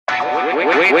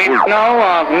We know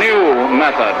of new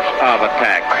methods of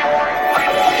attack.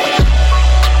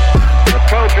 The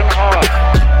Trojan horse.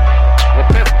 The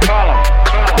fifth column.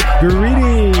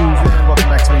 Greetings and welcome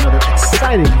back to another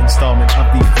exciting installment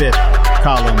of the Fifth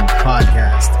Column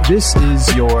Podcast. This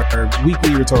is your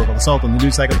weekly rhetorical assault on the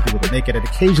news cycle, the people that make it, and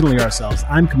occasionally ourselves.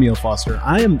 I'm Camille Foster.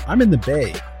 I'm in the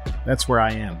Bay. That's where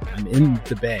I am. I'm in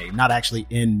the Bay, not actually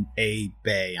in a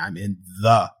bay. I'm in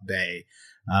the Bay.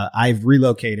 I've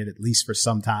relocated, at least for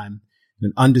some time, to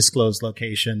an undisclosed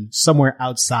location somewhere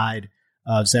outside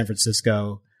of San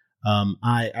Francisco.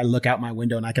 I look out my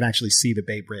window and I can actually see the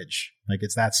Bay Bridge. Like,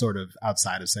 it's that sort of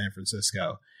outside of San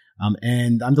Francisco.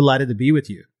 And I'm delighted to be with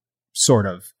you, sort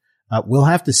of. We'll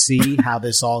have to see how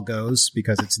this all goes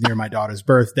because it's near my daughter's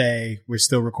birthday. We're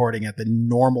still recording at the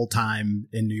normal time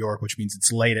in New York, which means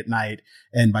it's late at night.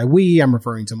 And by we, I'm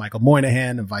referring to Michael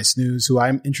Moynihan of Vice News, who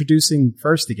I'm introducing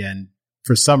first again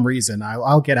for some reason.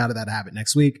 I'll get out of that habit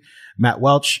next week. Matt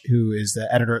Welch, who is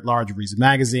the editor-at-large of Reason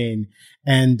Magazine.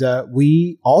 And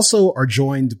we also are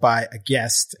joined by a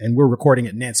guest, and we're recording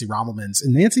at Nancy Rommelman's.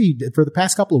 And Nancy, for the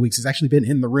past couple of weeks, has actually been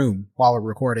in the room while we're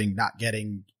recording, not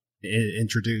getting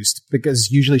introduced,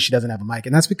 because usually she doesn't have a mic.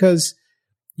 And that's because,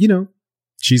 you know,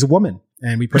 she's a woman,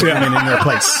 and we put women in their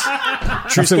place.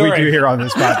 That's what we do here on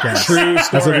this podcast. True story.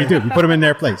 That's what we do. We put them in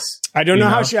their place. I don't know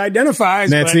how she identifies,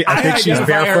 Nancy, but I think she's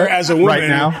barefoot as a woman right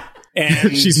now.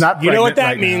 And she's not. You know what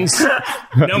that right means?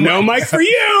 No mic for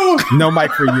you. No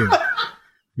mic for you.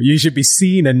 You should be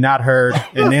seen and not heard.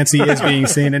 And Nancy is being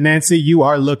seen. And Nancy, you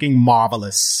are looking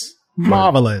marvelous.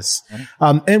 Marvelous.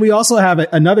 And we also have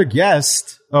another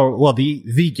guest. Oh, well,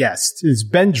 the guest is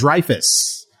Ben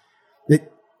Dreyfuss.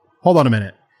 Hold on a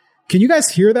minute. Can you guys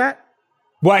hear that?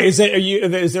 Why is it?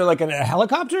 Is there like a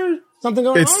helicopter? Something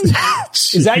going on?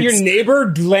 Is that your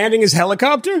neighbor landing his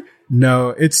helicopter?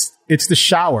 No, it's the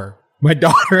shower. My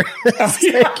daughter is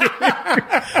taking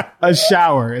a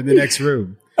shower in the next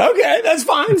room. Okay, that's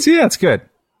fine. Yeah, it's good.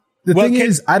 The thing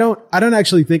is, I don't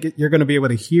actually think you're going to be able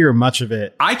to hear much of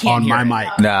it on my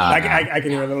mic. No, I can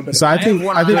hear a little bit. So I think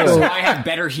I have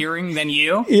better hearing than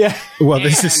you. Yeah. Well,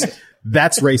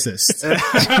 that's racist.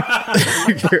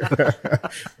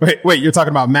 wait, you're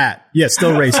talking about Matt? Yeah,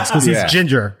 still racist because he's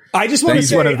ginger. I just want to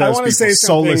say, one of those I want to say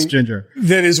soulless something ginger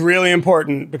that is really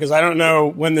important, because I don't know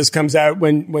when this comes out,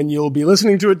 when you'll be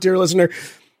listening to it, dear listener,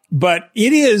 but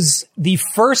it is the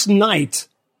first night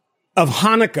of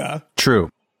Hanukkah. True.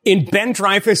 In Ben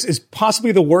Dreyfuss is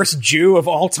possibly the worst Jew of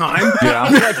all time. Yeah.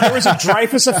 Like, there was a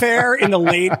Dreyfuss affair in the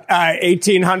late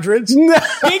 1800s.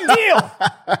 Big deal.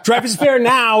 Dreyfuss affair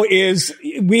now is,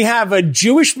 we have a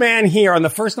Jewish man here on the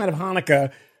first night of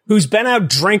Hanukkah who's been out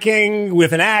drinking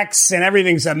with an ex and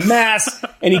everything's a mess.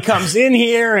 And he comes in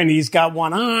here and he's got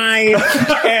one eye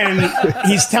and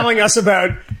he's telling us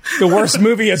about the worst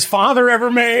movie his father ever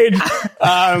made,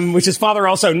 which his father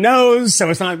also knows. So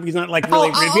he's not like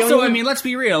really revealing. Also, I mean, let's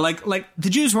be real. Like the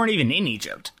Jews weren't even in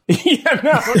Egypt. Yeah,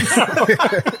 no.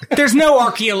 There's no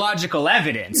archaeological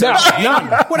evidence. No, okay? none.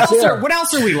 What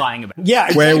else are we lying about?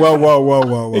 Yeah. Wait,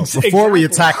 whoa. Before we Exactly.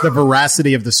 attack the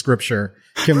veracity of the scripture,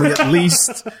 can we at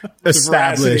least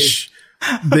establish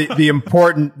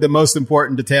the most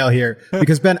important detail here?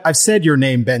 Because Ben, I've said your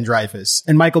name, Ben Dreyfuss,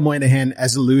 and Michael Moynihan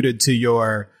has alluded to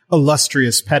your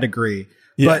illustrious pedigree.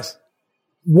 Yes. But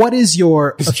what is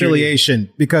your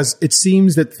affiliation? Because it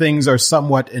seems that things are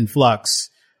somewhat in flux.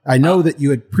 I know that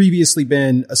you had previously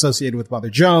been associated with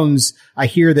Mother Jones. I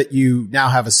hear that you now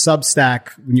have a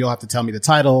Substack, and you'll have to tell me the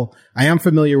title. I am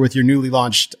familiar with your newly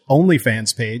launched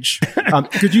OnlyFans page.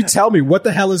 Could you tell me what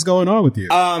the hell is going on with you?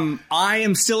 I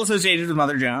am still associated with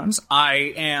Mother Jones.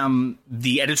 I am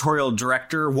the editorial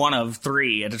director, one of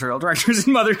 3 editorial directors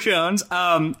in Mother Jones.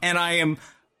 And I am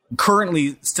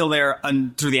currently still there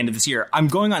through the end of this year. I'm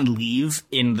going on leave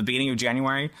in the beginning of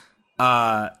January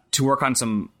to work on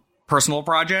some personal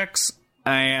projects,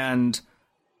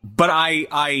 but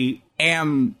I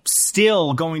am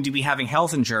still going to be having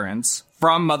health insurance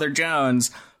from Mother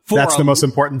Jones. That's the most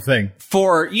important thing.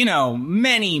 For,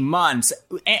 many months.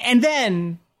 And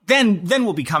then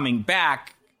we'll be coming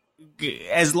back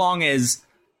as long as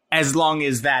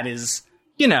that is,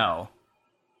 the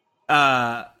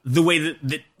way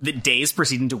that days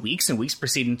proceed into weeks and weeks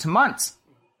proceed into months.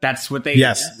 That's what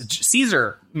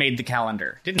Caesar made the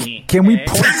calendar, didn't he? Can we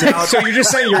point out? So you're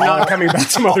just saying you're not coming back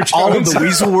to Mother Jones? All of the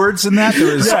weasel words in that?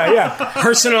 There was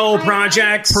Personal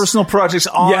projects. personal projects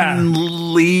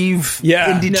on leave,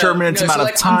 indeterminate amount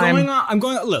of time. I'm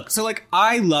going. Look, so like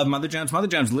I love Mother Jones. Mother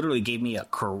Jones literally gave me a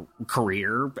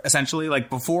career, essentially. Like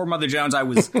before Mother Jones, I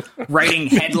was writing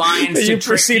headlines. You to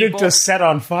proceeded people. to set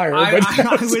on fire. I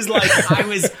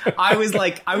was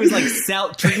like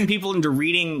tricking people into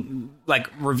reading like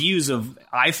reviews of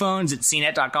iPhones at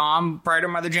CNET.com prior to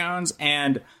Mother Jones,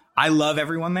 and I love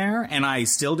everyone there, and I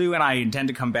still do, and I intend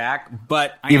to come back.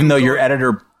 But even though your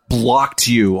editor blocked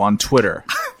you on Twitter,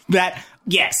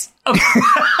 yes, okay,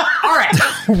 all right,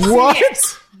 what?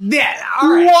 Yes. Yeah,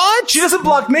 all right. What? She doesn't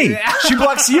block me. She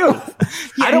blocks you.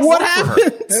 I don't what work for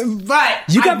her. happened? But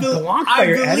You got blocked by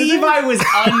your believe editor? I was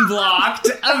unblocked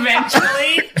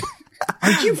eventually.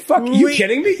 Are you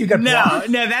kidding me? You got blocked?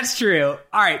 No, that's true.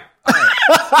 All right.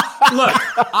 Look,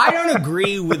 I don't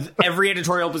agree with every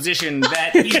editorial position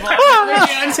that people at Mother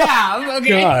Jones have.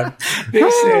 Okay. God,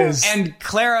 this is And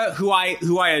Clara, who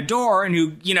I adore, and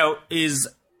who is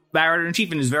my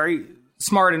editor-in-chief and is very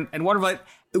smart and wonderful.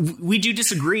 We do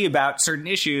disagree about certain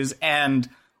issues, and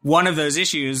one of those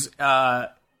issues is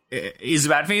about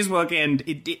Facebook, and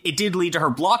it did lead to her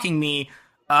blocking me.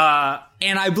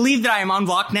 And I believe that I am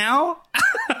unblocked now.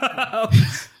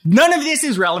 None of this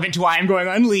is relevant to why I'm going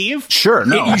on leave. Sure,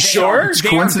 no. You sure? It's They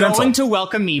are coincidental. going to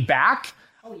welcome me back.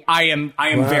 I am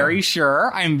very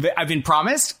sure. I've been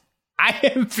promised. I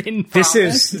have been promised.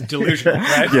 This is delusional,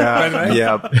 right?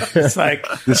 Yeah. It's like,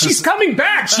 she's coming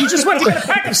back. She just went to get a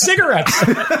pack of cigarettes.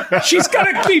 She's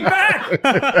going to be back.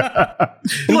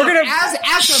 Look,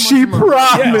 as She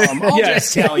promised. I'll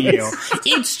just tell you,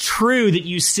 it's true that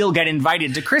you still get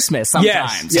invited to Christmas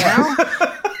sometimes.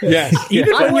 Yes. Yes.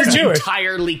 Even I when you're was Jewish.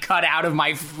 entirely cut out of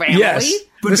my family. Yes.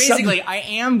 But There's basically, I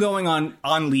am going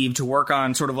on leave to work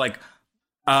on sort of like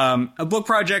a book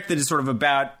project that is sort of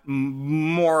about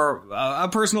more a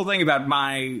personal thing about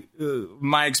my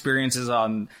experiences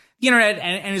on the internet,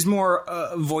 and is more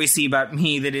voicey about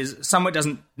me, that is somewhat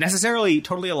doesn't necessarily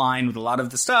totally align with a lot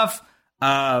of the stuff.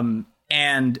 And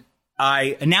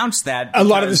I announced that A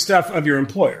lot of the stuff of your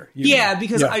employer.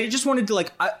 Because I just wanted to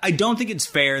I don't think it's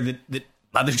fair that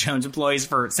Mother Jones employees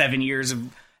for 7 years have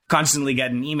constantly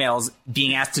gotten emails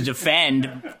being asked to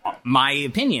defend my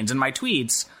opinions and my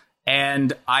tweets.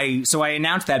 And so I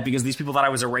announced that because these people thought I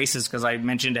was a racist because I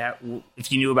mentioned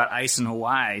if you knew about ice in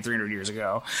Hawaii 300 years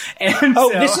ago. And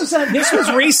this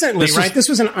was recently, right? This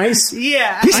was an ice.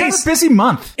 Yeah. He's had a busy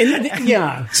month.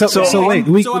 Yeah. So wait,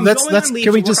 I'm let's going on leave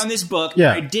can we to just work on this book.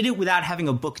 Yeah. I did it without having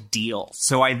a book deal.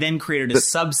 So I then created a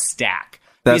Substack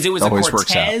that because it was a always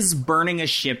works out. Cortez burning a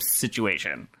ship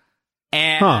situation.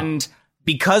 And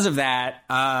because of that,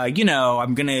 I'm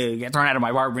going to get thrown out of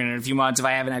my apartment in a few months if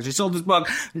I haven't actually sold this book.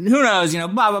 Who knows, blah,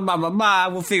 blah, blah, blah, blah.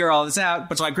 We'll figure all this out.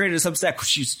 But so I created a Substack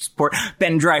which you support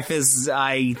Ben Dreyfuss.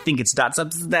 I think it's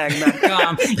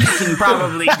 .substack.com. You can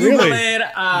probably Google it.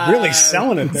 Really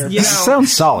selling it there.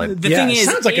 Sounds solid. The thing is,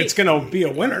 sounds like it's going to be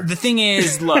a winner. The thing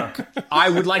is, look, I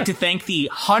would like to thank the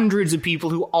hundreds of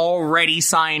people who already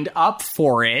signed up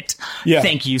for it. Yeah.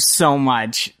 Thank you so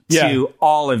much to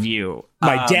all of you.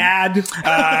 My dad,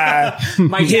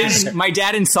 my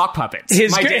dad and sock puppets.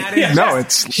 His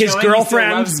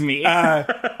girlfriend loves me.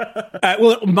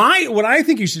 What I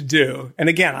think you should do, and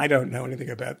again, I don't know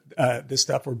anything about this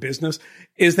stuff or business,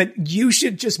 is that you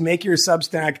should just make your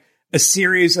Substack a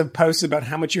series of posts about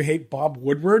how much you hate Bob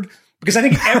Woodward, because I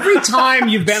think every time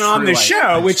you've been on the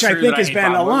show, which I think has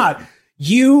been a lot,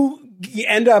 you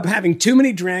end up having too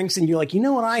many drinks, and you're like, you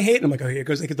know what I hate? And I'm like, oh, here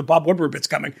goes like the Bob Woodward bit's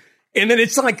coming. And then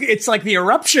it's like the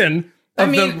eruption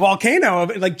of the volcano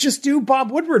of it. Like, just do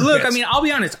Bob Woodward. Look, bits. I'll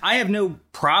be honest. I have no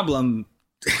problem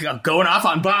going off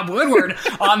on Bob Woodward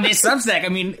on this Substack.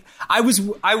 I was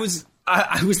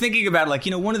thinking about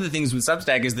one of the things with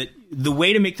Substack is that the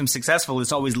way to make them successful is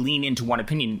to always lean into one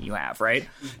opinion you have, right?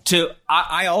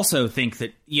 I also think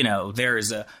that, there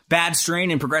is a bad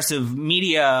strain in progressive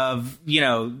media of,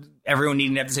 everyone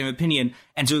needing to have the same opinion.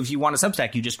 And so if you want a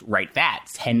Substack, you just write that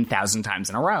 10,000 times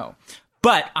in a row.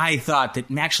 But I thought that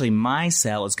actually my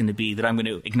sell is going to be that I'm going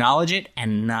to acknowledge it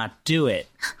and not do it.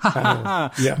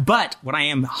 But what I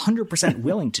am 100%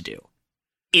 willing to do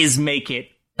is make it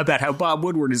about how Bob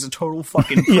Woodward is a total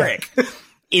fucking prick.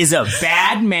 Is a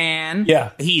bad man.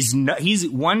 Yeah. He's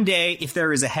one day, if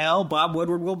there is a hell, Bob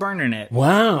Woodward will burn in it.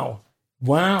 Wow.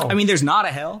 There's not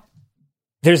a hell.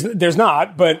 There's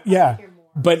not, but yeah.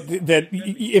 But that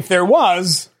if there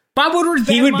was, Bob Woodward,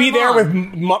 he would be there with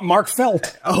Mark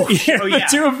Felt. The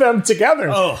two of them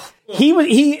together.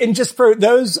 He and just for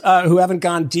those who haven't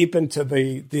gone deep into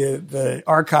the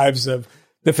archives of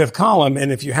the fifth column.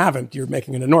 And if you haven't, you're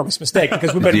making an enormous mistake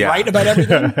because we've been right about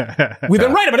everything. We've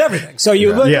been right about everything. So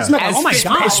you look, oh my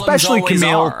God. Especially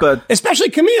Camille, especially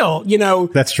Camille,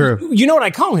 That's true. You know what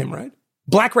I call him, right?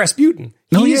 Black Rasputin.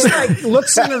 He's like,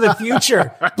 looks into the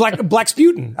future. Black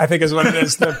Sputin, I think is what it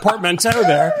is. The portmanteau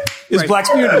there is Black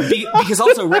Sputin. Because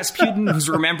also Rasputin was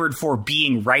remembered for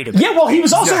being right about well, he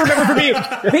was also remembered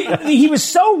for being, he was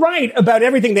so right about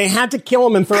everything, they had to kill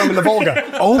him and throw him in the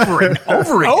Volga. Over and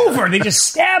over again. They just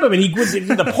stab him and he wouldn't,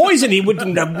 the poison, he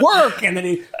wouldn't work. And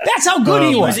then that's how good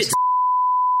he was.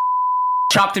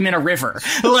 Chopped him in a river.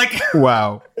 Like,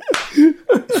 wow.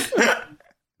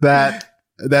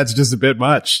 That's just a bit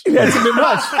much. That's a bit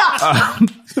much.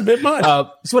 It's a bit much.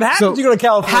 So what happens? You go to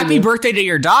California. Happy birthday to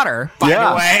your daughter, by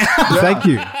the way. Thank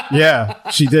you. Yeah,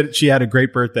 she did. She had a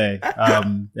great birthday,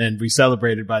 and we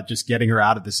celebrated by just getting her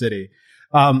out of the city.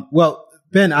 Well,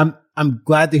 Ben, I'm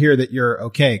glad to hear that you're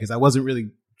okay because I wasn't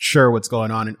really sure what's going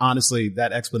on, and honestly,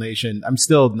 that explanation, I'm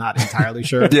still not entirely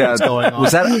sure what's going on.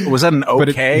 Was that an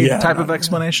okay type of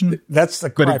explanation? That's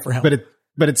the cry for help.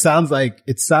 But it sounds like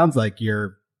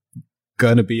you're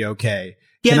gonna be okay.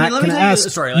 Yeah, let me tell you the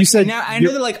story. Like, you said now, I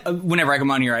know that like whenever I come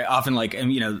on here, I often like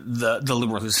the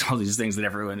liberals, all these things that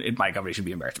everyone in my company should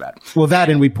be embarrassed about. Well,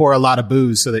 that and we pour a lot of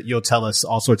booze so that you'll tell us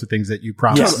all sorts of things that you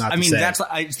promised not to say. That's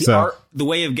the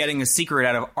way of getting a secret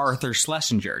out of Arthur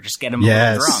Schlesinger. Just get him a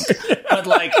little drunk. But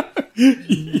like,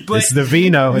 it's the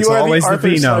vino. It's always the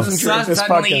vino.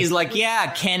 Suddenly he's like,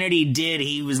 yeah, Kennedy did.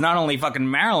 He was not only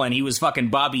fucking Marilyn, he was fucking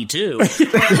Bobby too. But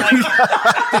like,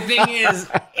 the thing is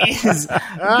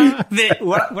that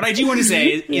what I do want to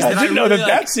say is that I didn't know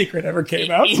that secret ever came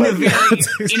out. In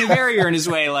a very earnest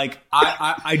way, like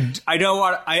I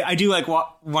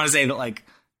want to say that like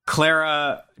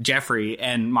Clara Jeffrey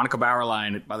and Monica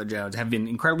Bauerlein at Mother Jones have been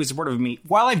incredibly supportive of me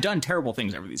while I've done terrible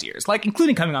things over these years, like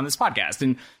including coming on this podcast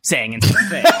and saying insane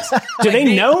things. Do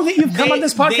they know that you've come on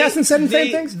this podcast and said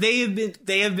insane things?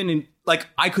 They have been like,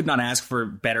 I could not ask for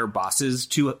better bosses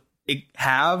to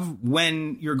have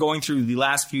when you're going through the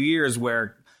last few years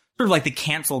where sort of like the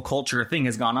cancel culture thing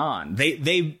has gone on.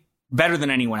 They better than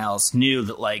anyone else knew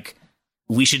that like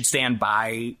we should stand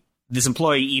by this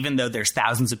employee, even though there's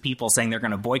thousands of people saying they're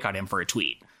going to boycott him for a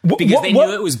tweet because they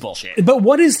knew it was bullshit. But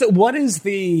what is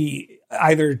the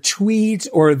either tweet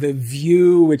or the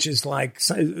View, which is like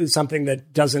something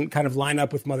that doesn't kind of line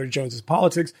up with Mother Jones's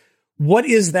politics? What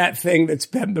is that thing that's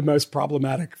been the most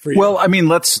problematic for you? Well, I mean,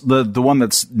 the one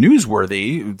that's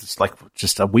newsworthy. It's like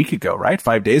just a week ago, right?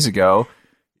 5 days ago.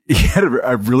 He had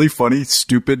a really funny,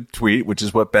 stupid tweet, which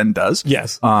is what Ben does.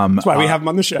 Yes. That's why we have him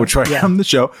on the show. Which why we have him on the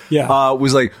show. Yeah.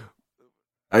 Was like,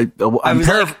 I'm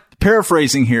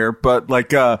paraphrasing here, but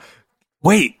like,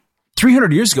 wait,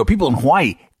 300 years ago, people in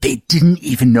Hawaii, they didn't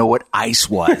even know what ice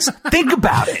was. Think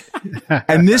about it.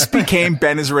 And this became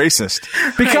Ben is racist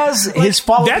because his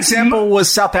follow-up example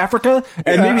was South Africa,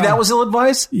 and maybe that was ill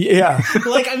advised. Yeah.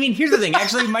 Like, I mean, here's the thing.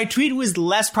 Actually, my tweet was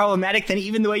less problematic than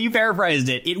even the way you paraphrased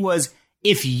it. It was,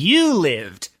 if you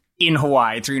lived in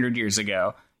Hawaii 300 years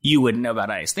ago, you wouldn't know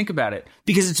about ice. Think about it,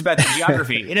 because it's about the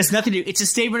geography. It has nothing to do. It's a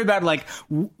statement about like,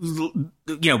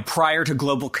 prior to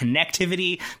global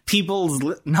connectivity, people's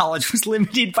knowledge was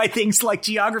limited by things like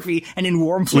geography, and in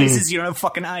warm places you don't have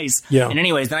fucking ice. Yeah. And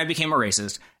anyways, then I became a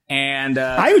racist. And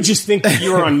I would just think that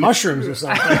you were on mushrooms or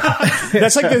something.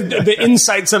 That's like the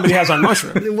insight somebody has on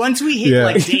mushrooms. Once we hit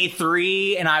like day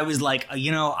 3, and I was like,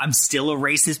 I'm still a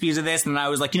racist because of this. And I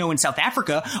was like, in South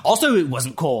Africa, also it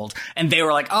wasn't cold. And they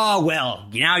were like, oh, well,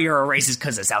 now you're a racist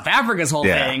because of South Africa's whole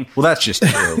thing. Well, that's just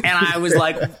true. And I was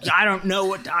like, I don't know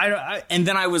what. And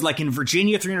then I was like, in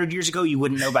Virginia 300 years ago, you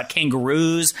wouldn't know about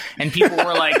kangaroos. And people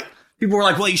were like,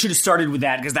 well, you should have started with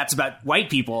that because that's about white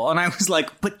people. And I was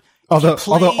like, but.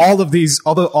 Although all of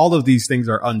these things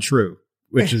are untrue,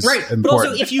 which is important. But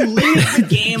also, if you limit the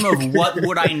game of what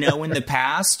would I know in the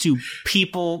past to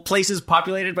places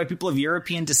populated by people of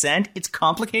European descent, it's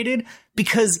complicated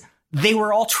because they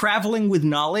were all traveling with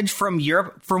knowledge from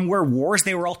Europe, from where wars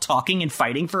they were all talking and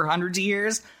fighting for hundreds of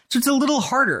years. So it's a little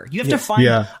harder. You have to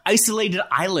find isolated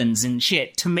islands and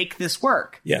shit to make this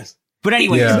work. Yes. But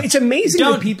anyway, it's amazing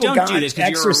that people don't got do this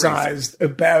exercised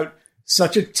about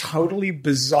such a totally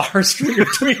bizarre string of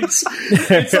tweets.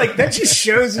 It's like, that just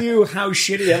shows you how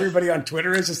shitty everybody on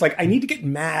Twitter is. It's like, I need to get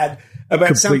mad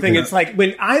about something. It's like,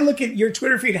 when I look at your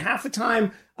Twitter feed, half the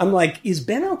time, I'm like, is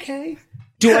Ben okay?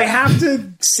 Do I have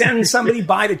to send somebody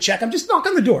by to check? I'm just knock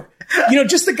on the door.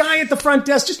 just the guy at the front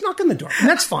desk, just knock on the door. And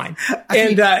that's fine.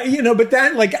 And, but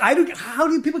that, like, how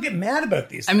do people get mad about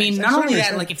these things? I mean, not only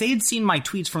that, like, if they had seen my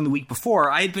tweets from the week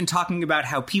before, I had been talking about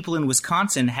how people in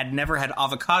Wisconsin had never had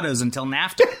avocados until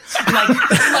NAFTA.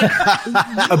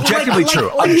 Objectively true.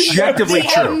 Objectively they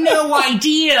true. had no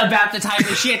idea about the type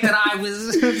of shit that I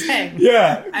was saying.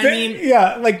 Yeah. I mean,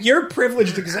 like your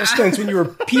privileged existence when you were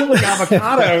peeling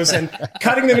avocados and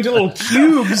cutting them into little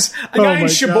cubes. The guy in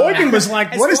Sheboygan was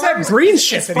like, what is that green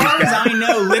shit that he's got? As far as I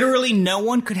know, literally no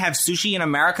one could have sushi in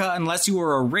America unless you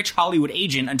were a rich Hollywood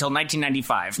agent until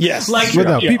 1995. Yes. Like,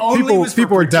 well, no,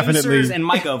 people were definitely and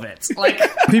Mike Ovitz. Like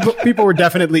people were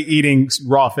definitely eating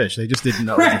raw fish. They just didn't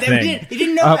know. Right, they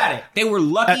didn't know about it. They were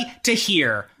lucky to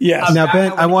hear. Yes. Now,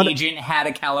 Ben, how an agent had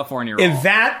a California roll. If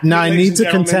that, now, I need to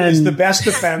contend, is the best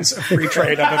defense of free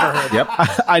trade I've ever heard. Yep.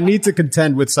 I need to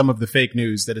contend with some of the fake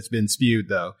news that has been spewed,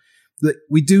 though.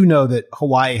 We do know that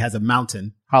Hawaii has a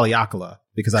mountain, Haleakala,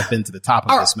 because I've been to the top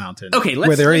of this mountain. Okay,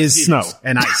 where there is snow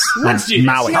and ice. Let's do this.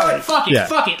 Maui. You know what? Fuck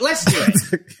it. Let's do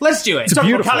it. Let's do it. It's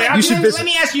beautiful. You should visit. Let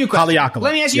me ask you a question. Haleakala.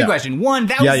 Let me ask you a question. One,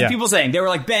 that was people saying. They were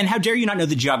like, Ben, how dare you not know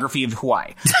the geography of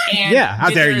Hawaii? And how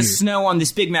dare you? Snow on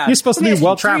this big mountain. You're supposed to be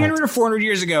well-traveled. 300 or 400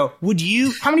 years ago,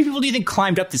 how many people do you think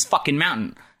climbed up this fucking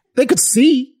mountain? They could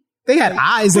see. They had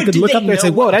eyes. They could look up there and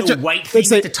say, whoa, that's just white thing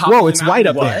at the top of the it's white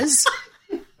up there.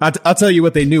 I'll tell you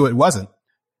what they knew it wasn't.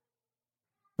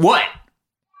 What?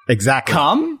 Exactly.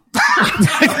 Come?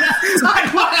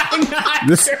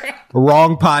 This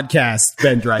wrong podcast,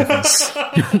 Ben Dreyfuss.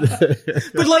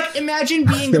 But like, imagine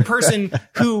being the person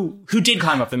who did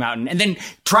climb up the mountain and then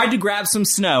tried to grab some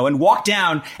snow and walk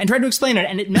down and tried to explain it,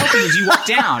 and it melted as you walked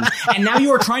down. And now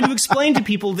you are trying to explain to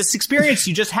people this experience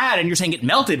you just had, and you're saying it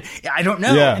melted. I don't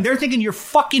know. Yeah. And they're thinking you're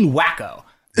fucking wacko.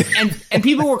 And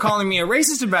people were calling me a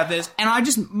racist about this, and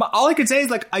all I could say is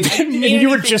like, I didn't mean anything. You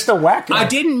were just a wacko. I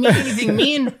didn't mean anything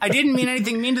mean. I didn't mean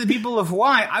anything mean to the people of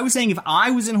Hawaii. I was saying if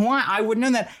I was in Hawaii, I would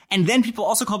know that. And then people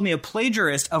also called me a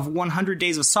plagiarist of 100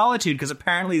 Days of Solitude, because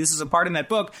apparently this is a part in that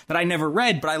book that I never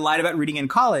read, but I lied about reading in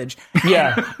college.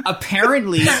 Yeah. And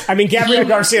apparently, I mean, Gabriel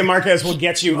Garcia Marquez will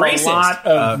get you racist. A lot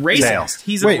of racist. jail.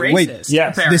 He's a racist.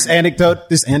 Yes. Apparently.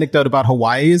 This anecdote about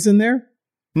Hawaii is in there?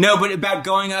 No, but about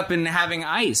going up and having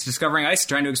ice, discovering ice,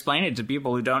 trying to explain it to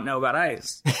people who don't know about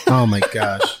ice. Oh my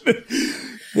gosh.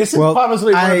 This is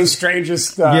probably one of the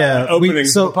strangest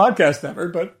openings of the podcast ever,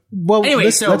 but... Well, anyway,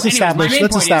 let's establish my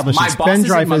this. bosses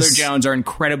at Mother Jones are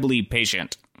incredibly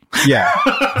patient. Yeah.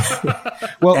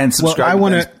 Well, I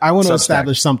want to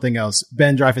establish something else.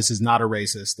 Ben Dreyfuss is not a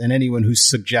racist, and anyone who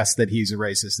suggests that he's a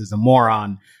racist is a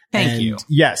moron. Thank you.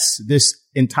 Yes, this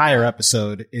entire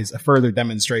episode is a further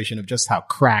demonstration of just how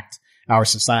cracked our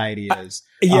society is.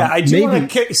 I do want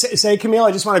to say, Camille,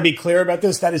 I just want to be clear about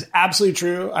this. That is absolutely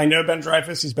true. I know Ben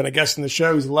Dreyfuss. He's been a guest in the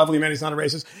show. He's a lovely man. He's not a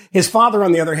racist. His father,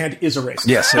 on the other hand, is a racist.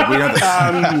 Yes, we know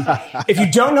that. If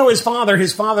you don't know his father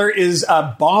is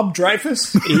Bob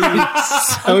Dreyfuss.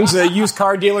 He owns a used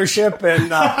car dealership in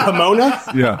Pomona.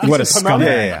 Yeah. What a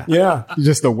scumbag. Yeah.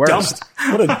 Just the worst.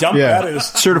 What a dump that is.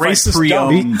 Certified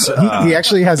pre-owned. He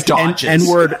actually has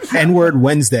N-word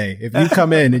Wednesday. If you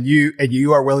come in and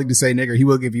you are willing to say nigger, he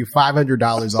will give you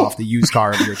 $500 off the used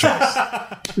car of your choice.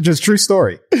 Which is a true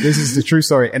story. This is the true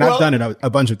story. And I've done it a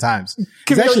bunch of times.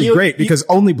 It's actually great because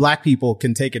only black people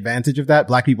can take advantage of that.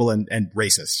 Black people and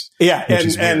racists. Yeah.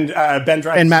 And Ben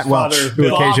Dreyfuss. And Matt Welch,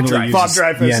 who occasionally uses Bob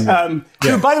Dreyfuss.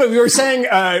 Who, by the way, we were saying,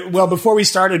 before we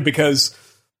started, because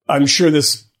I'm sure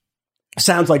this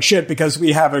sounds like shit because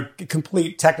we have a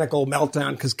complete technical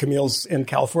meltdown because Camille's in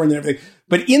California and everything.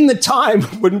 But in the time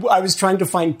when I was trying to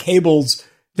find cables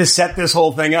to set this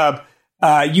whole thing up,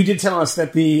 you did tell us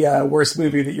that the worst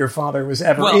movie that your father was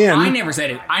ever in. I never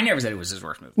said it was his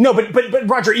worst movie. No, but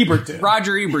Roger Ebert did.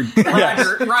 Roger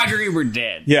Ebert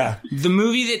did. Yeah. The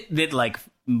movie that like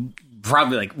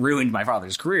probably like ruined my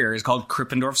father's career is called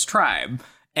Krippendorf's Tribe.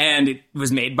 And it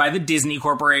was made by the Disney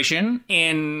Corporation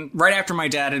right after my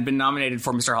dad had been nominated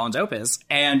for Mr. Holland's Opus,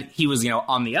 and he was,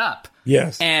 on the up.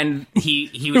 Yes. And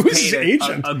he was paid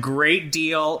a great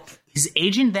deal. His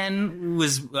agent then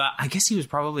was, I guess he was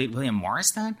probably William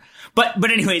Morris then. But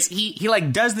anyways, he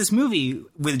like does this movie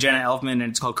with Jenna Elfman, and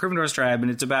it's called Krippendorf's Tribe, and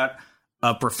it's about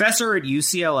a professor at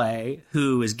UCLA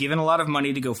who is given a lot of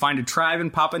money to go find a tribe in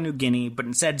Papua New Guinea, but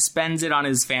instead spends it on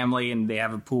his family, and they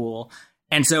have a pool.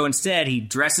 And so instead, he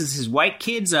dresses his white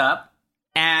kids up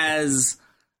as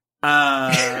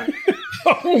I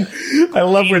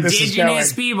love where this is going.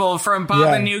 Indigenous people from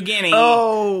Papua New Guinea.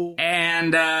 Oh.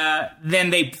 And then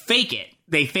they fake it.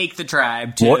 They fake the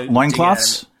tribe. What,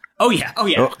 loincloths? Oh yeah.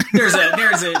 There's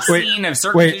a scene of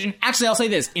circumcision. Actually, I'll say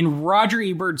this. In Roger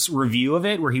Ebert's review of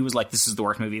it, where he was like, this is the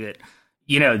worst movie that,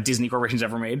 Disney Corporation's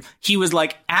ever made. He was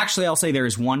like, actually, I'll say there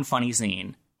is one funny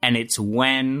scene, and it's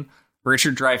when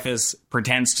Richard Dreyfuss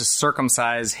pretends to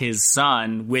circumcise his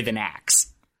son with an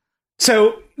axe.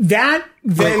 So that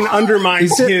then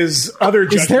undermines his other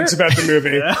judgments about the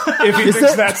movie. If he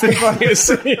thinks that's the funniest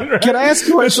scene, right? Can I ask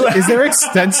you a question?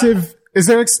 Is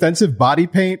there extensive body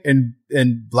paint and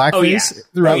blackface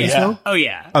throughout this film? Oh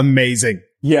yeah. Amazing.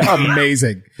 Yeah.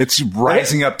 Amazing. It's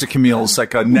rising up to Camille's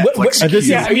like a Netflix.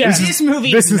 This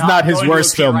movie this is not his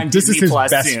worst film. This is his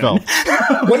best film.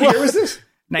 What year was this?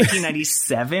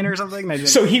 1997 or something.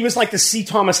 So he was like the C.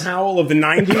 Thomas Howell of the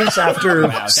 90s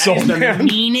after Soul Man. The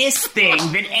meanest thing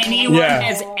that anyone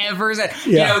has ever said.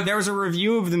 Yeah. There was a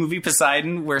review of the movie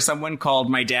Poseidon where someone called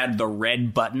my dad the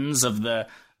red buttons of the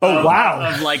Oh, wow.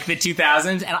 Of like the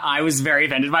 2000s, and I was very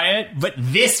offended by it, but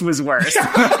this was worse.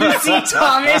 The C.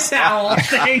 Thomas Howell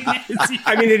thing.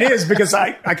 I mean, it is, because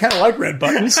I kind of like red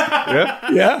buttons.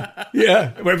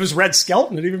 Yeah. When it was Red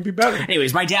Skelton, it'd even be better.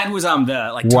 Anyways, my dad was the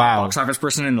top box office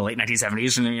person in the late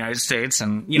 1970s in the United States,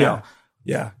 and you know.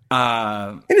 Yeah.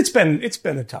 And it's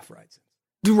been a tough ride.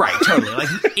 Right, totally. Like,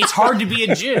 it's hard to be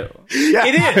a Jew. Yeah.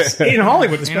 It is. In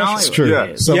Hollywood, especially. It's true.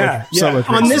 Yeah.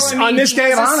 On this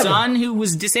day of Hanukkah. A son who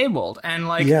was disabled, and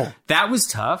that was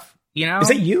tough, you know? Is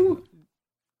that you?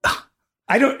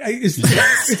 I don't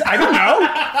know.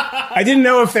 I didn't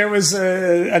know if there was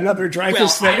another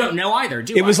Dreyfuss. I don't know either.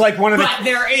 It was like one of the. But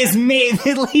there is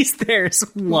at least there's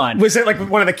one. Was it like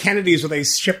one of the Kennedys where they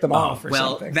shipped them off or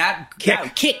something?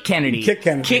 Kit Kennedy. Kit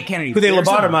Kennedy. Who they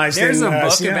lobotomized. There's a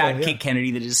book Seattle, about Kit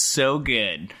Kennedy that is so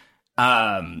good.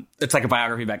 It's like a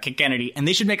biography about Kit Kennedy, and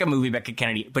they should make a movie about Kit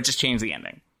Kennedy, but just change the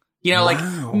ending. You know,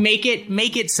 like make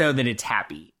it so that it's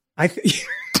happy.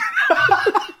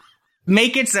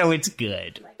 Make it so it's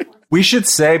good. We should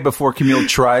say before Camille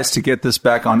tries to get this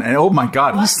back on, and oh my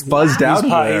God, he's buzzed out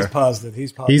there.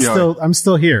 He's positive. I'm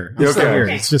still here. I'm still here.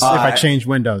 It's just if I change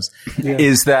windows.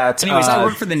 Is that... Anyways, I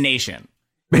work for The Nation.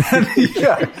 Ben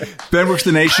works for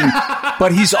The Nation,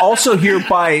 but he's also here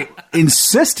by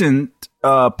insistent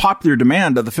popular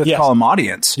demand of the Fifth Column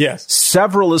audience. Yes.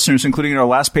 Several listeners, including in our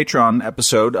last Patreon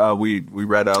episode, we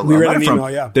read a letter from.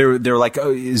 Email, They're like,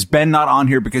 is Ben not on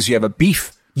here because you have a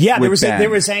beef? Yeah, there was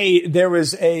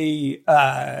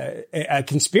a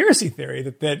conspiracy theory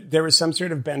that there was some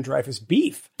sort of Ben Dreyfuss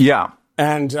beef. Yeah.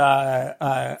 And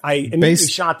I immediately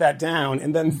shot that down,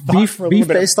 and then thought beef for a little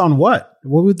bit. Based on what?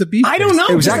 What would the beef? I don't know.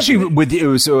 It was actually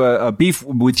a beef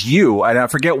with you, and I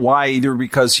forget why. Either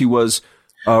because he was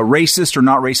racist or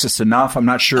not racist enough. I'm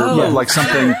not sure, but like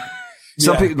something.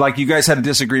 Something like you guys had a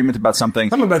disagreement about something.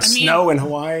 Something about snow in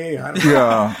Hawaii. I don't know.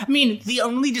 Yeah. I mean, the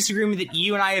only disagreement that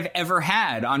you and I have ever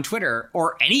had on Twitter,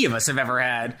 or any of us have ever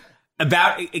had,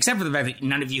 except for the fact that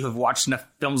none of you have watched enough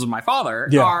films with my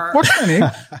father,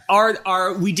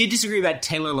 are we did disagree about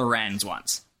Taylor Lorenz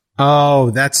once. Oh,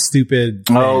 that's stupid.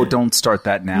 Oh, don't start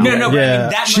that now. No. I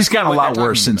mean, she's gotten a lot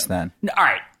worse since then. All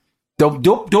right. Don't.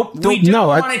 We don't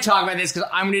want to talk about this because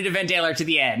I'm going to defend Taylor to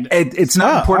the end. It's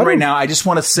not important right now. I just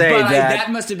want to say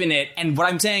that must have been it. And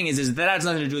what I'm saying is that has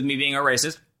nothing to do with me being a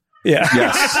racist. Yeah.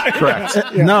 Yes.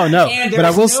 Correct. No. And but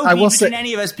I will say between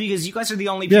any of us because you guys are the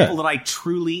only people that I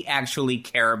truly actually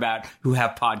care about who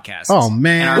have podcasts. Oh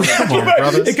man, come on,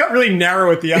 brothers. It got really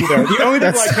narrow at the end there. The only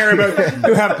people I care about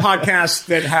who have podcasts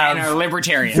that have and are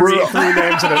libertarians. Three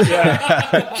names in it.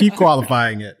 Yeah. Keep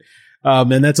qualifying it.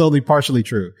 And that's only partially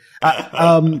true.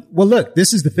 Well, look,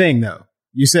 this is the thing, though.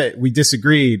 You said we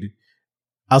disagreed.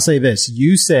 I'll say this.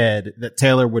 You said that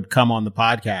Taylor would come on the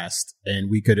podcast and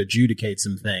we could adjudicate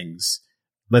some things.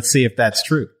 Let's see if that's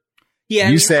true. Yeah.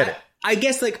 You said it. I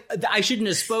guess I shouldn't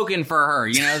have spoken for her.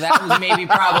 You know, that was maybe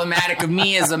problematic of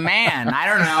me as a man. I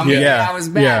don't know. Maybe that was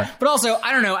bad. Yeah. But also,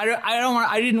 I don't know.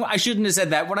 I shouldn't have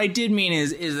said that. What I did mean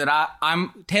is that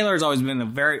Taylor has always been a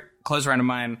very close friend of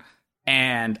mine.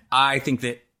 And I think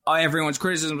that everyone's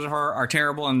criticisms of her are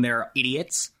terrible and they're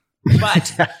idiots.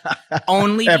 But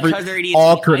only because they're idiots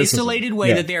in an isolated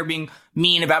way that they're being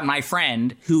mean about my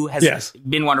friend who has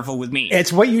been wonderful with me.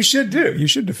 It's what you should do. You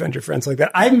should defend your friends like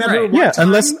that. I've met her one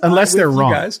time, unless they're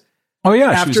wrong. Guys. Oh, yeah.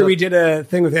 After we did a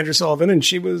thing with Andrew Sullivan, and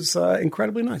she was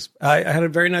incredibly nice. I had a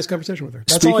very nice conversation with her.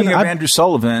 Speaking of Andrew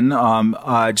Sullivan,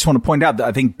 I just want to point out that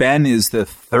I think Ben is the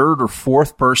third or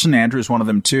fourth person. Andrew is one of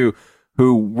them, too,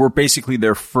 who were basically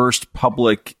their first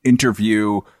public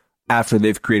interview after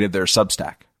they've created their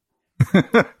Substack.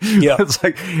 It's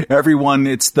like everyone,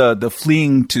 it's the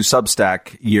fleeing to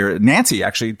Substack year. Nancy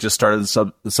actually just started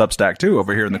the Substack too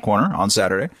over here in the corner on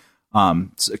Saturday.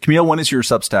 So, Camille, when is your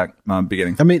Substack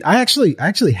beginning? I mean, I actually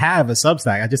have a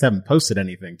Substack. I just haven't posted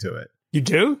anything to it. You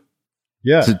do?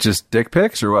 Yeah. Is it just dick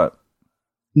pics or what?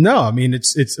 No, I mean,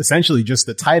 it's essentially just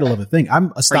the title of a thing.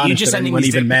 I'm astonished that anyone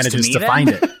even manages to find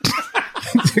it.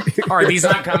 Are these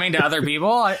not coming to other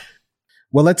people?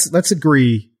 Well, let's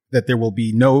agree that there will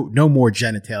be no more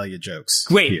genitalia jokes.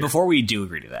 Wait, here. before we do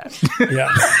agree to that. Yeah.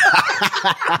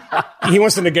 He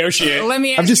wants to negotiate. Let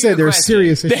me ask I'm just you saying a there are question.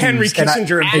 serious issues. The Henry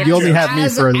Kissinger and you only have me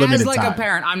for a limited as like time. a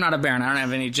parent, I'm not a parent. I don't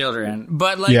have any children.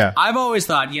 But I've always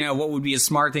thought, what would be a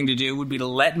smart thing to do would be to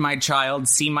let my child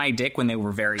see my dick when they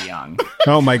were very young.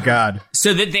 Oh my God.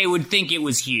 So that they would think it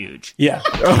was huge. Yeah.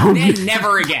 And then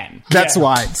never again. That's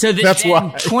why. So that's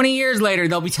why. 20 years later,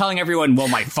 they'll be telling everyone, well,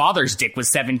 my father's dick was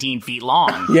 17 feet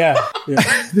long. Yeah.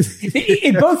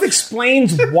 It both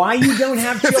explains why you don't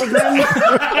have children,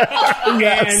 and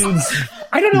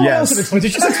I don't know what else it explains. It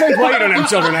just explains why you don't have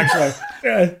children,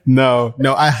 actually. No,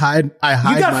 I hide you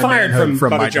got my fired manhood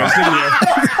from my jokes, daughter.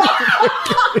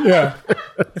 didn't you? Yeah.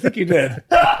 I think you did.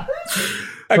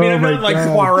 I mean, I'm not like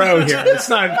Poirot here. It's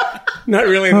not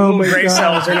really the little gray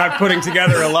cells are not putting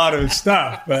together a lot of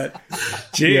stuff, but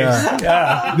geez.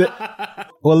 Yeah.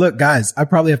 Well, look, guys, I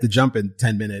probably have to jump in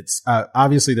 10 minutes.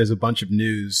 Obviously, there's a bunch of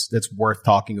news that's worth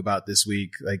talking about this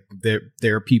week. Like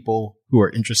there are people who are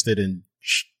interested in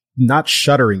not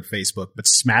shuttering Facebook, but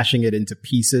smashing it into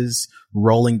pieces,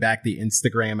 rolling back the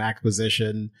Instagram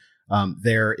acquisition.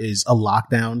 There is a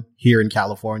lockdown here in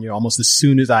California. Almost as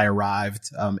soon as I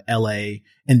arrived, LA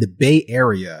and the Bay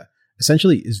Area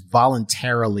essentially is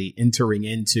voluntarily entering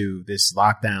into this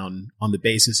lockdown on the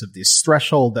basis of this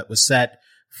threshold that was set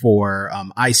for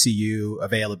ICU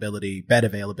availability, bed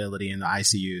availability in the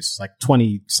ICUs, like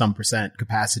 20%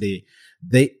 capacity.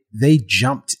 They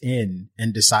jumped in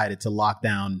and decided to lock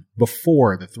down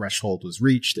before the threshold was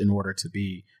reached in order to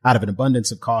be out of an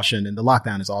abundance of caution. And the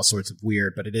lockdown is all sorts of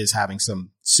weird, but it is having some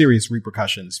serious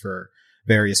repercussions for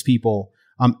various people.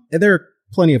 And there are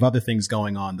plenty of other things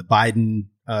going on. The Biden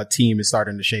team is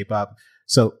starting to shape up.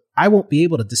 So I won't be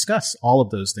able to discuss all of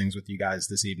those things with you guys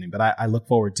this evening, but I look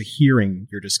forward to hearing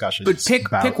your discussions. But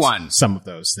pick one. Some of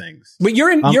those things. But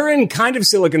you're in kind of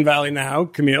Silicon Valley now,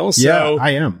 Camille. So, yeah,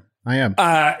 I am.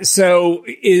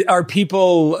 Are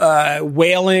people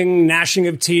wailing, gnashing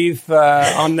of teeth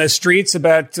on the streets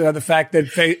about the fact that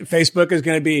Facebook is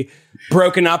going to be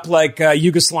broken up like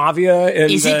Yugoslavia?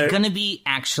 Is it going to be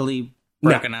actually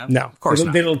broken up? No, of course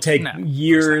not. It'll take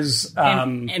years,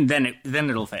 and then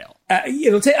it'll fail.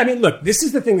 It'll take. I mean, look, this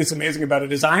is the thing that's amazing about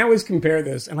it is I always compare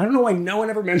this, and I don't know why no one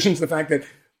ever mentions the fact that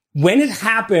when it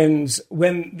happened,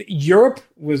 when Europe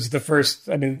was the first,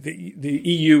 I mean, the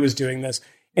EU was doing this.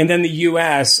 And then the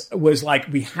US was like,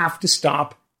 we have to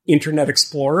stop Internet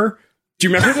Explorer. Do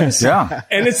you remember this? Yeah.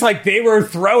 And it's like they were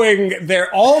throwing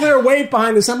all their weight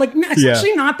behind this. I'm like, no, it's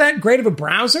actually not that great of a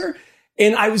browser.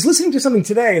 And I was listening to something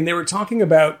today, and they were talking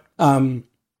about how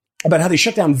they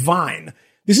shut down Vine.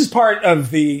 This is part of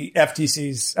the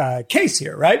FTC's case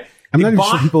here, right? I'm not even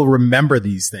sure people remember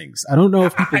these things. I don't know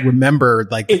if people remember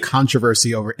the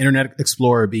controversy over Internet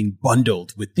Explorer being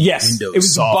bundled with the Windows it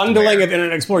was software. Bundling of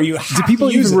Internet Explorer. You have Do people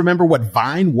to use even it. remember what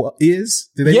Vine is?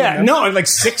 Do they remember? No, like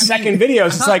 6-second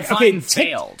videos. It's like, Vine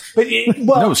failed. But it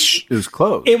was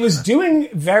closed. It was doing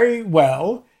very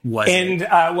well.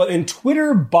 And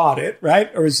Twitter bought it, right?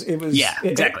 Or it was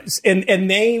exactly. And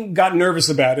they got nervous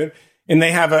about it, and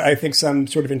they have I think some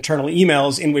sort of internal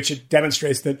emails in which it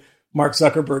demonstrates that Mark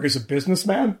Zuckerberg is a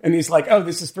businessman, and he's like, "Oh,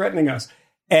 this is threatening us."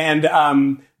 And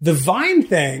the Vine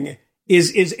thing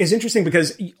is interesting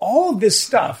because all of this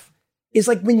stuff is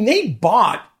like when they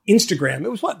bought Instagram. It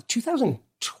was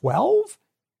 2012.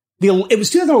 It was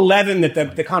 2011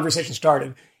 that the conversation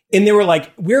started. And they were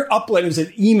like, we're uploading, it was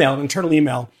an internal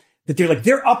email, that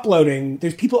they're uploading,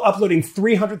 there's people uploading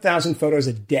 300,000 photos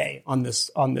a day on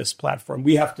this platform.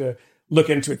 We have to look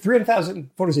into it. 300,000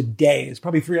 photos a day. It's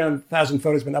probably 300,000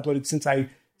 photos been uploaded since I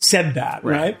said that,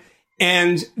 right?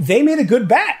 And they made a good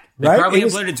bet, They right? probably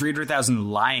uploaded 300,000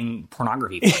 lying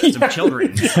pornography photos of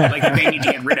children, that they need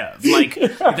to get rid of. Like,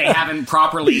 they haven't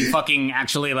properly fucking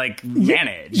actually,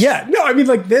 managed. Yeah. No, I mean,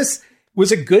 this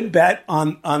was a good bet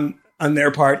on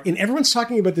their part. And everyone's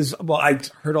talking about this. Well, I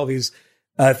heard all these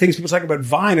things people talking about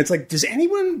Vine. It's like, is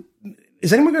anyone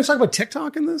going to talk about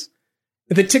TikTok in this?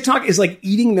 That TikTok is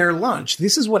eating their lunch.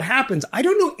 This is what happens. I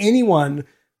don't know anyone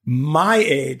my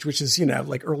age, which is,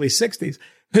 early 60s,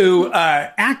 who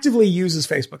actively uses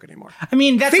Facebook anymore. I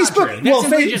mean, that's Facebook, not true.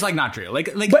 That's just not true. But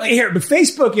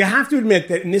Facebook, you have to admit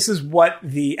that, and this is what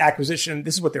the acquisition,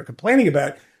 this is what they're complaining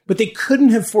about, but they couldn't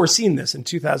have foreseen this in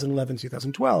 2011,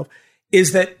 2012.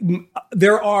 is that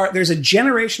there's a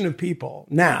generation of people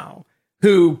now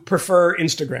who prefer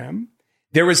Instagram.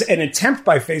 There was an attempt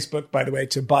by Facebook, by the way,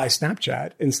 to buy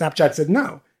Snapchat, and Snapchat said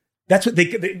no. That's what the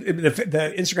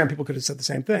Instagram people could have said the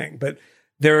same thing. But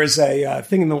there is a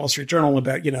thing in the Wall Street Journal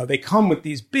about, they come with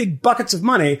these big buckets of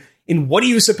money, and what are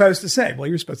you supposed to say? Well,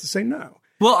 you're supposed to say no.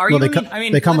 Well, they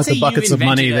come with the buckets of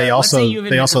money. They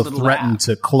also threaten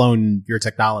to clone your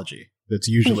technology. That's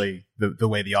usually the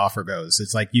way the offer goes.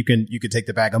 It's like you could take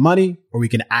the bag of money, or we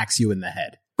can axe you in the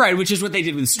head. Right, which is what they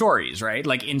did with stories, right?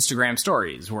 Like Instagram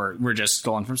stories were just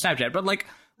stolen from Snapchat. But like,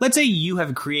 let's say you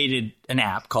have created an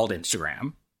app called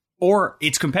Instagram, or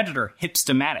its competitor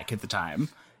Hipstamatic at the time,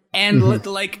 and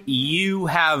like you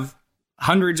have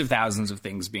hundreds of thousands of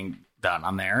things being done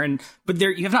on there, but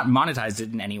you have not monetized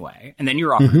it in any way, and then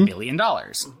you're offered $1 billion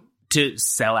to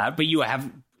sell out, but you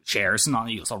have shares and all,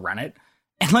 you also run it.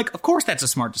 And like, of course, that's a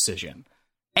smart decision.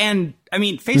 And I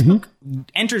mean, Facebook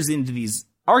enters into these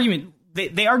arguments.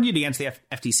 They argued against the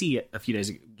FTC a few days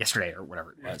ago, yesterday or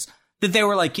whatever it was, that they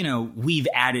were like, we've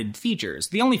added features.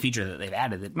 The only feature that they've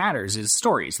added that matters is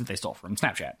stories that they stole from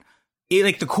Snapchat.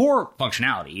 Like the core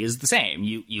functionality is the same.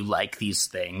 You like these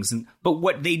things. But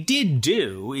what they did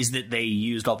do is that they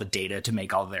used all the data to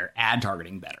make all their ad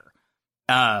targeting better.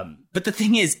 But the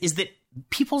thing is that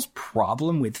people's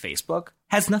problem with Facebook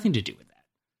has nothing to do with that.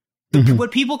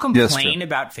 What people complain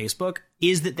about Facebook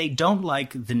is that they don't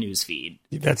like the news feed.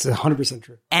 That's 100%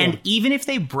 true. And even if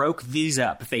they broke these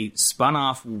up, if they spun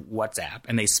off WhatsApp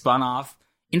and they spun off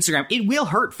Instagram, it will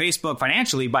hurt Facebook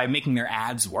financially by making their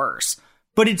ads worse.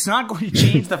 But it's not going to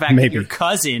change the fact that your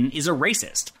cousin is a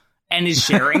racist and is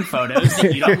sharing photos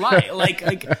that you don't like.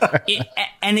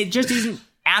 And it just isn't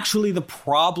actually the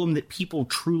problem that people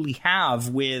truly have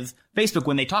with Facebook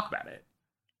when they talk about it.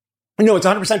 No, it's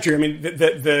 100% true. I mean,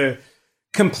 the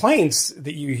complaints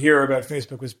that you hear about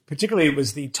Facebook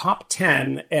was the top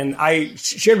 10. And I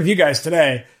shared with you guys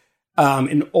today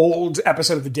an old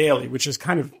episode of The Daily, which is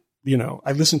kind of,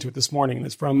 I listened to it this morning, and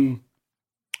it's from,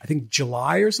 I think,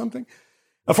 July or something.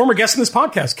 A former guest in this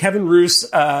podcast, Kevin Roos,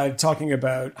 talking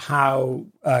about how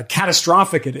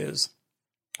catastrophic it is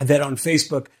that on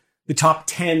Facebook, the top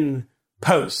 10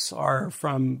 posts are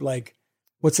from like,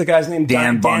 what's the guy's name?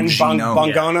 Dan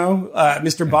Bongono,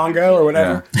 Mr. Bongo or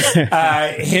whatever.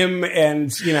 Yeah. Him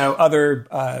and, other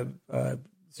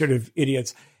sort of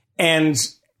idiots. And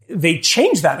they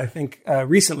changed that, I think,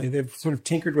 recently. They've sort of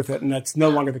tinkered with it, and that's no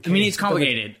longer the case. I mean, it's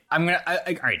complicated. All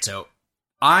right, so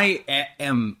I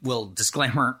am,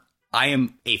 disclaimer, I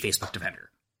am a Facebook defender,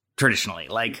 traditionally.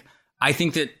 Like, I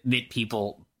think that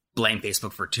people blame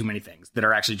Facebook for too many things that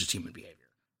are actually just human behavior.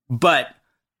 But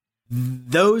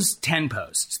those 10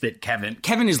 posts that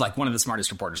Kevin is like one of the smartest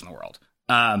reporters in the world.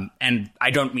 And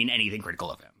I don't mean anything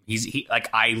critical of him. He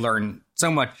I learn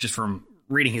so much just from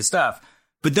reading his stuff,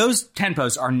 but those 10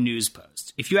 posts are news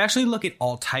posts. If you actually look at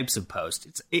all types of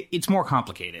posts, it's more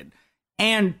complicated.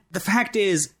 And the fact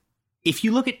is, if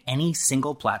you look at any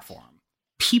single platform,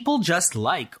 people just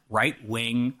like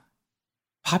right-wing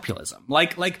populism.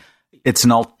 Like it's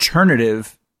an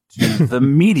alternative to the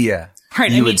media.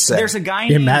 Right, say. There's a guy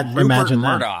named Rupert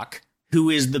Murdoch who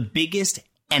is the biggest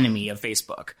enemy of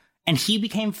Facebook, and he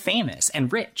became famous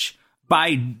and rich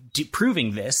by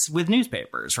proving this with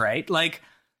newspapers, right? Like,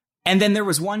 and then there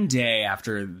was one day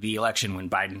after the election when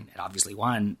Biden had obviously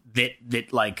won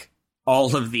that like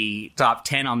all of the top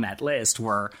 10 on that list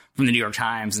were from the New York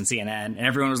Times and CNN, and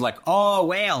everyone was like, "Oh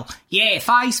well, yeah,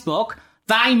 Facebook."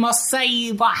 They must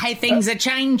see how things are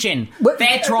changing.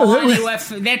 They're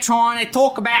trying to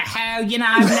talk about how,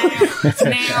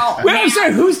 now. Wait,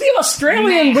 sorry, who's the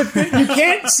Australian with you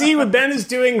can't see what Ben is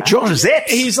doing? George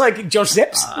Zips. He's like George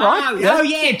Zips, right? Oh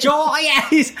yeah, George. Yeah,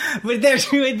 but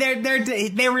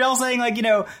they were all saying like,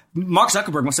 Mark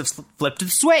Zuckerberg must have flipped the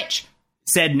switch.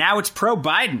 Said now it's pro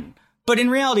Biden. But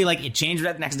in reality, like, it changed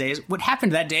that next day. What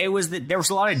happened that day was that there was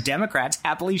a lot of Democrats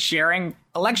happily sharing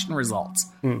election results.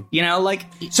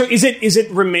 So is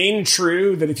it remain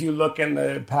true that if you look in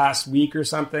the past week or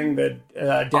something that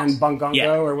Dan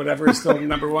Bongongo or whatever is still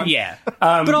number one? Yeah.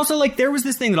 But also, like, there was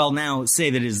this thing that I'll now say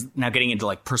that is now getting into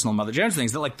like personal Mother Jones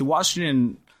things that like the Wall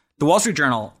Street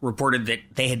Journal reported that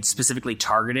they had specifically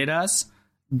targeted us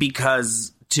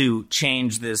because to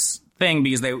change this thing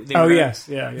because they were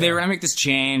gonna make this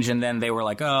change, and then they were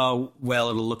like, oh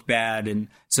well, it'll look bad, and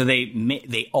so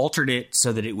they altered it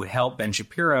so that it would help Ben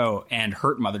Shapiro and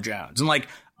hurt Mother Jones. And like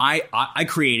I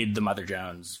created the Mother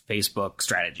Jones Facebook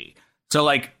strategy. So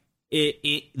like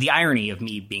the irony of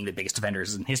me being the biggest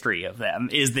defenders in history of them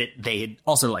is that they had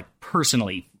also like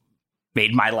personally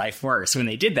made my life worse when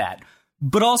they did that.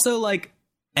 But also like,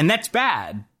 and that's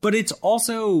bad, but it's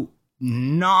also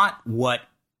not what,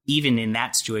 even in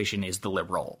that situation, is the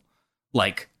liberal,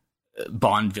 like,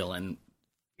 Bond villain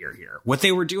here. What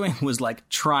they were doing was, like,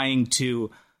 trying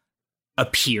to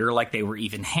appear like they were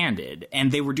even-handed,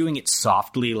 and they were doing it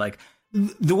softly. Like,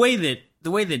 the way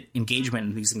that engagement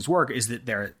in these things work is that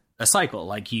they're a cycle.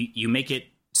 Like, you make it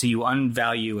so you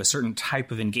unvalue a certain type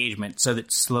of engagement so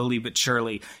that slowly but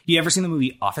surely... You ever seen the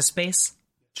movie Office Space?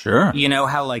 Sure. You know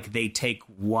how, like, they take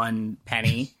one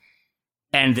penny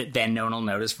and that then no one will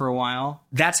notice for a while?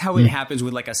 That's how it happens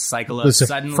with, like, a cycle of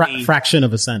suddenly... fraction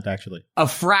of a cent, actually. A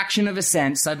fraction of a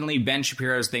cent. Suddenly Ben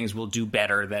Shapiro's things will do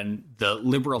better than the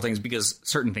liberal things because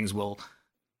certain things will...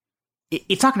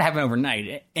 It's not going to happen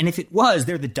overnight. And if it was,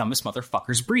 they're the dumbest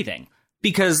motherfuckers breathing.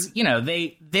 Because, you know,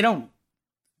 they don't...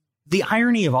 The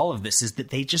irony of all of this is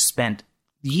that they just spent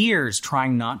years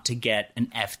trying not to get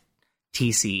an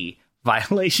FTC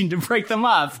violation to break them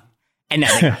off. And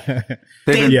now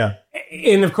Yeah.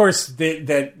 And of course,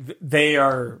 that they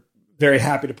are very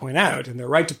happy to point out, and they're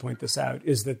right to point this out,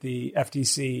 is that the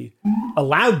FTC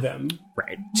allowed them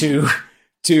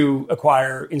to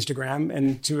acquire Instagram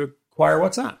and to acquire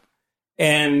WhatsApp.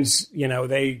 And, you know,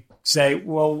 they say,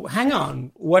 well, hang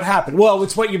on, what happened? Well,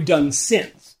 it's what you've done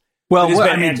since. Well,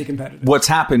 anti-competitive. What's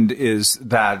happened is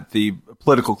that the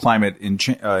political climate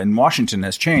in Washington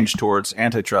has changed towards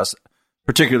antitrust,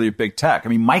 particularly big tech. I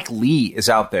mean, Mike Lee is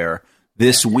out there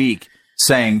this week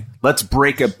saying, let's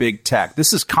break up big tech.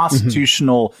 This is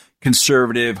constitutional,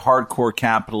 conservative, hardcore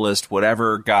capitalist,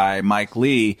 whatever guy, Mike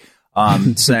Lee,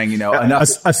 saying, you know, enough.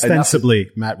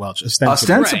 Ostensibly, Matt Welch.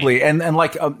 Ostensibly.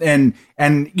 Right.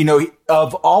 And, you know,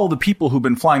 of all the people who've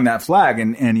been flying that flag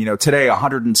and, you know, today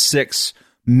 106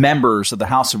 members of the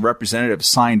House of Representatives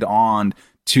signed on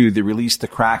to the Release the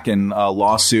Kraken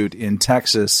lawsuit in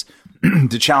Texas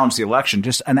to challenge the election.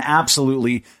 Just an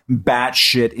absolutely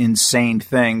batshit insane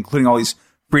thing, including all these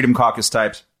Freedom Caucus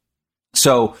types.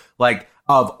 So, like,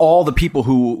 of all the people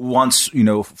who once, you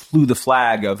know, flew the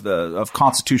flag of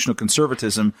constitutional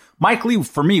conservatism, Mike Lee,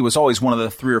 for me, was always one of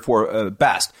the 3 or 4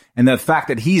 best. And the fact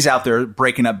that he's out there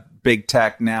breaking up big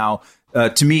tech now,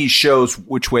 to me, shows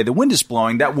which way the wind is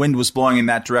blowing. That wind was blowing in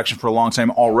that direction for a long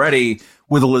time already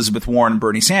with Elizabeth Warren and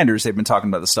Bernie Sanders. They've been talking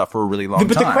about this stuff for a really long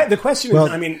time. But the question is,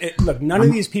 I mean, look, none of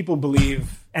these people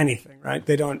believe anything, right?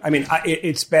 They don't. I mean,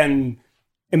 it's been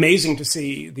amazing to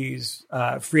see these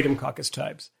Freedom Caucus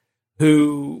types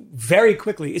who very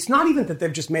quickly, it's not even that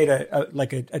they've just made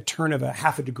a turn of a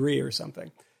half a degree or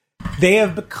something. They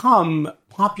have become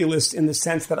populist in the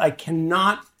sense that I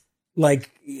cannot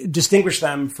distinguish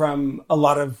them from a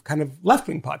lot of kind of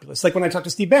left-wing populists. Like when I talked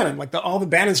to Steve Bannon, like all the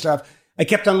Bannon stuff, I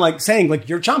kept on saying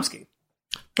you're Chomsky.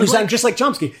 You sound just like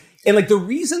Chomsky. And the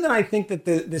reason that I think that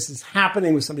this is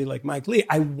happening with somebody like Mike Lee,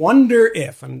 I wonder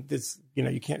if, and this, you know,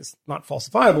 you can't, it's not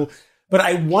falsifiable, but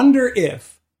I wonder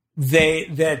if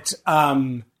the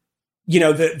Hunter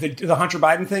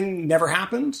Biden thing never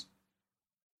happened.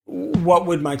 What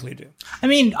would Mike Lee do? I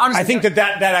mean, honestly, I think that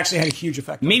actually had a huge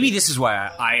effect. Maybe this is why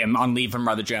I am on leave from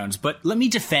Mother Jones, but let me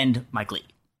defend Mike Lee.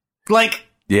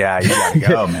 Yeah, you gotta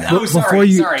go, man.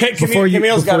 Sorry.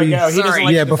 Camille's gotta go. He doesn't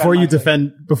like before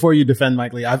you defend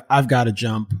Mike Lee, I've got to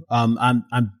jump.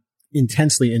 I'm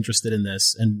intensely interested in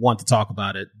this and want to talk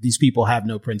about it. These people have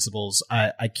no principles.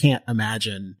 I can't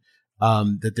imagine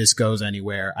that this goes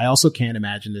anywhere. I also can't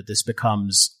imagine that this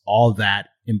becomes all that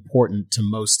important to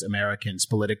most Americans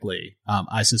politically.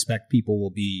 I suspect people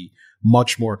will be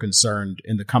much more concerned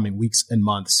in the coming weeks and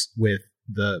months with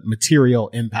the material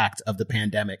impact of the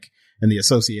pandemic and the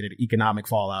associated economic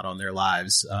fallout on their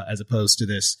lives, as opposed to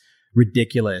this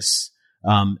ridiculous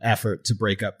effort to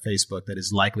break up Facebook that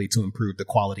is likely to improve the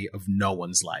quality of no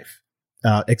one's life,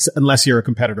 unless you're a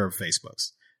competitor of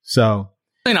Facebook's. So,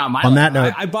 on that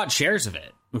note, I bought shares of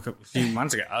it a few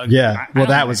months ago.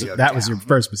 That was your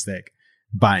first mistake,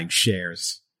 buying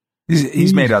shares.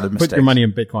 He's made other mistakes. Put your money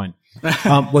in Bitcoin.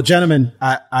 Well, gentlemen,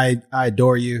 I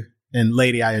adore you, and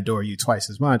lady, I adore you twice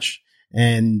as much.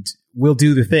 And we'll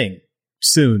do the thing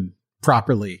soon,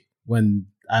 properly, when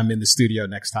I'm in the studio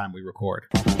next time we record.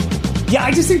 Yeah,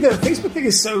 I just think the Facebook thing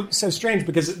is so strange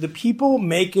because the people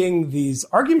making these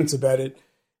arguments about it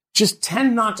just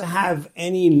tend not to have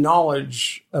any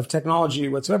knowledge of technology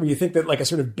whatsoever. You think that a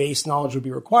sort of base knowledge would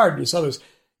be required. You saw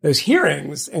those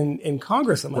hearings in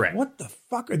Congress. I'm like, right. What the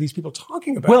fuck are these people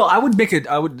talking about? Well, I would make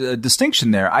a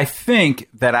distinction there. I think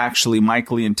that actually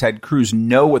Mike Lee and Ted Cruz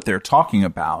know what they're talking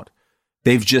about.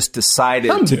 They've just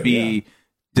decided to be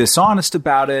dishonest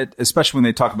about it, especially when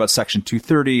they talk about Section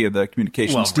 230 of the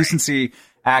Communications Decency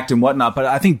Act and whatnot. But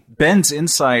I think Ben's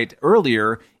insight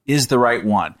earlier is the right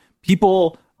one.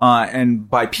 People and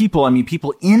by people, I mean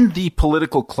people in the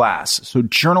political class. So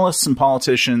journalists and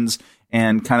politicians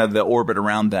and kind of the orbit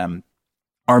around them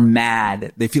are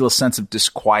mad. They feel a sense of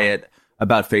disquiet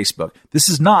about Facebook. This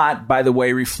is not, by the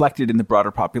way, reflected in the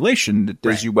broader population,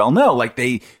 as you well know. Like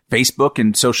Facebook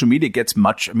and social media gets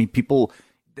much. I mean, people,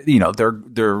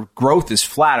 their growth is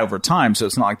flat over time, so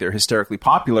it's not like they're hysterically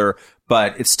popular.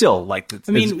 But it's still like it's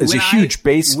a huge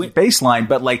baseline.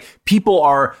 But like people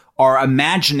are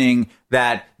imagining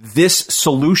that this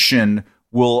solution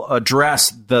will address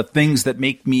the things that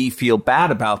make me feel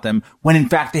bad about them, when in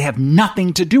fact they have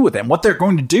nothing to do with them. What they're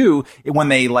going to do when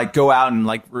they like go out and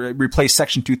like replace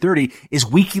Section 230 is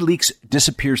WikiLeaks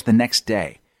disappears the next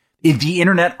day. The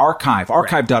Internet Archive,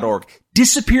 archive.org,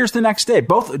 disappears the next day.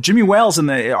 Both Jimmy Wales and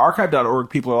the archive.org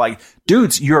people are like,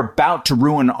 dudes, you're about to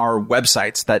ruin our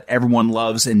websites that everyone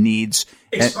loves and needs.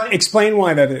 Explain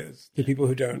why that is to people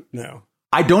who don't know.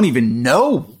 I don't even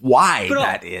know why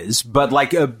that is, but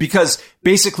like, because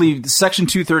basically Section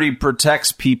 230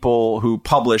 protects people who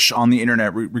publish on the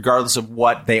internet, regardless of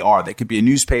what they are. They could be a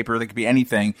newspaper. They could be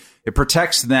anything. It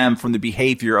protects them from the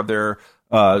behavior of their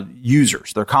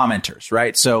users, their commenters,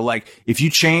 right? So like, if you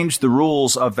change the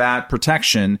rules of that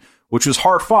protection, which was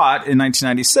hard fought in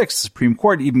 1996, the Supreme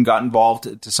Court even got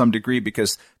involved to some degree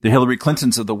because the Hillary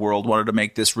Clintons of the world wanted to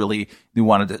make this they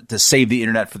wanted to save the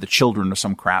internet for the children or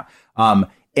some crap.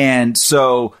 And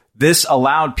so this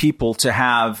allowed people to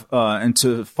have and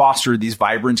to foster these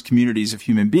vibrant communities of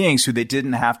human beings who they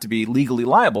didn't have to be legally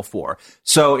liable for.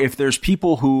 So if there's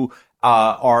people who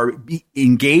are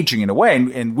engaging in a way,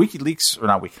 and WikiLeaks, or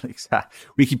not WikiLeaks,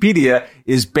 Wikipedia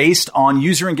is based on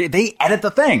user engagement. They edit the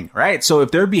thing, right? So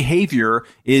if their behavior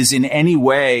is in any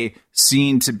way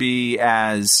seen to be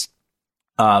as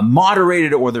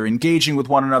moderated, or they're engaging with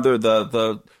one another,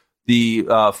 the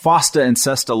FOSTA and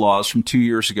SESTA laws from 2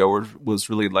 years ago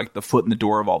was really like the foot in the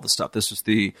door of all this stuff. This was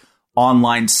the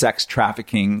online sex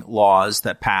trafficking laws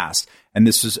that passed. And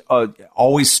this is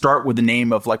always start with the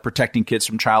name of like protecting kids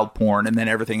from child porn, and then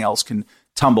everything else can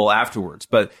tumble afterwards.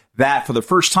 But that for the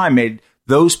first time made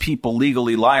those people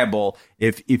legally liable.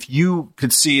 If you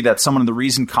could see that someone in the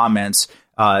Reason comments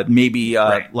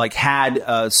like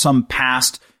had some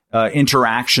past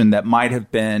interaction that might have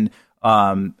been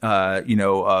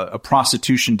a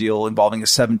prostitution deal involving a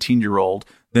 17-year-old,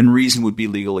 then Reason would be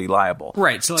legally liable.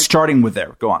 Right. So like, starting with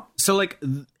there. Go on. So like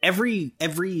every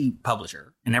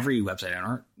publisher and every website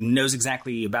owner knows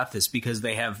exactly about this because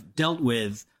they have dealt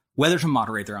with whether to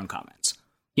moderate their own comments.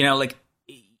 Like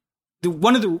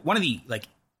one of the like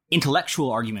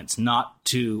intellectual arguments not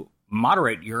to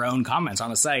moderate your own comments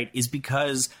on a site is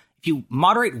because if you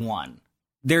moderate one,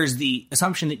 there's the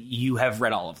assumption that you have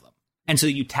read all of them. And so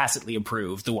you tacitly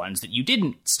approve the ones that you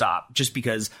didn't stop just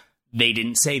because they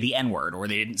didn't say the N-word or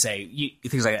they didn't say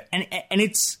things like that. And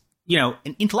it's,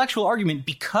 an intellectual argument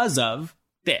because of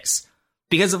this.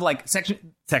 Because of like Section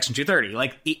 230,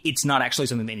 like it's not actually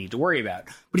something they need to worry about.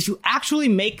 But if you actually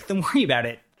make them worry about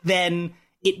it, then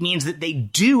it means that they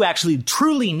do actually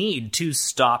truly need to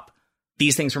stop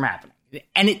these things from happening.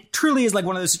 And it truly is like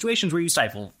one of those situations where you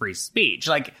stifle free speech.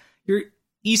 Like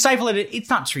you stifle it. It's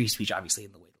not free speech, obviously,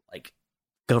 in the way that like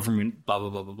government, blah, blah,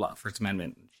 blah, blah, blah, First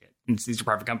Amendment and shit. And these are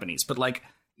private companies. But like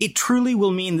it truly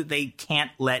will mean that they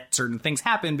can't let certain things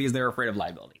happen because they're afraid of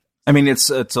liability. I mean, it's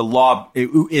a law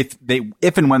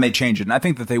if and when they change it, and I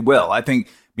think that they will.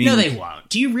 No, they won't.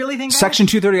 Do you really think that? Section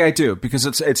 230, I do, because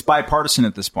it's bipartisan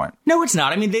at this point. No, it's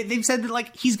not. I mean, they've said that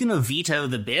like he's going to veto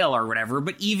the bill or whatever.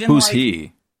 But even who's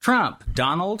he? Trump,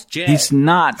 Donald J. He's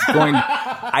not going.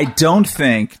 I don't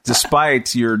think,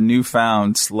 despite your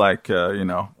newfound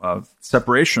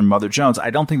separation from Mother Jones,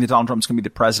 I don't think that Donald Trump's going to be the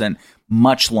president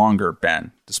much longer,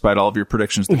 Ben, despite all of your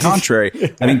predictions to the contrary.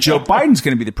 I think Joe Biden's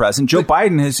going to be the president. Joe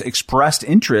Biden has expressed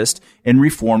interest in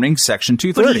reforming Section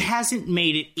 230. But he hasn't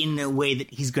made it in a way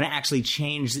that he's going to actually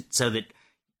change it so that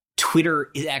Twitter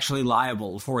is actually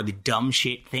liable for the dumb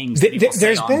shit things that people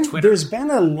say on Twitter. There's been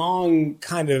a long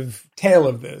kind of tale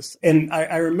of this. And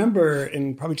I remember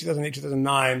in probably 2008,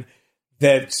 2009,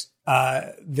 that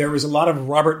there was a lot of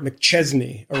Robert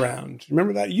McChesney around.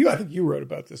 Remember that? I think you wrote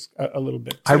about this a little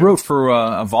bit, too. I wrote for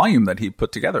a volume that he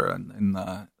put together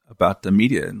about the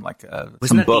media and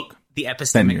some book. The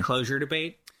epistemic closure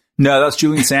debate? No, that's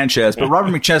Julian Sanchez. But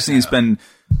Robert McChesney has been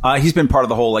he's been part of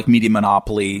the whole like media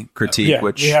monopoly critique,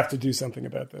 which we have to do something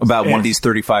about this. About one of these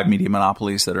 35 media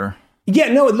monopolies that are. Yeah,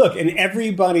 no, look, and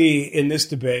everybody in this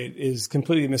debate is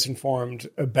completely misinformed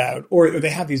about, or they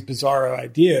have these bizarro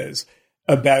ideas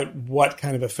about what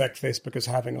kind of effect Facebook is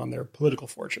having on their political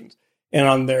fortunes and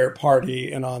on their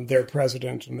party and on their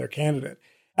president and their candidate.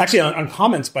 Actually, on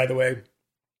comments, by the way,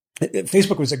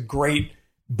 Facebook was a great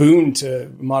boon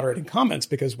to moderating comments,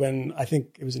 because when I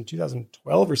think it was in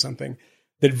 2012 or something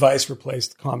that Vice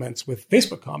replaced comments with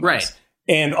Facebook comments. Right.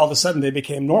 And all of a sudden they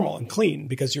became normal and clean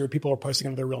because people were posting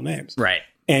under their real names. Right.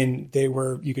 And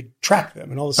you could track them.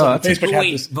 And all of a sudden Facebook had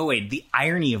this. But wait, the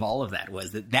irony of all of that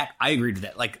was that I agreed with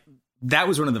that. Like, that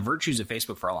was one of the virtues of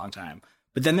Facebook for a long time.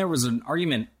 But then there was an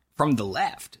argument from the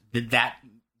left that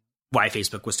why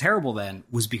Facebook was terrible then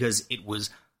was because it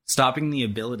was stopping the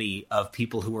ability of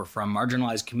people who were from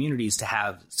marginalized communities to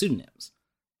have pseudonyms.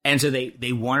 And so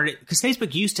they wanted it because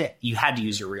Facebook you had to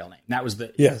use your real name. That was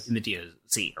in the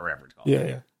DOC or whatever it's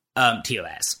called.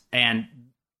 TOS. And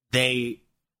I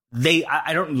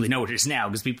don't really know what it is now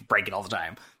because people break it all the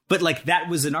time. But like, that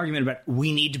was an argument about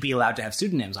we need to be allowed to have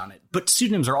pseudonyms on it. But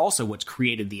pseudonyms are also what's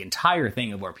created the entire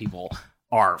thing of where people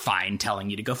are fine telling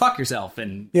you to go fuck yourself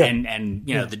and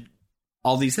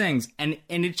all these things. And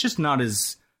it's just not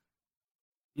as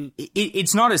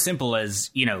it's not as simple as,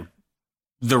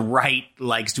 the right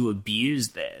likes to abuse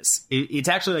this. It's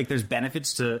actually like there's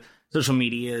benefits to social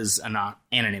media's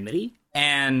anonymity,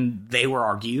 and they were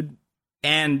argued,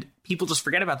 and people just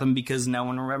forget about them because no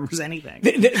one remembers anything.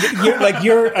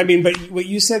 But what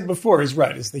you said before is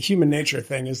right. Is the human nature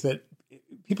thing is that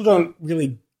people don't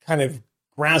really kind of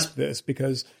grasp this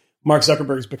because Mark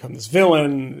Zuckerberg's become this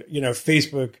villain.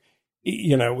 Facebook,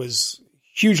 was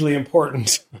hugely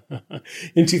important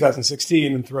in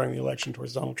 2016 and throwing the election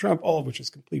towards Donald Trump, all of which is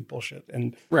complete bullshit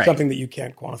and something that you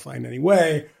can't quantify in any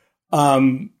way. But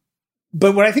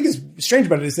what I think is strange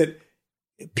about it is that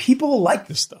people like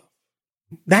this stuff.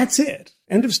 That's it.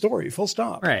 End of story. Full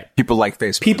stop. Right. People like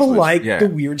Facebook. People like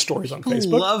the weird stories on Facebook.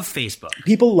 People love Facebook.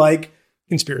 People like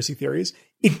conspiracy theories.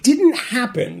 It didn't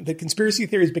happen that conspiracy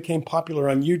theories became popular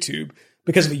on YouTube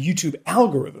because of a YouTube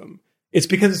algorithm. It's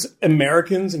because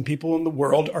Americans and people in the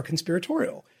world are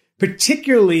conspiratorial,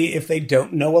 particularly if they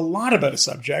don't know a lot about a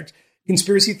subject.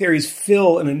 Conspiracy theories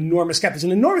fill an enormous gap. There's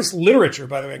an enormous literature,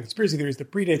 by the way, in conspiracy theories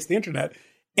that predates the internet.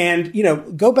 And,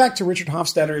 go back to Richard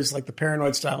Hofstadter's, The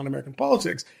Paranoid Style in American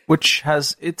Politics. Which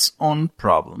has its own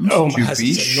problems,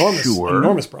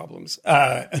 enormous problems.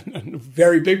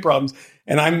 Very big problems.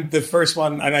 And I'm the first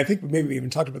one, and I think maybe we even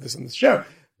talked about this on this show,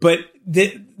 but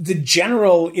the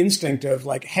general instinct of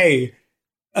hey,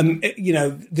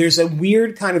 there's a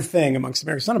weird kind of thing amongst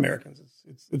Americans, not Americans,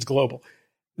 it's global,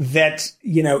 that,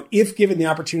 if given the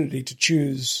opportunity to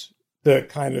choose the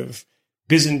kind of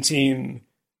Byzantine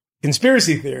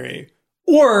conspiracy theory,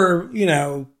 or,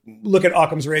 look at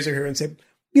Occam's razor here and say,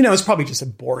 it's probably just a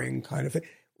boring kind of thing.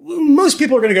 Most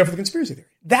people are going to go for the conspiracy theory.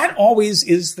 That always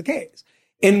is the case.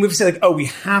 And we've said, we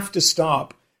have to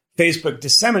stop Facebook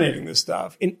disseminating this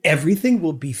stuff and everything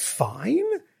will be fine.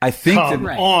 I think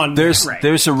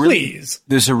there's a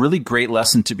really great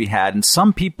lesson to be had. And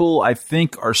some people, I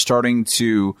think, are starting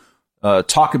to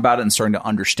talk about it and starting to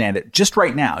understand it just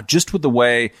right now, just with the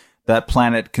way that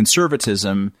planet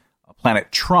conservatism,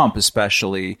 planet Trump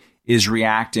especially, is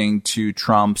reacting to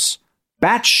Trump's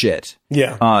batshit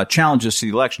challenges to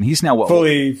the election. He's now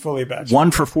fully batshit.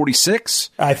 1 for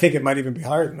 46. I think it might even be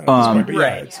higher than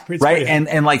that. Right.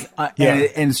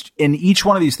 And each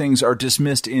one of these things are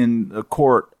dismissed in the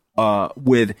court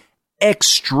with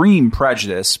extreme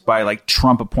prejudice by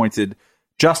Trump appointed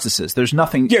justices. There's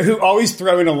nothing. Yeah, who always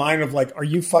throw in a line of are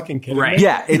you fucking kidding me?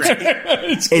 Yeah,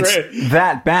 it's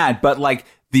that bad. But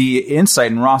the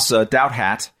insight in Ross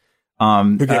Doubthat,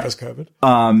 who gave us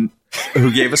COVID.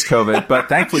 Who gave us COVID, but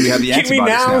thankfully we have the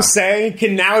antibodies now.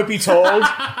 Can now it be told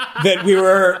that we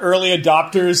were early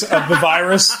adopters of the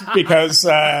virus because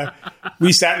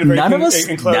we sat in a very enclosed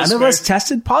space? None of us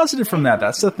tested positive from that.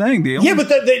 That's the thing.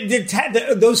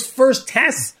 But those first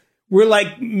tests were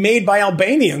made by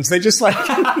Albanians. They just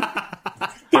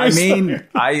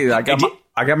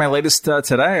I got my latest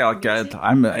today.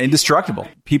 I'm indestructible.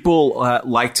 People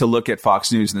like to look at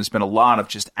Fox News, and there's been a lot of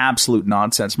just absolute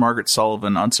nonsense. Margaret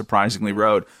Sullivan, unsurprisingly,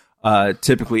 wrote a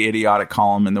typically idiotic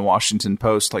column in the Washington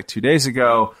Post 2 days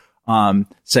ago,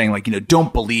 saying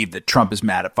don't believe that Trump is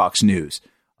mad at Fox News.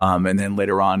 And then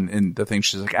later on in the thing,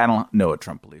 she's like, I don't know what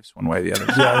Trump believes one way or the other.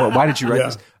 Well, why did you write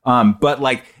this?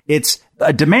 But it's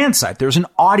a demand side. There's an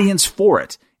audience for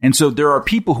it. And so there are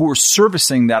people who are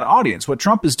servicing that audience. What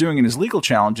Trump is doing in his legal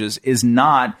challenges is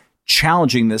not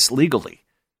challenging this legally.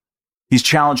 He's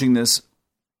challenging this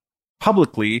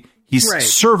publicly. He's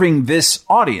serving this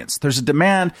audience. There's a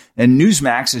demand, and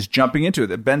Newsmax is jumping into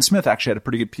it. Ben Smith actually had a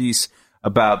pretty good piece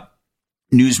about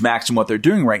Newsmax and what they're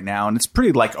doing right now. And it's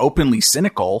pretty openly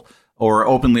cynical or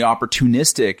openly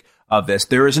opportunistic of this.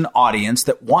 There is an audience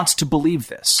that wants to believe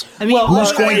this. I mean,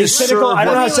 who's going to cynical? serve I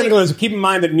don't know how what- cynical it is. Keep in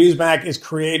mind that Newsmax is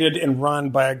created and run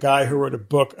by a guy who wrote a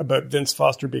book about Vince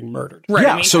Foster being murdered. Right,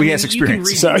 Yeah, so he has you can experience.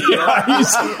 read So the-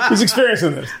 yeah, he's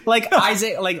experiencing this. like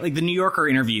Isaac, like the New Yorker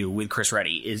interview with Chris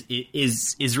Reddy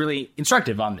is really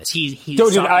instructive on this. He's So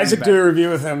did talking Isaac about- do a review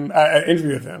with him,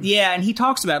 interview with him? Yeah, and he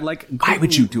talks about like Why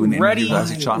would you do an interview Reddy, with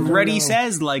Isaac Chong? Reddy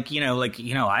says like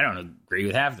I don't agree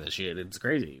with half this shit. It's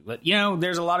crazy, but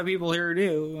there's a lot of people here who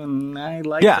do, and I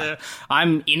like. Yeah.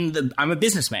 I'm a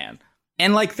businessman,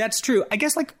 and like that's true. I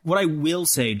guess like what I will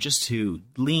say, just to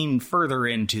lean further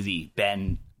into the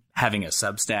Ben having a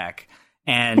Substack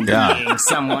and being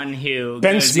someone who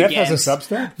Ben goes Smith has a against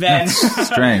Substack? Ben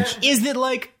Strange. is that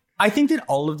like I think that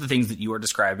all of the things that you are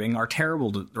describing are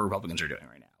terrible that the Republicans are doing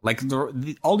right now. Like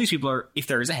all these people are, if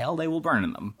there is a hell, they will burn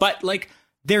in them. But like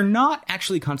they're not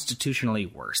actually constitutionally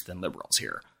worse than liberals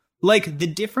here. Like the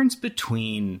difference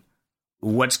between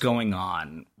what's going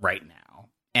on right now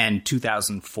and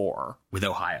 2004 with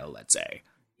Ohio, let's say,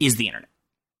 is the internet.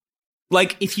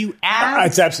 Like if you add,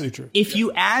 It's absolutely true. if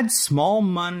you add small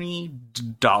money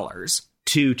dollars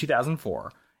to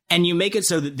 2004 and you make it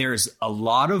so that there's a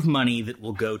lot of money that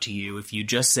will go to you if you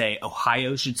just say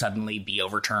Ohio should suddenly be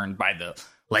overturned by the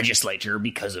legislature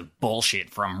because of bullshit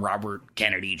from Robert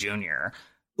Kennedy Jr.,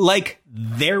 like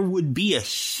there would be a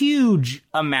huge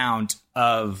amount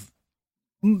of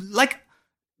like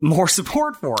more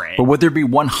support for it. But would there be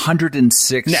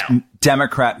 106 No.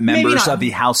 Democrat members not. of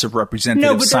the House of No,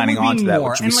 Representatives but there signing would be on to that, more.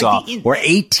 which we And, like, saw, the or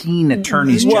 18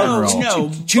 attorneys Well, general?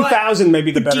 no, 2000 may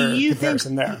be the but better do you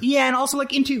comparison think, there. Yeah, and also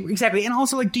like exactly, and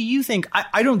also like, do you think?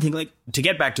 I don't think like to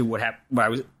get back to what I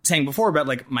was saying before about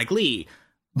like Mike Lee.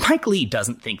 Mike Lee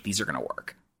doesn't think these are going to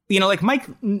work. Like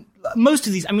most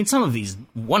of these, I mean, some of these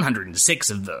 106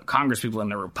 of the Congress people in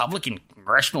the Republican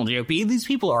congressional GOP, these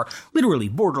people are literally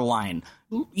borderline.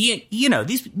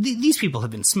 These people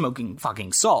have been smoking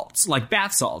fucking salts, like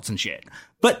bath salts and shit.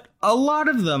 But a lot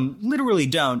of them literally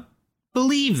don't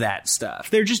believe that stuff.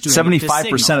 They're just doing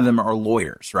 75% of them are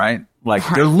lawyers, right? Like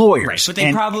they're lawyers. Right, but they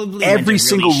And probably every went to really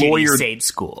single shitty lawyer, state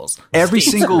schools. every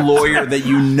State single schools. lawyer that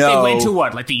you know They went to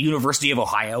what, like the University of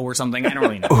Ohio or something? I don't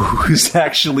really know. who's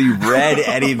actually read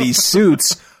any of these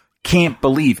suits can't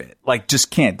believe it. Like, just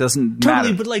can't. Doesn't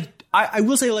Totally, matter. but like I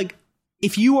will say, like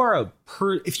if you are a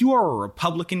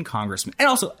Republican congressman, and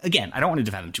also again, I don't want to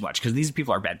defend them too much because these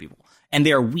people are bad people and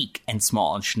they are weak and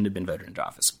small and shouldn't have been voted into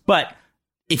office. But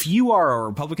if you are a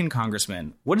Republican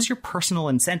congressman, what is your personal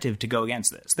incentive to go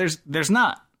against this? There's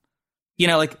not.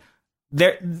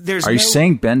 There's. Are you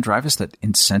saying, Ben Dreyfuss, that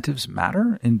incentives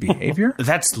matter in behavior?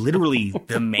 That's literally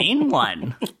the main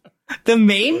one. The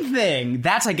main thing.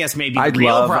 That's, I guess, maybe the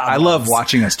real problem. I love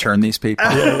watching us turn these people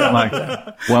like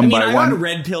one by I one. got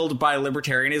red-pilled by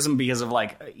libertarianism because of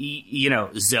like,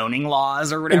 zoning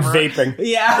laws or whatever. And vaping.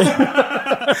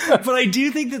 Yeah. But I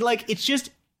do think that like, it's just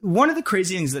one of the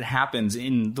crazy things that happens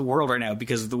in the world right now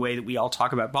because of the way that we all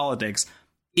talk about politics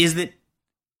is that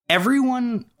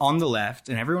everyone on the left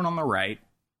and everyone on the right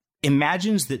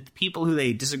imagines that the people who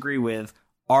they disagree with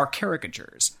are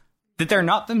caricatures, that they're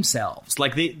not themselves.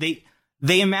 Like they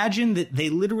imagine that they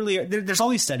literally are. There's all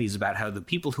these studies about how the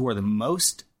people who are the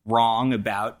most wrong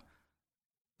about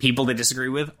people they disagree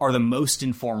with are the most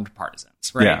informed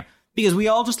partisans, right? Yeah. Because we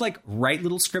all just like write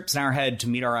little scripts in our head to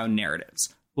meet our own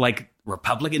narratives. Like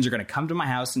Republicans are going to come to my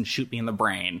house and shoot me in the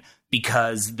brain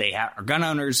because they are gun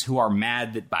owners who are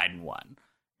mad that Biden won.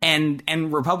 And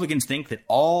Republicans think that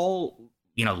all,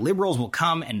 liberals will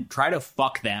come and try to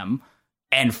fuck them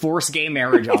and force gay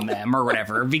marriage on them or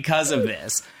whatever because of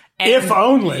this. And, if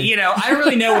only. I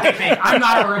really know what they think. I'm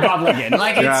not a Republican.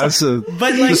 Like,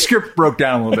 the script broke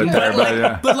down a little bit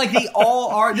there. But they all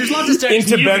are. There's lots of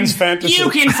studies. Into Ben's fantasy.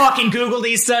 You can fucking Google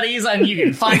these studies and you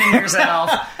can find them yourself.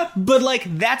 But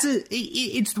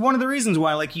it's one of the reasons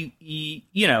why, like, you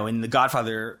in The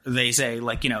Godfather, they say,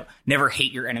 like, never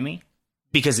hate your enemy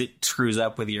because it screws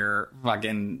up with your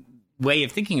fucking way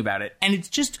of thinking about it. And it's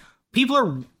just,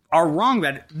 people are wrong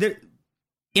about it.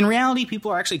 In reality,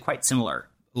 people are actually quite similar.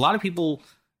 A lot of people,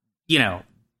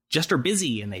 just are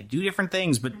busy and they do different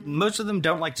things, but most of them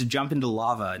don't like to jump into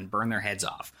lava and burn their heads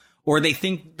off. Or they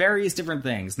think various different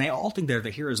things, and they all think they're the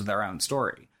heroes of their own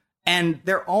story. And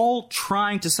they're all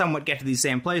trying to somewhat get to these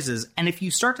same places. And if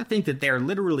you start to think that they're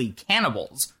literally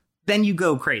cannibals, then you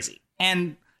go crazy.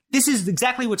 And this is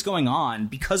exactly what's going on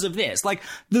because of this. Like,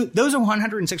 those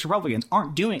 106 Republicans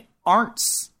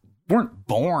weren't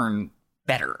born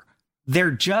better.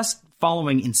 They're just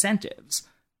following incentives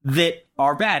that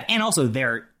are bad. And also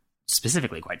they're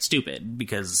specifically quite stupid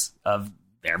because of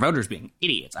their voters being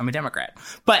idiots. I'm a Democrat.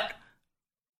 But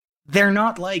they're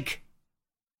not like,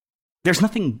 there's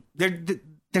nothing,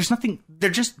 they're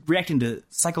just reacting to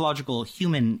psychological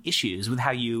human issues with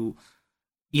how you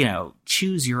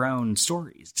choose your own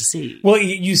stories to see. Well,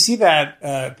 you see that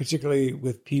particularly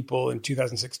with people in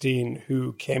 2016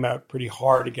 who came out pretty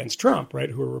hard against Trump, right?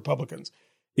 Who are Republicans.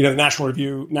 The National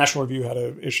Review had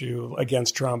an issue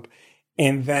against Trump.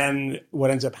 And then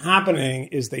what ends up happening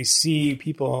is they see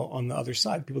people on the other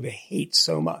side, people they hate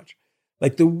so much,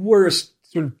 like the worst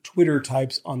sort of Twitter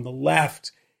types on the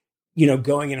left,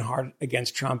 going in hard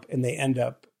against Trump. And they end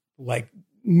up like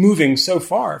moving so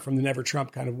far from the never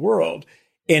Trump kind of world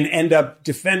and end up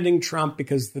defending Trump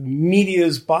because the media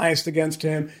is biased against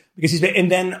him,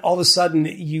 and then all of a sudden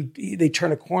they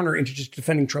turn a corner into just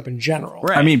defending Trump in general.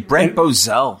 Right. I mean, Brent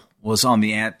Bozell was on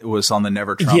the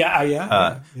never Trump.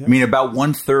 Yeah. I mean, about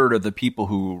 1/3 of the people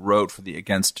who wrote for the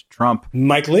against Trump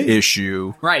Mike Lee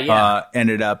issue, right? Yeah,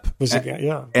 ended up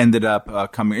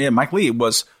coming. Yeah, Mike Lee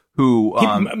was who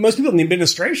most people in the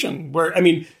administration were. I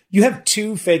mean, you have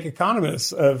two fake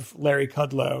economists of Larry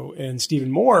Kudlow and Stephen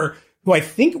Moore, who I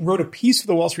think wrote a piece for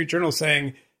the Wall Street Journal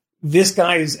saying this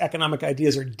guy's economic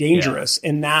ideas are dangerous,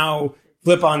 and now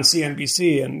flip on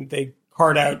CNBC and they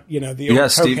card out, the old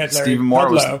cokehead Larry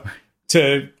Kudlow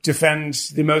to defend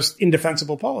the most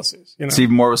indefensible policies.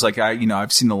 Stephen Moore was like,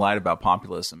 I've seen the light about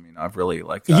populism. I've really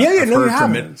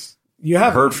you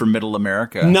haven't heard from Middle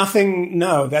America. Nothing.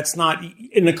 No, that's not.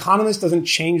 An economist doesn't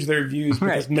change their views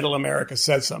because Middle America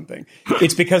says something.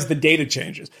 It's because the data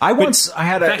changes. I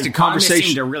had a conversation.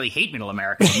 Seem to really hate Middle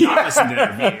America and not listen to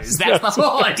their views. That's the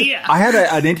whole idea. I had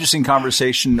an interesting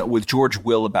conversation with George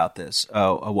Will about this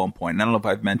at one point. And I don't know if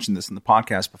I've mentioned this in the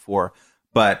podcast before,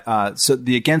 but so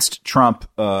the Against Trump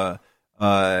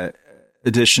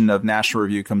edition of National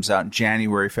Review comes out in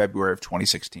January, February of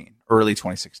 2016, early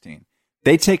 2016.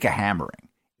 They take a hammering.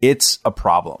 It's a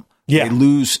problem. Yeah. They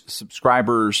lose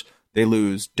subscribers. They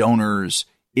lose donors.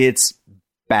 It's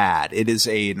bad. It is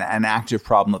an active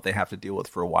problem that they have to deal with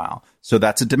for a while. So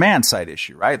that's a demand side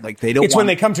issue, right? Like they don't. It's when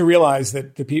they come to realize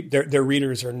that their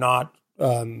readers are not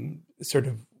sort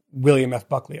of William F.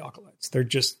 Buckley acolytes.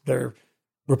 They're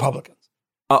Republicans.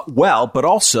 But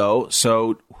also,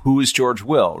 so who is George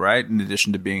Will, right? In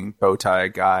addition to being bow tie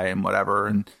guy and whatever,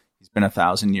 and he's been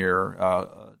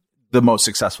 1,000-year. The most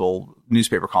successful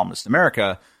newspaper columnist in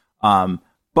America.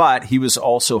 But he was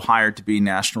also hired to be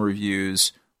National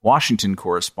Review's Washington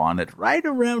correspondent right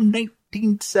around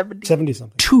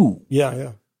 1972.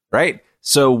 Yeah. Right?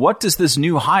 So what does this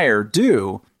new hire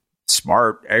do?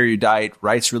 Smart, erudite,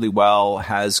 writes really well,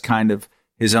 has kind of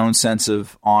his own sense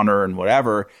of honor and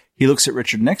whatever. He looks at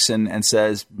Richard Nixon and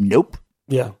says, nope.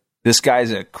 Yeah. This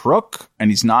guy's a crook and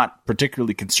he's not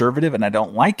particularly conservative and I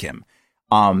don't like him.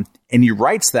 And he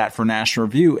writes that for National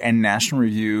Review, and National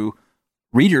Review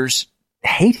readers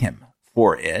hate him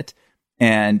for it.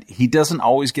 And he doesn't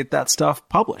always get that stuff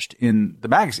published in the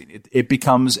magazine. It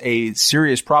becomes a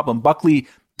serious problem. Buckley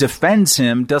defends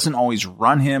him, doesn't always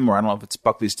run him, or I don't know if it's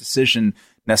Buckley's decision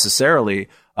necessarily.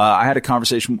 I had a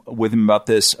conversation with him about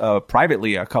this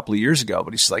privately a couple of years ago,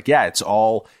 but he's just like, yeah, it's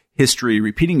all history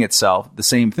repeating itself, the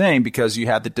same thing, because you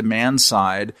had the demand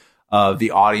side of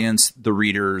the audience, the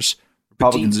readers,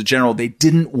 Republicans in general. They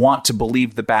didn't want to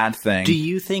believe the bad thing. Do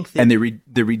you think that... And they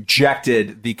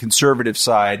rejected the conservative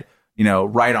side,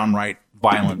 right on right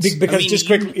violence. Because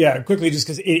quickly, just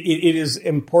because it is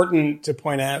important to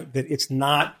point out that it's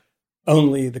not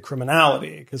only the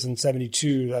criminality, because in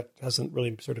 72 that hasn't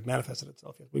really sort of manifested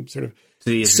itself yet. We've sort of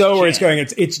where it's going.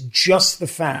 It's just the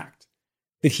fact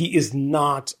that he is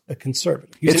not a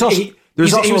conservative. He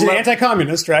was an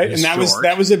anti-communist, right? And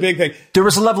that was a big thing. There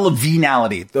was a level of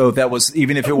venality, though, that was,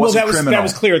 even if it wasn't criminal. That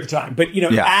was clear at the time. But,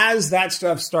 as that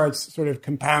stuff starts sort of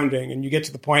compounding and you get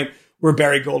to the point where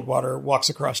Barry Goldwater walks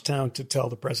across town to tell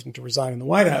the president to resign in the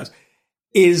White House,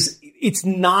 it's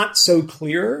not so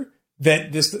clear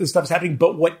that this stuff is happening.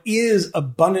 But what is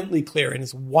abundantly clear, and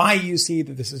is why you see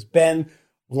that this has been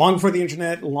long before the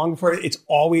internet, long before it's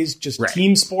always just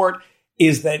team sport,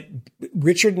 is that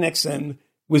Richard Nixon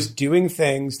was doing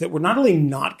things that were not only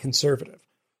not conservative,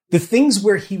 the things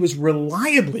where he was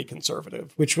reliably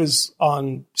conservative, which was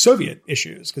on Soviet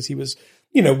issues, because he was,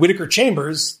 Whittaker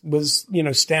Chambers was,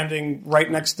 standing right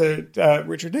next to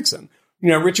Richard Nixon.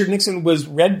 Richard Nixon was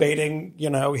red baiting,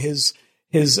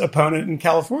 his opponent in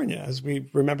California, as we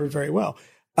remember very well.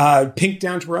 Pink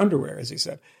down to her underwear, as he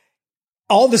said.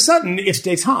 All of a sudden, it's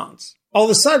détente. All of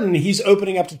a sudden, he's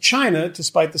opening up to China to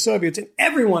spite the Soviets, and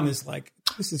everyone is like,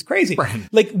 this is crazy. Right.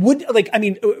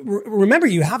 Remember,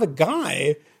 you have a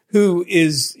guy who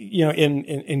is,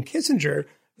 in Kissinger,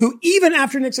 who even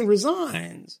after Nixon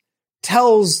resigns,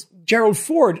 tells Gerald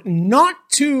Ford not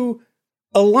to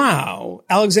allow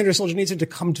Alexander Solzhenitsyn to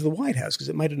come to the White House because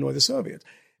it might annoy the Soviets.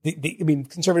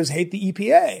 Conservatives hate the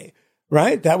EPA,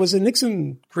 right? That was a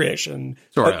Nixon creation.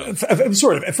 Sort of.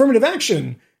 Affirmative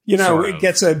action, it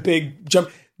gets a big jump.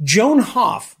 Joan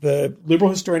Hoff, the liberal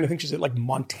historian, I think she's at like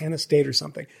Montana State or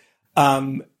something,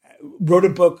 wrote a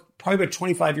book probably about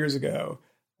 25 years ago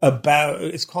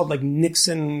it's called like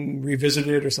Nixon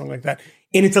Revisited or something like that.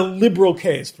 And it's a liberal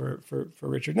case for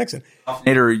Richard Nixon.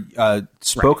 Nader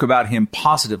spoke about him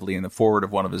positively in the foreword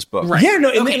of one of his books. Right. Yeah,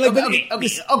 no.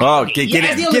 Okay.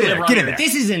 Get in there.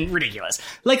 This isn't ridiculous.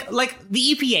 Like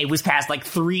the EPA was passed like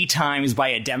 3 times by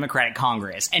a Democratic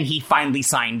Congress, and he finally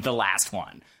signed the last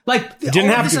one. Like, didn't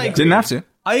have to.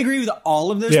 I agree with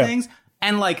all of those things.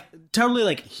 And like, totally,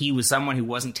 like, he was someone who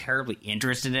wasn't terribly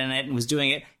interested in it and was doing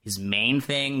it. His main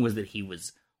thing was that he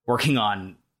was working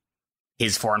on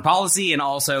his foreign policy, and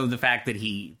also the fact that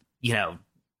he,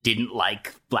 didn't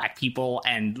like black people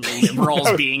and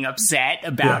liberals being upset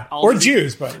about all or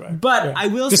Jews, by the way. But I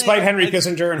will despite say, Henry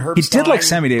Kissinger and Herb he Stein, did like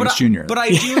Sammy Davis Jr. But I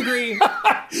do agree.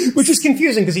 Which is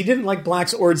confusing because he didn't like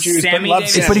blacks or Jews, Sammy but loved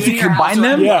Davis Sammy. But if you combine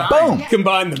them, boom.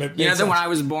 Combine them. It You know makes that when sense. I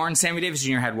was born, Sammy Davis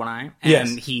Jr. had one eye, Yes.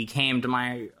 and he came to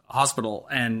my hospital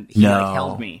and he like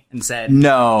held me and said,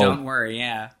 No. don't worry,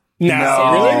 yeah.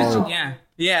 No, really?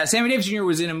 Yeah. Sammy Davis Jr.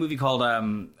 was in a movie called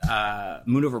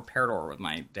Moon Over Parador with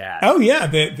my dad. Oh yeah,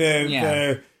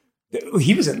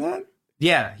 he was in that.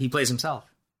 Yeah, he plays himself.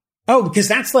 Oh, because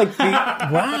that's like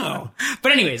wow.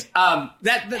 But anyways,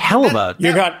 Hell of a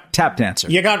You got tap dancer.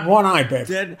 you got one eye, babe.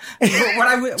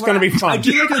 It's gonna be fun. I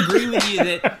do like agree with you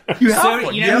that You have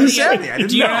one. You haven't said it. I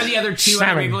didn't do you know. know the other 2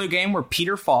 Sammy. in the game were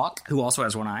Peter Falk, who also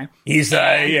has one eye, He's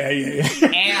yeah.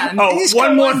 and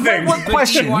One more thing. One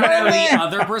question. Do you want to know who the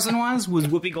other person was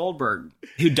Whoopi Goldberg,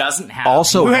 who doesn't have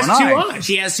Also Who one has 2 eye, eyes?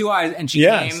 She has 2 eyes, and she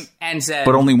Yes. came and said,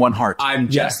 but only one heart. I'm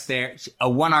just Yes. there. A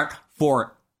one heart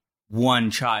for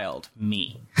one child,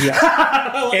 me. Yeah.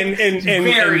 and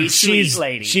Very sweet she's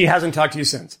lady. She hasn't talked to you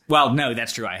since. Well, no,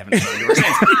 that's true. I haven't talked to her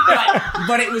since.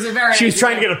 But it was a very... She was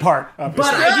trying to get apart,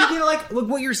 obviously. But I do feel like look,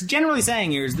 what you're generally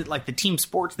saying here is that like the team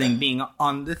sports thing being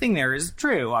on the thing there is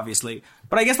true, obviously.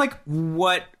 But I guess like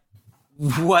what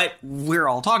we're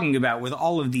all talking about with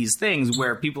all of these things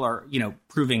where people are,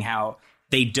 proving how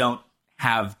they don't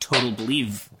have total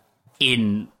belief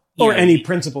in... or any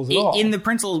principles at all. In the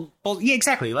principles, yeah,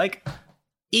 exactly. Like,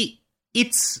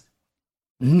 it's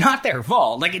not their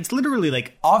fault. Like, it's literally,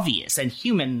 like, obvious and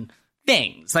human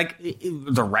things. Like,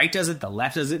 the right does it, the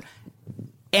left does it.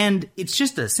 And it's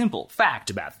just a simple fact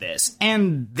about this.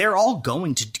 And they're all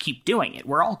going to keep doing it.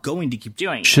 We're all going to keep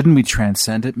doing it. Shouldn't we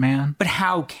transcend it, man? But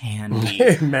how can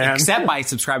we? Man. Except by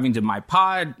subscribing to my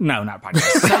pod. No, not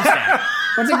podcast. Substack.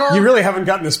 What's it called? You really haven't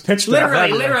gotten this pitched.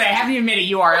 Literally, I haven't even made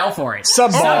a URL for it.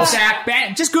 Subballs.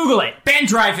 Substack, just Google it. Ben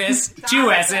Dreyfuss,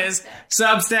 2 S's,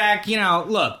 Substack,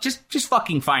 look, just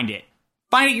fucking find it.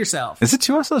 Find it yourself. Is it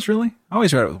 2 S's, really? I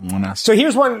always write it with 1 S. So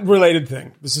here's one related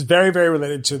thing. This is very, very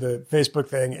related to the Facebook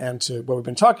thing and to what we've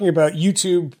been talking about.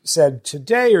 YouTube said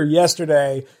today or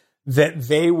yesterday that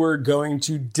they were going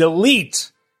to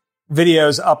delete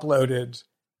videos uploaded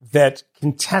that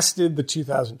contested the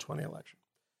 2020 election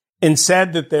and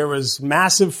said that there was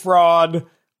massive fraud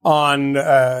on,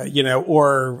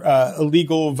 or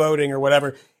illegal voting or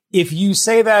whatever. If you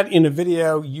say that in a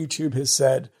video, YouTube has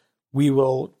said, we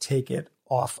will take it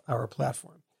off our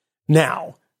platform.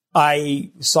 Now,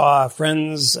 I saw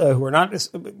friends who are not,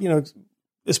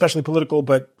 especially political,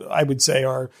 but I would say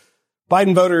are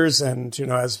Biden voters, and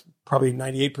as probably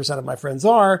 98% of my friends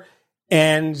are,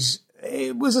 and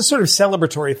it was a sort of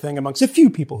celebratory thing amongst a few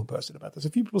people who posted about this. A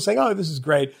few people saying, "Oh, this is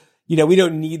great. We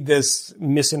don't need this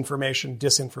misinformation,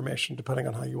 disinformation, depending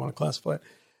on how you want to classify it."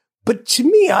 But to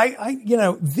me, I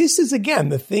this is again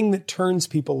the thing that turns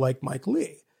people like Mike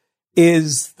Lee.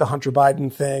 Is the Hunter Biden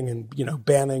thing and,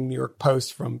 banning New York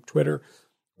Post from Twitter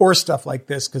or stuff like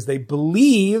this, because they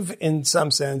believe in some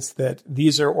sense that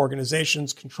these are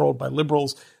organizations controlled by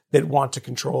liberals that want to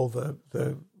control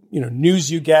the news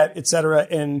you get, et cetera.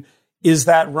 And is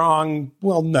that wrong?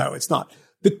 Well, no, it's not.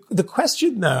 The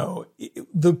question, though,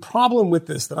 the problem with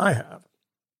this that I have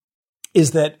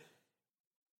is that,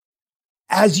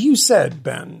 as you said,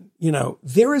 Ben,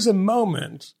 there is a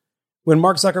moment when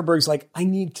Mark Zuckerberg's like, I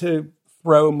need to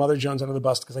throw Mother Jones under the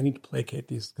bus because I need to placate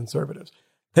these conservatives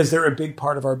because they're a big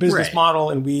part of our business model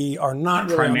and we are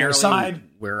not really on their side.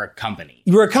 We're a company.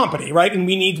 We're a company, right? And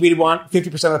we want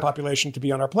 50% of the population to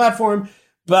be on our platform.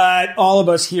 But all of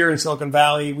us here in Silicon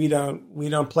Valley, we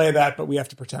don't play that, but we have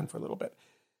to pretend for a little bit.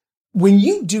 When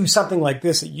you do something like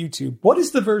this at YouTube, what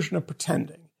is the version of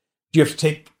pretending? Do you have to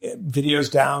take videos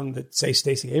down that say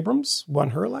Stacey Abrams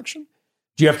won her election?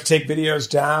 Do you have to take videos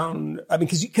down? I mean,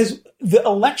 because the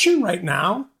election right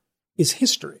now is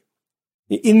history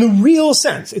in the real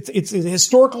sense. It's a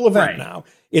historical event now.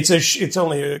 It's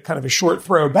only a kind of a short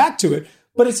throw back to it,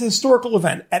 but it's a historical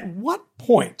event. At what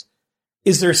point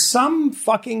is there some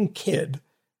fucking kid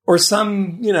or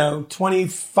some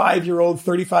 25-year-old,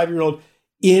 35-year-old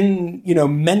in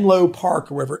Menlo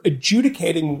Park or wherever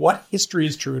adjudicating what history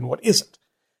is true and what isn't?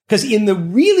 Because in the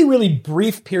really, really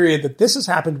brief period that this has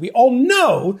happened, we all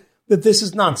know that this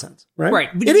is nonsense, right? Right.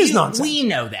 It is nonsense. We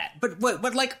know that. But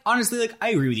like, honestly, like, I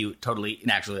agree with you totally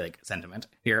and actually, like, sentiment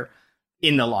here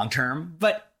in the long term.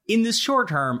 But in this short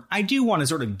term, I do want to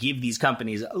sort of give these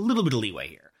companies a little bit of leeway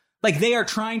here. Like, they are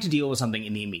trying to deal with something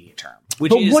in the immediate term.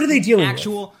 But what are they dealing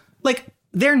with? Like,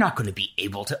 they're not going to be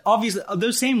able to. Obviously,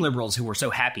 those same liberals who were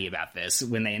so happy about this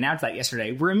when they announced that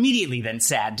yesterday were immediately then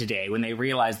sad today when they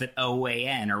realized that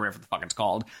OAN, or whatever the fuck it's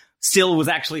called, still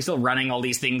running all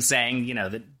these things saying,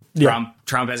 that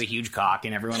Trump has a huge cock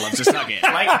and everyone loves to suck it.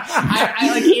 Like,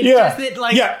 I'm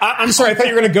sorry. I thought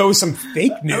you were going to go with some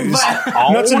fake news,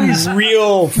 not some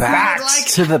real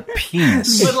facts to the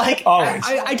penis. But like,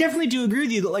 I definitely do agree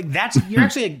with you that like you're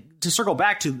actually to circle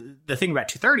back to the thing about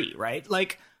 230, right?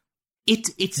 Like,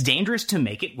 it's dangerous to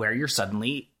make it where you're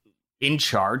suddenly in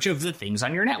charge of the things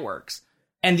on your networks,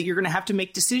 and that you're going to have to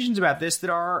make decisions about this that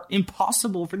are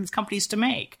impossible for these companies to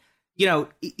make.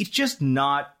 It's just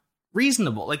not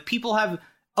reasonable. Like, people have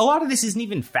a lot of this isn't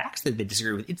even facts that they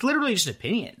disagree with. It's literally just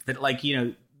opinion that, like,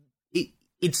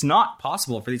 it's not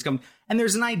possible for these companies. And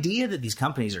there's an idea that these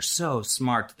companies are so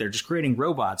smart that they're just creating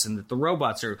robots and that the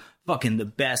robots are fucking the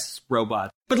best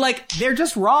robots. But like, they're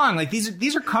just wrong. Like,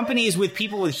 these are companies with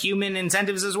people with human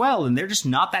incentives as well, and they're just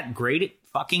not that great at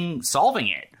fucking solving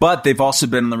it. But they've also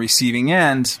been on the receiving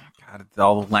end. God,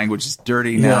 all the language is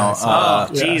dirty now.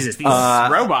 Jesus, these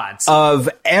robots. Of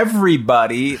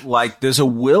everybody, like, there's a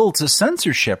will to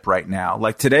censorship right now.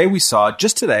 Like,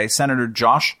 just today, Senator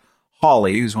Josh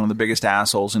Hawley, who's one of the biggest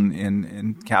assholes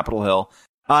in Capitol Hill,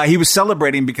 he was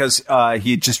celebrating because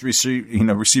he had just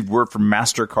received word from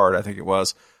MasterCard, I think it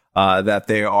was, that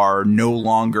they are no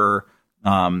longer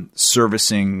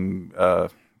servicing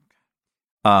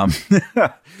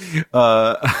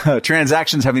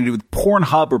transactions having to do with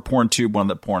Pornhub or PornTube, one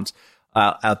of the porns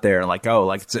out there. Like,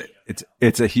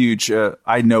 it's a huge.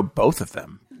 I know both of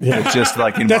them. Yeah. It's just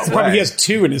like that's the problem. He has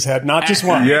two in his head, not just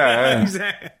one. Yeah,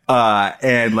 exactly.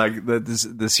 And like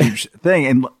this huge thing,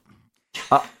 and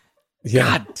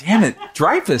God damn it,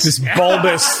 Dreyfuss, this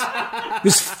bulbous,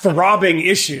 this throbbing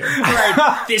issue,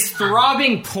 right? This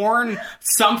throbbing porn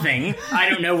something. I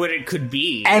don't know what it could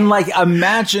be. And like,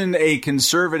 imagine a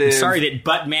conservative. I'm sorry that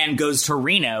Buttman Goes to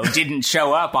Reno didn't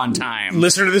show up on time.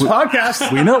 Listen to this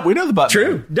podcast. We know the Buttman.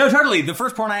 True. No, totally. The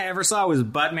first porn I ever saw was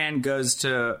Buttman Goes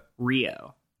to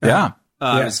Rio. Yeah.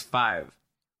 I was 5.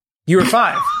 You were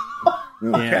 5.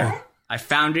 Okay. Yeah. I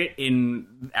found it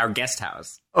in our guest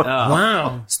house.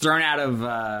 Wow. It's thrown out of,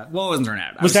 it wasn't thrown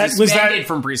out. Was that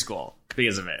from preschool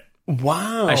because of it.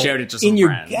 Wow. I showed it to some in your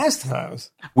friends. Guest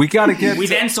house. We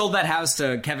then sold that house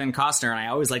to Kevin Costner, and I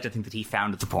always like to think that he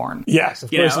found the porn. Yes,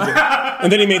 of course he did.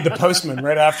 And then he made The Postman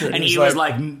right after it. And he was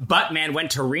like, Buttman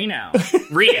went to Rio.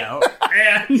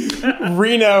 And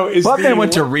Reno is Buttman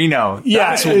went to Reno.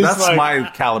 Yeah, that's like, my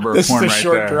caliber of porn right there. This is a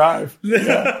short drive.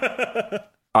 Yeah.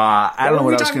 I don't know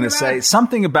what I was going to say.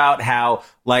 Something about how,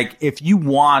 like, if you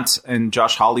want, and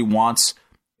Josh Hawley wants,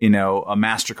 a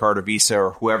MasterCard or Visa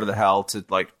or whoever the hell to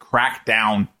like crack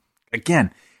down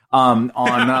again on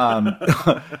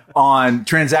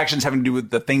transactions having to do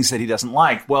with the things that he doesn't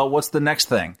like. Well, what's the next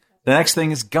thing? The next thing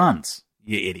is guns.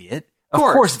 You idiot. Of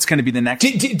course it's going to be the next.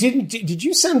 Did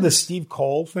you send the Steve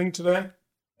Cole thing today?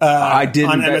 I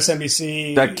didn't. On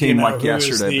MSNBC. That came like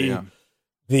yesterday.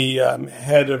 The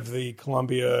head of the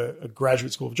Columbia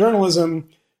Graduate School of Journalism,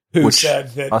 who said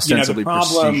that the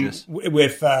problem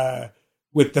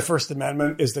with the First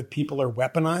Amendment is that people are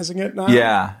weaponizing it now.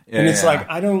 Yeah. And it's like,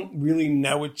 I don't really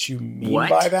know what you mean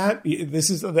by that. This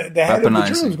is the head of the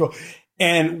journalism school.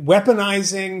 And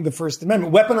weaponizing the First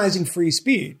Amendment, weaponizing free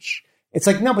speech. It's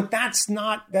like, no, but that's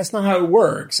not how it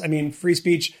works. I mean, free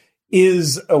speech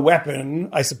is a weapon,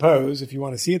 I suppose, if you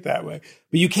want to see it that way.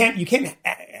 But you can't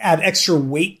add extra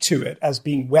weight to it as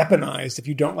being weaponized if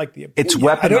you don't like the opinion. It's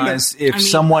weaponized if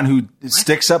someone who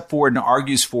sticks up for it and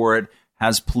argues for it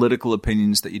has political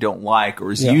opinions that you don't like,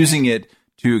 or is using it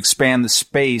to expand the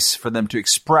space for them to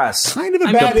express kind of a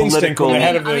bad instinct from the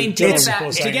head of the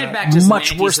to get back to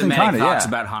much worse than kind of thoughts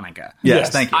about Hanukkah.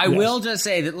 Yes, thank you. I will just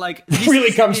say that like this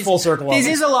really comes full circle. This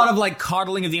is a lot of like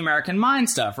coddling of the American mind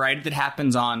stuff, right? That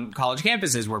happens on college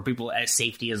campuses where people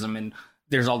safetyism and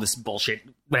there's all this bullshit.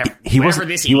 He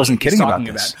wasn't kidding about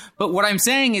this. But what I'm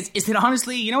saying is that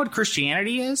honestly, you know what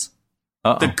Christianity is?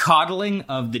 The coddling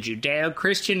of the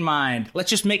Judeo-Christian mind. Let's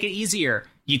just make it easier.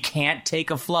 You can't take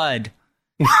a flood.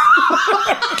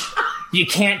 You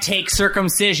can't take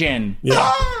circumcision.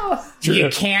 Yeah. You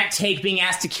can't take being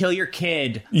asked to kill your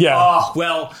kid. Yeah. Oh,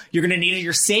 well, you're going to need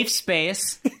your safe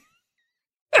space.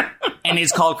 And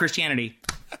it's called Christianity.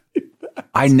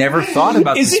 I never thought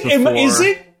about this before. Is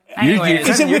it? Anyways,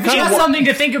 is it just something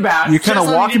to think about. You're kind of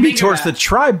walking me towards the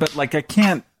tribe, but like I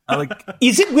can't.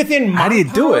 Is it within my how do you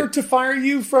do power it? To fire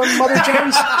you from Mother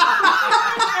Jones?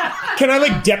 Can I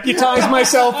like deputize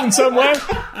myself in some way?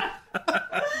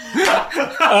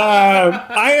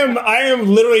 I am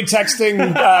literally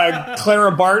texting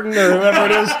Clara Barton or whoever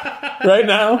it is right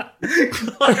now.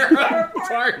 Clara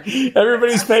Barton.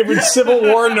 Everybody's favorite Civil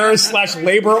War nurse /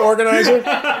 labor organizer.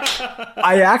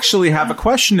 I actually have a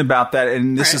question about that,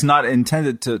 and this is not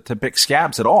intended to pick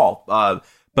scabs at all.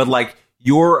 But like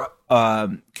your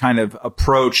kind of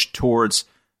approach towards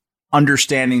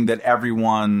understanding that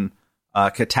everyone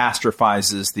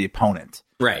catastrophizes the opponent.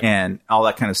 Right. And all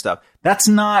that kind of stuff. That's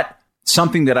not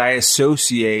something that I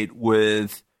associate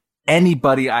with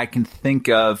anybody I can think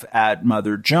of at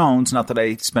Mother Jones. Not that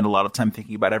I spend a lot of time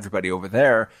thinking about everybody over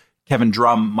there. Kevin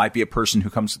Drum might be a person who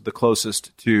comes the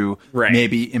closest to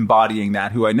maybe embodying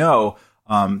that, who I know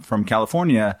from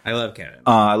California. I love Kevin.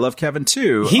 I love Kevin,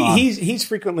 too. He's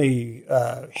frequently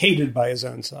hated by his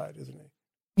own side, isn't he?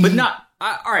 But not...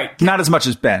 all right. Not as much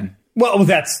as Ben. Well,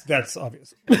 that's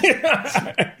obvious.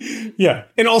 Yeah,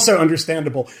 and also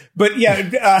understandable. But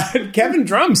yeah, Kevin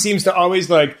Drum seems to always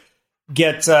like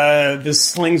get the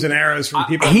slings and arrows from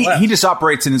people. He just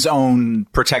operates in his own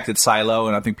protected silo,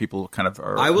 and I think people kind of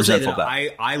are resentful of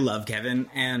that. I love Kevin,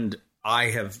 and I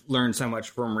have learned so much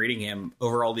from reading him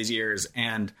over all these years,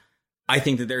 and I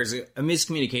think that there's a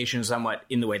miscommunication somewhat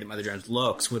in the way that Mother Jones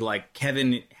looks with like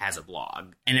Kevin has a blog,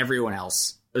 and everyone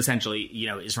else essentially,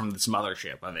 is from this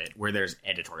mothership of it, where there's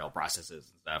editorial processes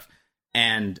and stuff.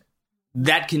 And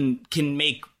that can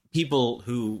make people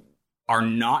who are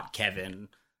not Kevin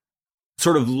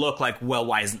sort of look like, well,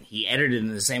 why isn't he edited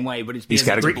in the same way? But he's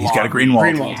got a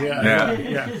Greenwald.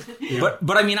 Yeah.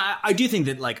 But I mean, I do think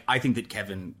that I think that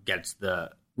Kevin gets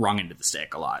the wrong end of the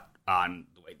stick a lot on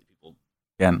the way that people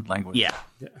language. Yeah.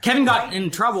 Kevin got in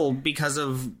trouble because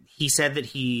he said that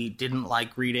he didn't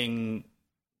like reading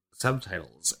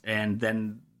subtitles, and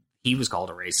then he was called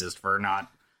a racist for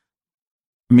not.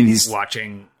 I mean, he's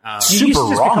watching. Super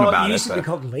wrong about it. He used to be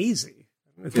called lazy.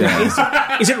 Is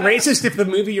it racist if the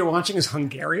movie you're watching is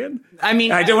Hungarian? I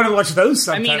mean, I don't want to watch those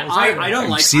subtitles. I mean, I don't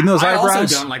like seen those eyebrows. I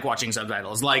also don't like watching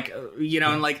subtitles. Like,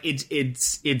 and like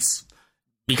it's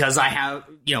because I have,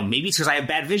 maybe it's because I have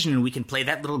bad vision and we can play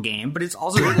that little game, but it's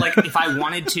also like if I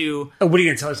wanted to. What are you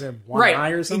going to tell us? To have one eye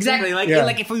or something? Exactly.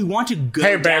 Like if we want to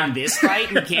go down this right,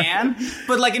 we can.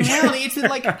 But like in reality, it's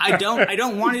like I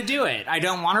don't want to do it. I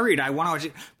don't want to read. I want to watch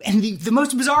it. And the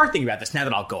most bizarre thing about this, now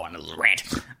that I'll go on a little rant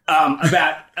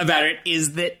about it,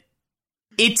 is that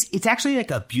it's actually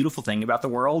like a beautiful thing about the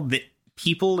world that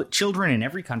children in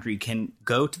every country can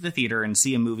go to the theater and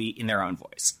see a movie in their own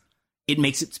voice. It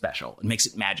makes it special. It makes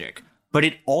it magic. But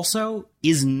it also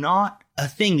is not a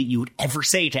thing that you would ever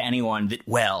say to anyone that,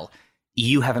 well,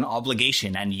 you have an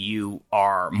obligation and you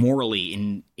are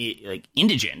morally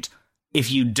indigent if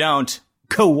you don't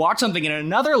go watch something in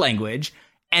another language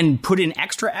and put in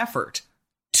extra effort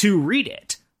to read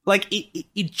it. Like,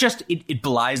 it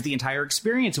belies the entire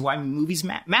experience of why movies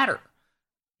matter.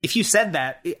 If you said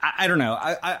that, I don't know.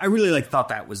 I really thought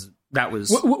that was...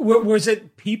 Was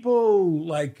it people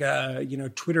like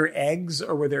Twitter eggs,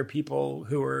 or were there people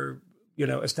who were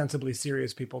ostensibly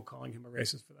serious people calling him a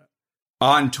racist for that?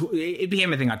 It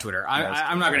became a thing on Twitter.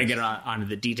 I'm not going to get onto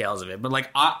the details of it, but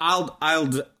like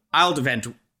I'll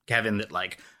defend Kevin that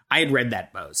like I had read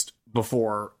that post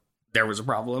before there was a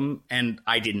problem and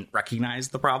I didn't recognize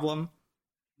the problem.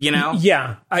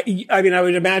 Yeah. I mean, I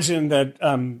would imagine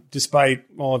that despite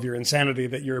all of your insanity,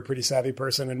 that you're a pretty savvy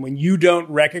person. And when you don't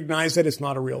recognize it, it's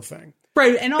not a real thing.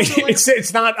 Right. And also,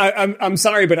 it's not, I'm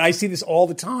sorry, but I see this all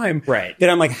the time. Right.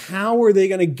 That I'm like, how are they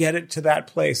going to get it to that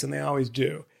place? And they always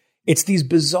do. It's these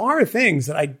bizarre things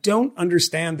that I don't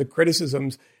understand the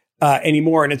criticisms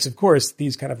anymore. And it's, of course,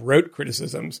 these kind of rote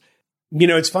criticisms.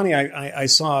 It's funny. I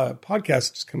saw a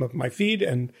podcast just come up in my feed,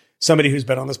 and somebody who's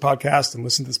been on this podcast and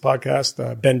listened to this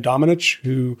podcast, Ben Domenech,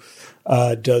 who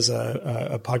does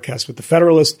a podcast with The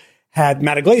Federalist, had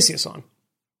Matt Iglesias on.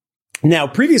 Now,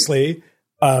 previously,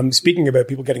 speaking about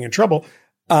people getting in trouble,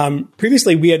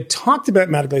 previously we had talked about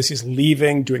Matt Iglesias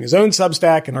leaving, doing his own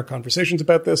Substack, and our conversations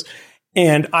about this.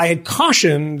 And I had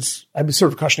cautioned, I was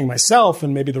sort of cautioning myself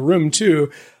and maybe the room too,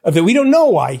 that we don't know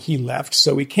why he left.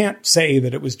 So we can't say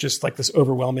that it was just like this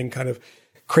overwhelming kind of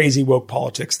crazy woke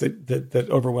politics that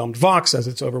overwhelmed Vox as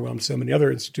it's overwhelmed so many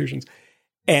other institutions.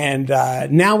 And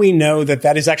now we know that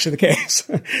that is actually the case.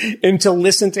 And to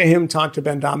listen to him talk to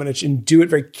Ben Domenech and do it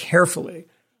very carefully,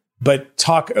 but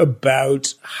talk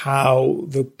about how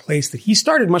the place that he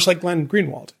started, much like Glenn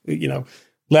Greenwald,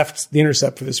 left The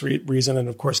Intercept for this reason. And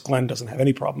of course, Glenn doesn't have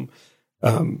any problem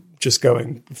just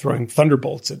throwing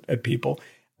thunderbolts at people.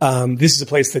 This is a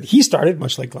place that he started,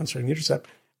 much like Glenn starting The Intercept,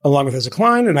 along with Ezra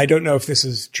Klein. And I don't know if this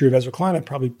is true of Ezra Klein. It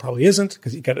probably isn't,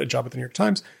 because he got a job at the New York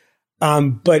Times.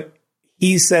 But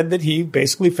he said that he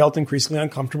basically felt increasingly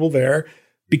uncomfortable there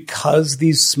because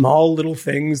these small little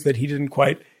things that he didn't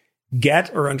quite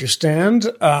get or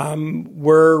understand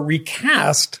were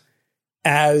recast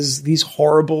as these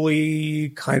horribly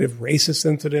kind of racist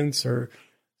incidents or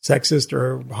sexist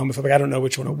or homophobic. I don't know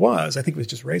which one it was. I think it was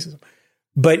just racism.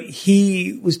 But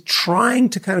he was trying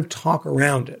to kind of talk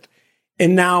around it.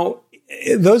 And now,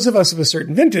 those of us of a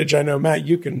certain vintage, I know, Matt,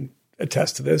 you can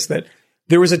attest to this, that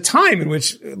there was a time in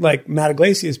which, like, Matt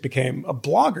Iglesias became a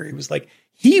blogger.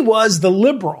 He was the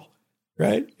liberal,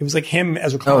 right? It was like him,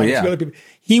 Ezra Klein, a few other people.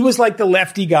 He was like the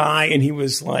lefty guy, and he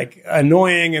was like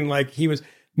annoying, and like he was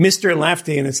Mr.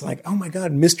 Lefty. And it's like, oh my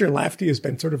God, Mr. Lefty has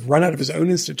been sort of run out of his own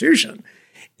institution.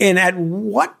 And at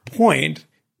what point,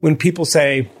 when people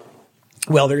say,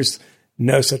 well, there's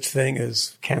no such thing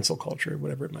as cancel culture,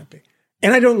 whatever it might be.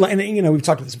 And I don't like, and we've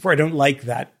talked about this before. I don't like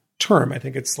that term. I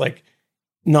think it's like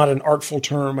not an artful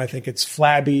term. I think it's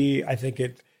flabby. I think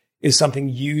it is something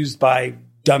used by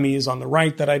dummies on the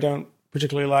right that I don't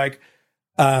particularly like.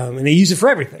 And they use it for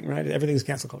everything, right? Everything is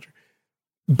cancel culture.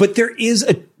 But there is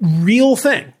a real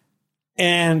thing.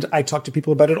 And I talk to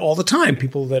people about it all the time.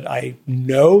 People that I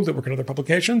know that work at other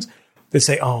publications that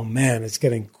say, oh man, it's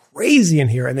getting crazy in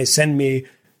here. And they send me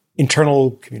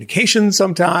internal communications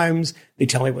sometimes. They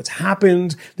tell me what's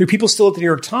happened. There are people still at the New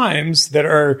York Times that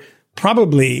are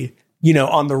probably,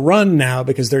 on the run now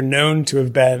because they're known to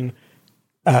have been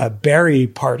Barry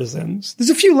partisans. There's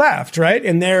a few left, right?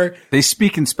 And they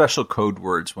speak in special code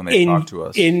words when they talk to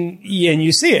us. And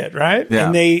you see it, right?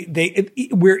 Yeah. And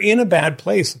we're in a bad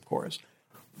place, of course,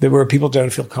 where people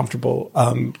don't feel comfortable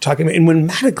talking about. And when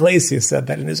Matt Iglesias said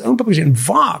that in his own publication,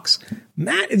 Vox,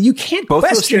 Matt, you can't both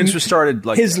question those things were started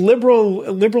like his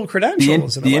liberal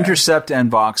credentials. The Intercept and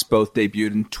Vox both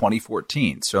debuted in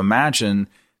 2014. So imagine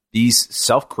these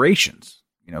self-creations.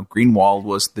 Greenwald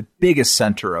was the biggest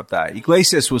center of that.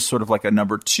 Iglesias was sort of like a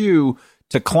number two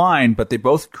to Klein, but they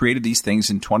both created these things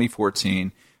in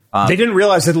 2014. They didn't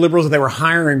realize that the liberals that they were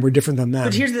hiring were different than them.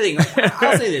 But here's the thing.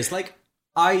 I'll say this. Like,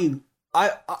 I'm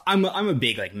a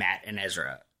big, like, Matt and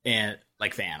Ezra and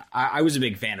like fan. I was a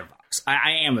big fan of Vox.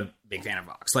 I am a big fan of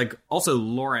Vox. Like, also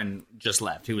Lauren just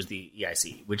left, who was the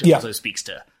EIC, which also speaks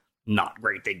to not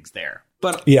great things there.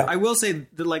 But I will say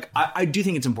that, like, I do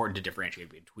think it's important to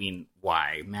differentiate between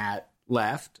why Matt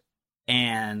left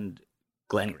and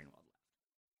Glenn Greenwald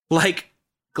left. Like,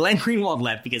 Glenn Greenwald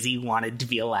left because he wanted to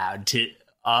be allowed to,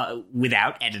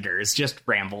 without editors, just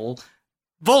ramble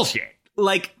bullshit.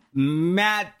 Like,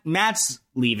 Matt's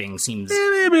leaving seems...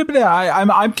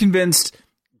 I'm convinced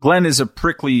Glenn is a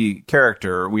prickly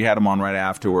character. We had him on right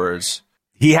afterwards.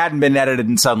 He hadn't been edited,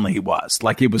 and suddenly he was.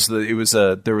 Like, there was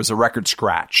a record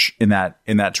scratch in that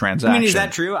transaction. I mean, is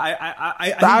that true?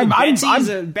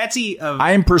 Betsy.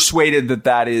 I am persuaded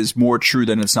that is more true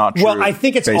than it's not true. Well, I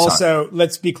think it's also.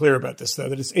 Let's be clear about this, though.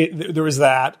 That there was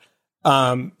that,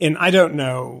 and I don't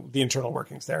know the internal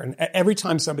workings there. And every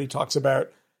time somebody talks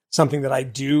about something that I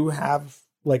do have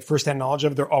like firsthand knowledge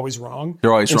of, they're always wrong.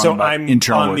 They're always wrong. So I'm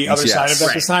internal on the other side of that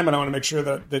right. this time, and I want to make sure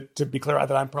that to be clear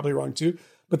that I'm probably wrong too.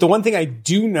 But the one thing I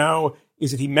do know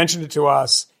is that he mentioned it to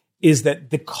us, is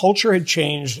that the culture had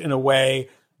changed in a way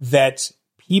that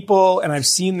people, and I've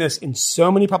seen this in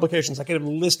so many publications, I could have a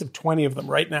list of 20 of them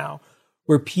right now,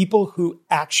 where people who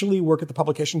actually work at the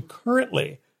publication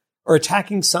currently are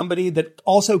attacking somebody that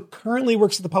also currently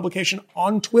works at the publication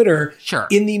on Twitter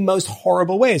in the most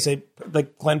horrible ways.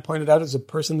 Like Glenn pointed out, as a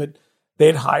person that they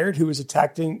had hired who was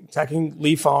attacking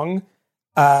Li Fong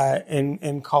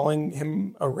and calling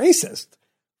him a racist.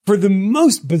 For the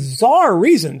most bizarre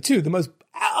reason, too, the most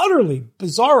utterly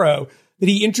bizarro, that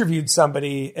he interviewed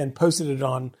somebody and posted it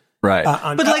on Right.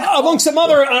 But like amongst some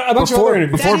other interviews.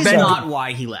 That is not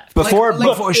why he left. Before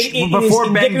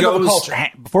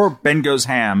Ben goes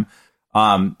ham.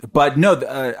 But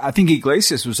no, I think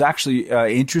Iglesias was actually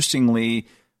interestingly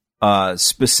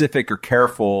specific or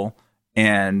careful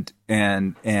and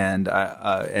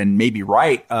maybe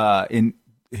right in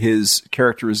his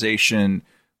characterization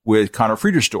with Connor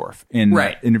Friedersdorf in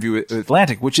that interview with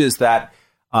Atlantic, which is that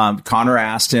Connor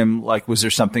asked him, like, was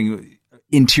there something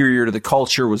interior to the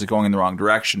culture? Was it going in the wrong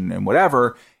direction and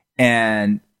whatever?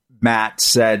 And Matt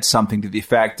said something to the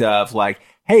effect of, like,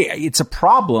 hey, it's a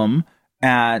problem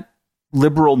at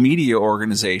liberal media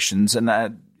organizations,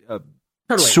 and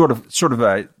sort of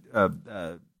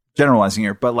a generalizing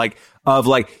here, but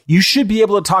you should be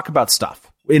able to talk about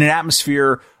stuff in an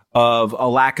atmosphere of a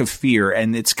lack of fear.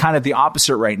 And it's kind of the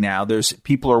opposite right now.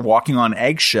 People are walking on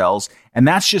eggshells, and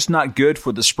that's just not good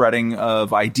for the spreading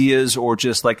of ideas or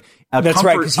just like that's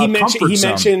right. Because he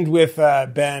mentioned with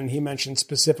Ben, he mentioned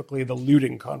specifically the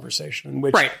looting conversation, in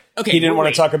which he didn't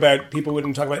want to talk about. People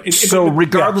wouldn't talk about it. So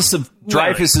regardless of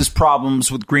Dreyfuss's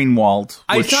problems with Greenwald,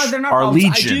 which are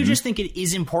legion, I do just think it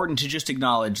is important to just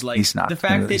acknowledge, like, the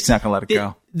fact that he's not going to let it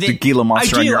go. The Gila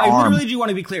monster on your arm. I really do want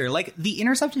to be clear. Like, The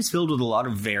Intercept is filled with a lot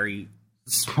of very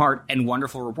smart and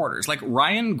wonderful reporters. Like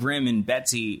Ryan Grimm and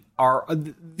Betsy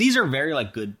these are very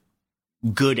like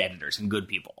good editors and good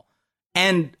people.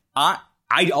 And I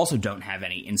also don't have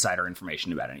any insider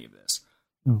information about any of this,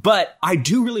 but I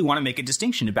do really want to make a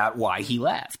distinction about why he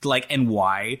left, like, and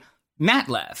why Matt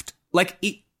left. Like,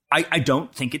 I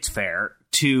don't think it's fair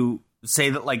to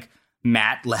say that, like,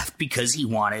 Matt left because he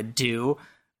wanted to,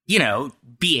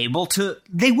 be able to.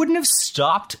 They wouldn't have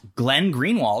stopped Glenn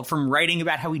Greenwald from writing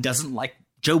about how he doesn't like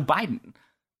Joe Biden.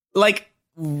 Like,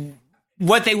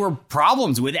 what they were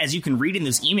problems with, as you can read in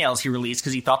those emails he released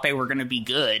because he thought they were going to be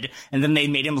good, and then they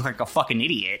made him look like a fucking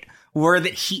idiot, were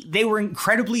that they were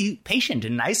incredibly patient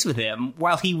and nice with him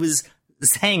while he was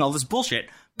saying all this bullshit.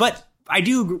 But I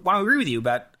do want to agree with you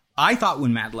about, I thought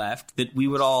when Matt left that we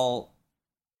would all,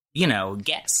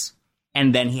 guess.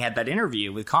 And then he had that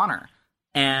interview with Connor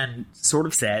and sort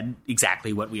of said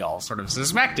exactly what we all sort of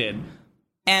suspected.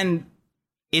 And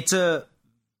it's a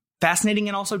fascinating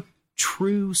and also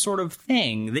true sort of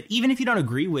thing that, even if you don't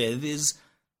agree with, is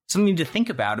something to think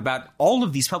about all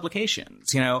of these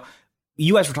publications.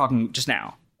 You guys were talking just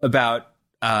now about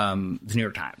the New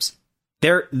York Times.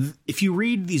 If you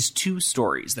read these two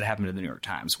stories that happened in the New York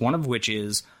Times, one of which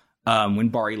is when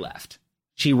Bari left,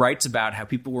 she writes about how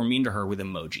people were mean to her with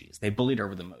emojis. They bullied her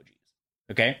with emojis.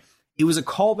 Okay? It was a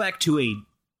callback to a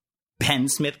Ben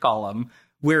Smith column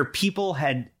where people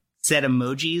had said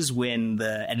emojis when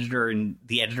the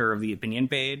editor of the opinion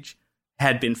page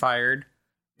had been fired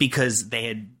because they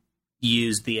had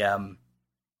used the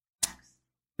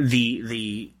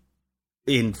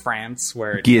in France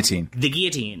where the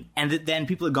guillotine, and then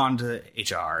people had gone to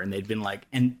HR and they'd been like,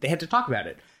 and they had to talk about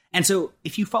it. And so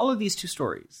if you follow these two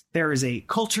stories, there is a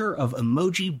culture of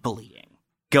emoji bullying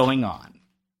going on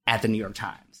at the New York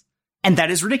Times. And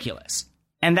that is ridiculous.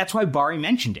 And that's why Bari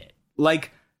mentioned it.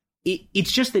 Like,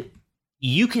 it's just that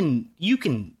you can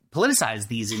politicize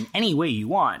these in any way you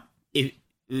want. If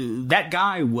that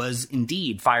guy was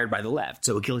indeed fired by the left,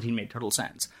 so a guillotine made total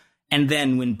sense. And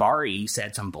then when Bari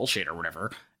said some bullshit or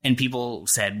whatever, and people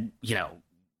said,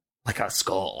 like a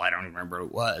skull, I don't even remember what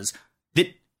it was, that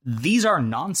these are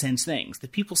nonsense things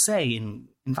that people say in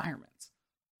environments.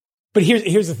 But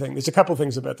here's the thing. There's a couple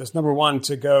things about this. Number one,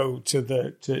 to go to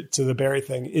the Barry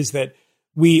thing, is that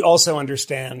we also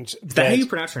understand is that how you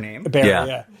pronounce her name? Barry,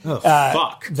 yeah. Oh,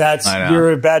 fuck.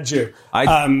 You're a bad Jew.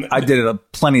 I did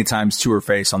it plenty of times to her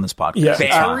face on this podcast. Yeah.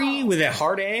 Barry with a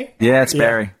hard A? Yeah, it's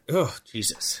Barry. Oh,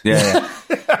 Jesus. Yeah.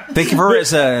 Think of her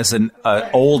as an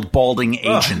old balding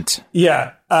agent.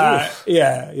 Yeah.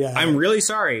 I'm really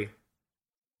sorry.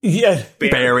 Yeah,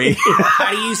 Barry. How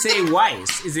do you say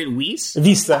Weiss? Is it Weiss?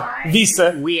 Visa.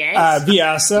 Viasa. Yeah,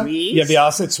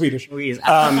 Viasa. It's Swedish.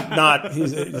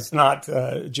 It's not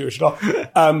Jewish at all.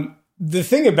 The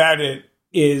thing about it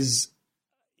is,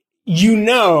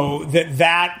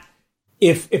 that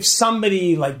if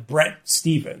somebody like Brett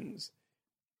Stevens,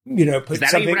 put is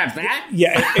that something. How you pronounce that?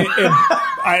 Yeah,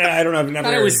 I don't know. I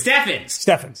thought it was Steffens.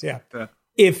 Steffens, yeah.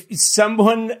 If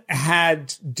someone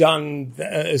had done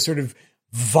a sort of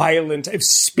violent, if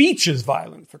speech is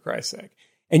violent, for Christ's sake,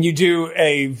 and you do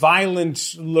a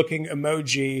violent looking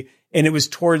emoji and it was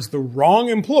towards the wrong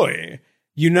employee,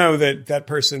 that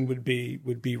person would be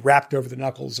wrapped over the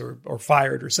knuckles or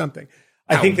fired or something.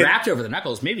 I think wrapped over the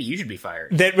knuckles, maybe you should be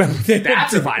fired.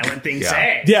 That's a violent thing to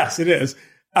say. Yes, it is.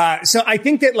 So I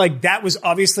think that like that was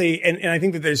obviously, and I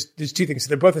think that there's two things.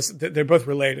 So they're both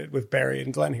related with Barry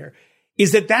and Glenn here.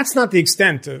 Is that that's not the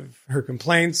extent of her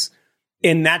complaints,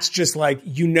 and that's just like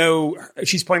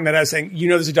she's pointing that out, saying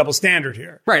there's a double standard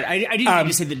here. Right. I didn't mean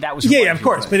to say that was. Yeah, of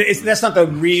course, but that's not the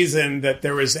reason that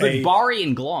there was but Barry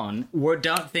and Glenn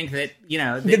don't think that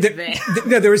no,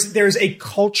 there's a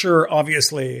culture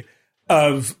obviously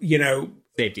of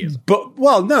safety,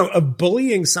 of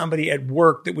bullying somebody at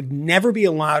work that would never be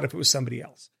allowed if it was somebody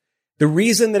else. The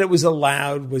reason that it was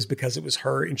allowed was because it was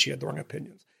her and she had the wrong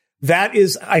opinions. That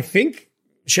is, I think,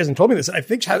 she hasn't told me this. I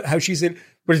think how she's in,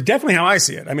 but it's definitely how I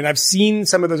see it. I mean, I've seen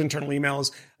some of those internal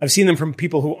emails. I've seen them from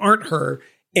people who aren't her,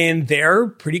 and they're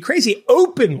pretty crazy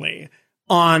openly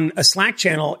on a Slack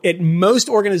channel at most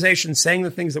organizations saying the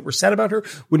things that were said about her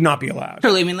would not be allowed.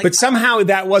 Totally. I mean, but somehow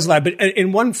that was allowed. But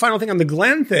and one final thing on the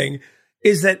Glenn thing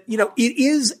is that, it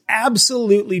is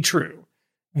absolutely true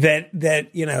that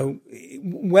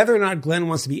whether or not Glenn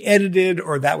wants to be edited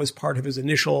or that was part of his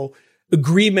initial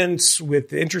agreements with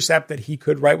The Intercept that he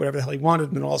could write whatever the hell he wanted,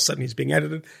 and then all of a sudden he's being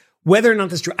edited. Whether or not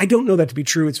that's true, I don't know that to be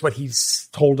true. It's what he's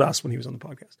told us when he was on the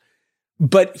podcast.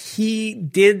 But he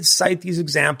did cite these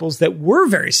examples that were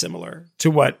very similar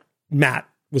to what Matt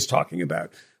was talking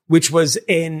about, which was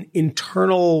an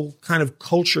internal kind of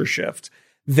culture shift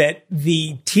that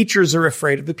the teachers are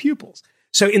afraid of the pupils.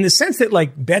 So in the sense that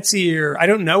like Betsy, I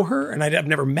don't know her and I've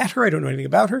never met her, I don't know anything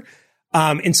about her.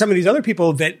 And some of these other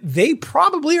people that they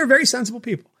probably are very sensible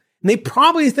people. And they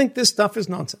probably think this stuff is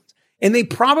nonsense. And they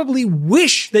probably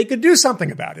wish they could do something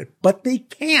about it, but they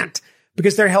can't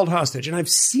because they're held hostage. And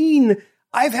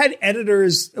I've had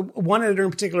editors, one editor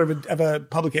in particular of a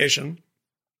publication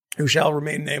who shall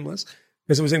remain nameless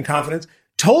because it was in confidence,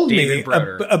 told David me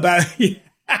Broder. about...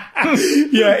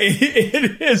 Yeah,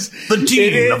 it is. The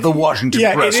dean of the Washington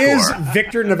Press Corps. It is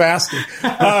Victor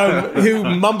Navasky, who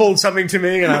mumbled something to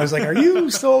me, and I was like, "Are you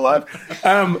still alive?"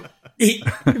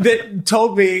 That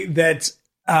told me that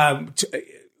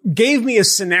gave me a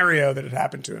scenario that had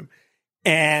happened to him,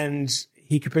 and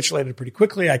he capitulated pretty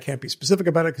quickly. I can't be specific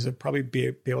about it because it'd probably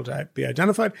be able to be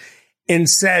identified, and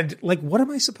said, "Like, what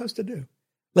am I supposed to do?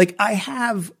 Like, I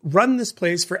have run this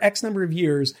place for X number of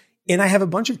years." And I have a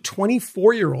bunch of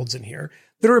 24-year-olds in here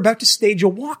that are about to stage a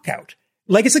walkout.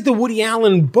 Like, it's like the Woody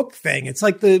Allen book thing. It's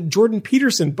like the Jordan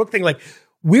Peterson book thing. Like,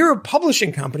 we're a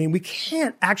publishing company and we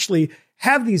can't actually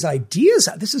have these ideas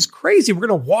out. This is crazy. We're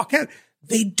going to walk out.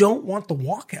 They don't want the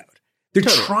walkout. They're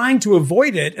trying to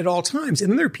avoid it at all times. And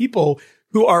then there are people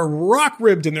who are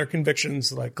rock-ribbed in their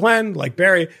convictions, like Glenn, like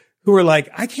Barry, who are like,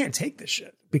 I can't take this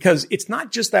shit. Because it's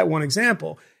not just that one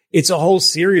example. It's a whole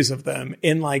series of them.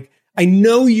 And like, I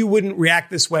know you wouldn't react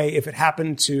this way if it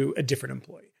happened to a different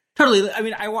employee. Totally. I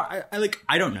mean,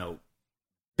 I don't know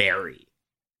Barry,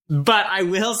 but I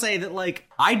will say that like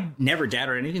I never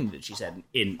doubted anything that she said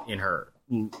in her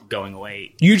going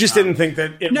away. You just didn't think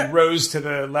that it rose to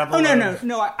the level. Oh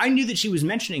no! I knew that she was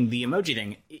mentioning the emoji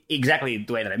thing exactly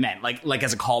the way that I meant, like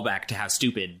as a callback to how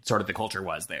stupid sort of the culture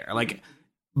was there. Like,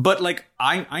 but like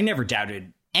I never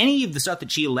doubted any of the stuff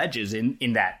that she alleges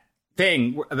in that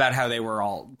thing about how they were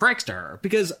all pricks to her,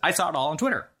 because I saw it all on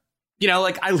Twitter.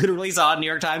 Like I literally saw New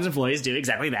York Times employees do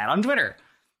exactly that on Twitter,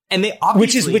 and they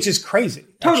obviously, which is crazy,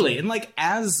 totally. Actually. And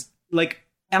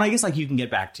and I guess like you can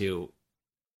get back to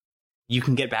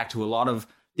a lot of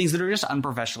things that are just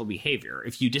unprofessional behavior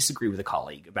if you disagree with a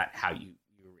colleague about how you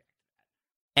react.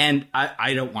 And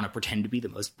I don't want to pretend to be the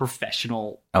most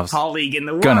professional colleague in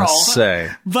the world. Gonna say,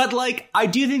 but like I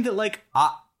do think that like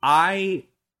I've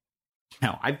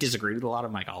disagreed with a lot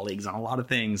of my colleagues on a lot of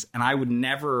things, and I would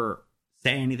never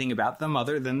say anything about them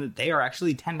other than that they are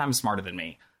actually 10 times smarter than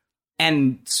me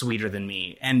and sweeter than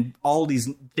me and all these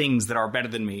things that are better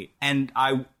than me. And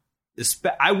I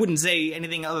wouldn't say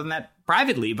anything other than that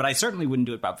privately, but I certainly wouldn't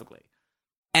do it publicly.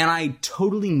 And I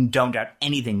totally don't doubt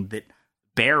anything that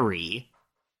Barry...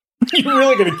 You're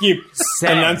really going to keep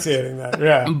enunciating that,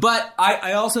 yeah. But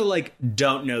I also like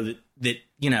don't know that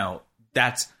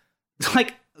that's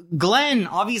like... Glenn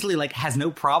obviously like has no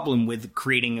problem with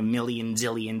creating a million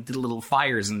zillion little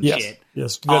fires and shit.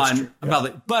 Yes, that's true. Yeah.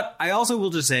 But I also will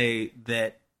just say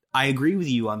that I agree with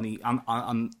you on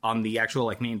the actual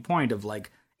like main point of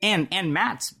like and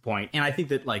Matt's point, and I think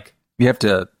that like you have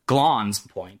to Glon's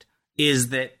point is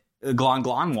that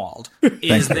Glonwald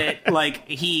is that like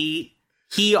he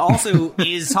also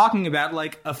is talking about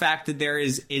like a fact that there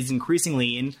is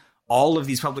increasingly in all of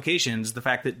these publications the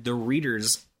fact that the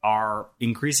readers are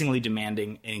increasingly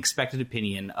demanding an expected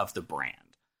opinion of the brand.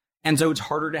 And so it's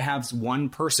harder to have one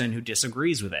person who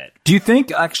disagrees with it. Do you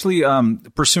think, actually,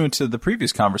 pursuant to the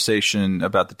previous conversation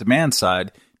about the demand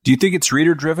side, Do you think it's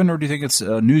reader driven or do you think it's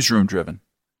newsroom driven?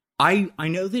 I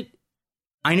know that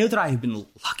I have been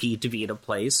lucky to be at a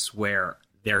place where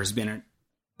there's been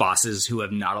bosses who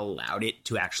have not allowed it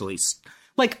to actually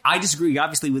like. I disagree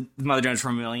obviously with Mother Jones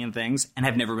from a million things and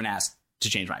have never been asked to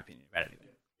change my opinion about anything.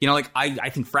 You know, like I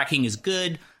think fracking is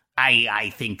good.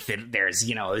 I think that there's,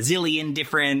 you know, a zillion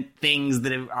different things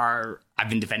that I've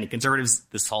been defending conservatives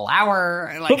this whole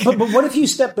hour. Like, but what if you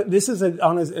stepped? But this is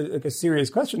a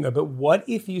serious question though. But what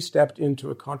if you stepped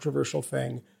into a controversial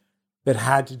thing that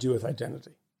had to do with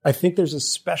identity? I think there's a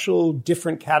special,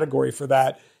 different category for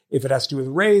that. If it has to do with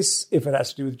race, if it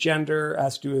has to do with gender,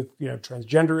 has to do with, you know,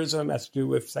 transgenderism, has to do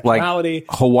with sexuality.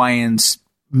 Like Hawaiians.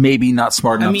 Maybe not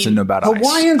smart enough to know about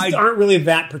Hawaiians aren't really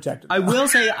that protected. I will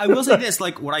say this.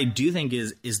 Like, what I do think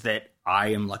is that I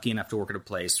am lucky enough to work at a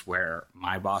place where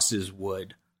my bosses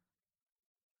would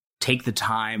take the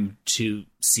time to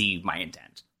see my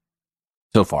intent.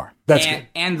 So far, that's good.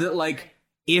 And that, like,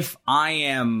 if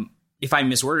I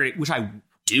misworded it, which I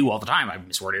do all the time, I've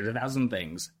misworded 1,000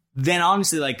 things. Then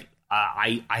honestly, like,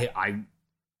 I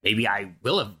maybe I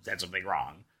will have said something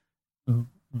wrong.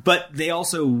 But they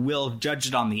also will judge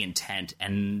it on the intent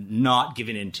and not give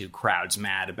it into crowds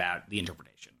mad about the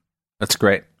interpretation. That's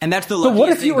great. And that's the But what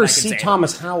if you were C.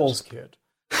 Thomas Howell's kid?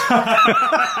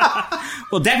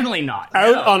 Well, definitely not.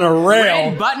 Out on a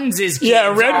rail. Red Buttons is kid.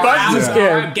 Yeah, Red Buttons is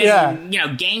kid. Getting, you know,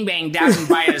 gangbanged down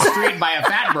by a street by a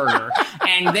fat burger,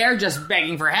 and they're just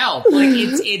begging for help. Like,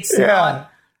 it's not...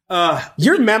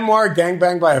 Your memoir,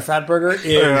 Gangbang by a Fat Burger,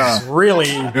 is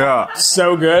really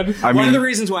so good. One of the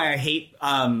reasons why I hate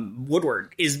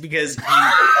Woodward is because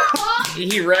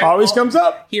he wrote always comes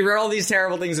up. He wrote all these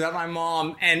terrible things about my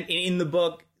mom, and in the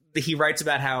book, he writes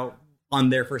about how on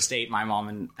their first date, my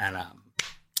mom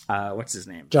and what's his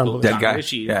name, John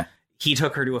Belushi, he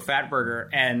took her to a Fat Burger,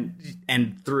 and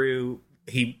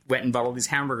he went and bought all these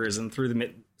hamburgers and threw them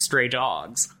at stray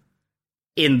dogs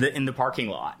in the parking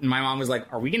lot. And my mom was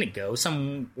like, are we going to go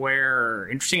somewhere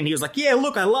interesting? And he was like, yeah,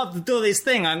 look, I love to do this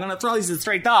thing. I'm going to throw these at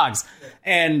stray dogs.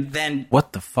 And then...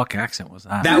 What the fuck accent was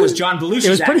that? That was John Belushi's It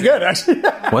was pretty good, actually.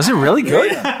 Was it really good?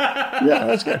 Yeah,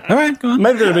 that's good. All right, go on.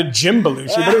 Maybe a bit Jim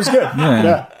Belushi, but it was good.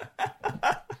 Yeah.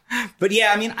 But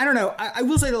yeah, I mean, I don't know. I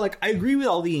will say that, like, I agree with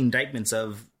all the indictments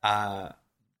of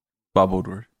Bob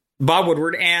Woodward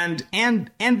and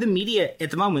the media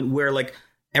at the moment, where, like,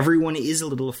 everyone is a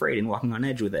little afraid and walking on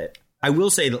edge with it. I will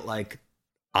say that, like,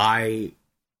 I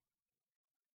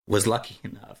was lucky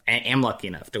enough, and am lucky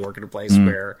enough to work at a place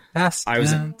where I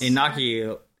was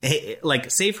inoculated, like,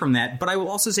 safe from that. But I will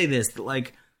also say this, that,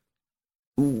 like,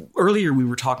 earlier we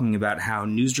were talking about how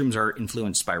newsrooms are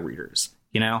influenced by readers,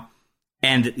 you know,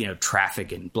 and, you know,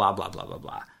 traffic and blah, blah, blah, blah,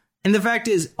 blah. And the fact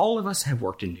is, all of us have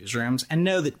worked in newsrooms and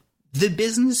know that the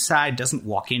business side doesn't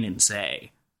walk in and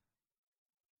say,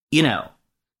 you know,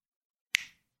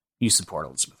 you support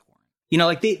Elizabeth Warren. You know,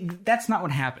 like, that's not what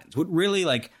happens. What really,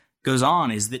 like, goes on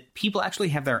is that people actually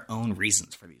have their own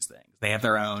reasons for these things. They have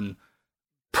their own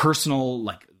personal,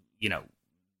 like, you know,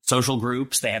 social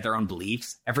groups. They have their own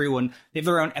beliefs. They have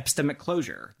their own epistemic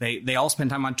closure. They all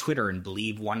spend time on Twitter and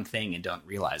believe one thing and don't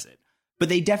realize it.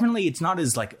 But it's not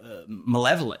as, like,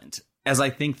 malevolent as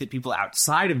I think that people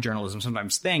outside of journalism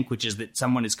sometimes think, which is that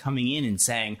someone is coming in and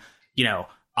saying, you know,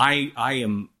 I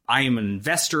am an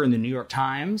investor in the New York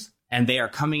Times, and they are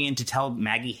coming in to tell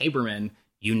Maggie Haberman,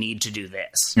 you need to do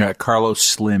this. Yeah, Carlos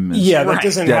Slim. That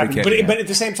doesn't happen. But at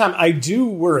the same time, I do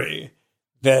worry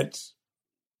that,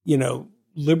 you know,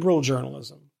 liberal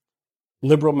journalism,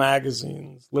 liberal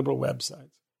magazines, liberal websites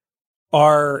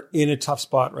are in a tough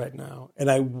spot right now. And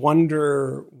I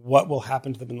wonder what will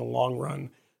happen to them in the long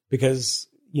run, because,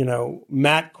 you know,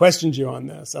 Matt questioned you on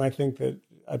this, and I think that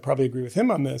I probably agree with him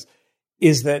on this,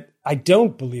 is that I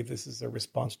don't believe this is a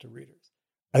response to readers.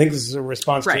 I think this is a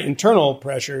response to internal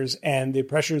pressures and the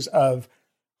pressures of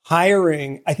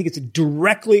hiring. I think it's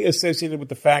directly associated with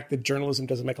the fact that journalism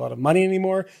doesn't make a lot of money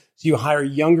anymore. So you hire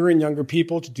younger and younger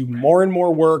people to do more and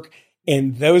more work.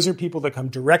 And those are people that come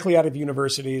directly out of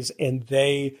universities, and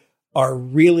they are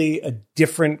really a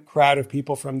different crowd of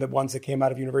people from the ones that came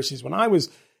out of universities when I was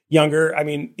younger. I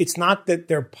mean, it's not that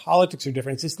their politics are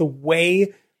different. It's just the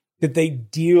way that they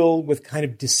deal with kind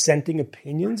of dissenting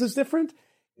opinions is different.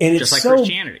 And just it's like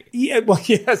Christianity. Yeah, well,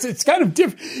 yes, it's kind of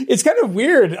different. It's kind of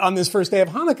weird on this first day of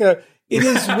Hanukkah. It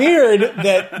is weird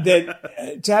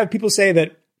that to have people say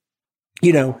that,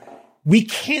 you know, we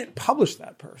can't publish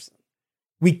that person.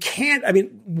 We can't. I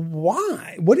mean,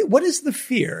 why? What is the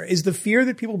fear? Is the fear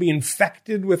that people be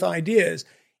infected with ideas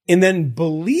and then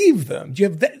believe them? Do you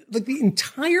have that? Like, the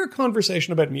entire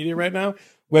conversation about media right now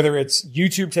whether it's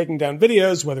YouTube taking down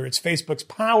videos, whether it's Facebook's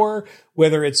power,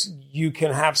 whether it's you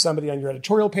can have somebody on your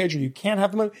editorial page or you can't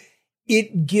have them on,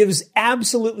 it gives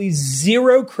absolutely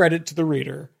zero credit to the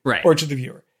reader or to the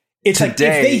viewer. It's like if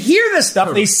they hear this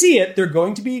stuff, they see it, they're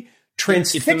going to be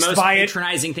transfixed by it. It's the most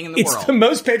patronizing thing in the world. It's the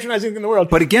most patronizing thing in the world.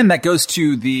 But again, that goes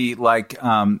to the like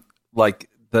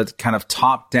the kind of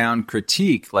top-down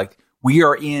critique. Like, we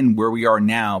are in where we are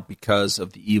now because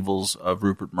of the evils of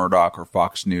Rupert Murdoch or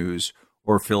Fox News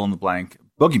or fill in the blank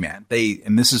boogeyman.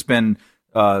 And this has been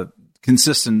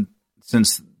consistent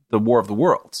since the War of the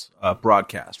Worlds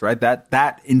broadcast, right?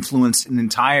 That influenced an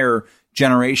entire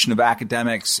generation of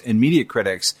academics and media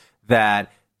critics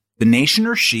that the nation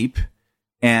are sheep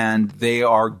and they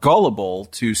are gullible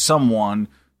to someone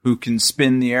who can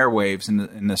spin the airwaves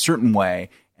in a certain way,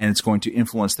 and it's going to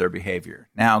influence their behavior.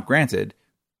 Now, granted,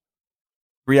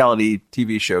 reality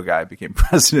TV show guy became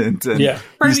president, and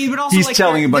he's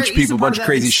telling a bunch of people a bunch of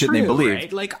crazy shit they believe.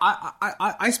 Right? Like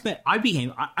I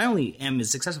only am as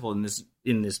successful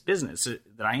in this business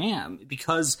that I am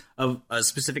because of a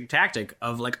specific tactic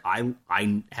of like I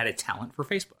had a talent for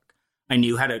Facebook. I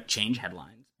knew how to change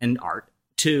headlines and art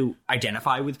to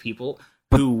identify with people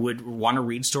who would want to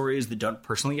read stories that don't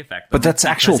personally affect them. But that's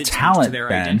actual talent, to their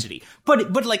Ben. identity.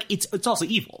 But like it's also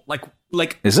evil.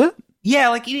 Like is it? Yeah,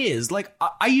 like it is. Like when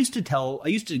I used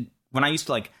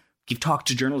to like give talk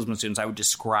to journalism students, I would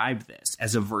describe this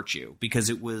as a virtue because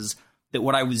it was that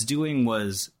what I was doing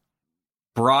was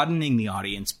broadening the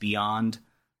audience beyond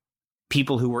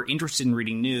people who were interested in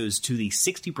reading news to the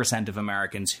 60% of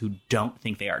Americans who don't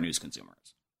think they are news consumers.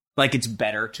 Like, it's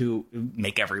better to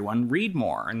make everyone read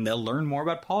more and they'll learn more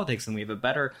about politics, and we have a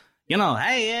better,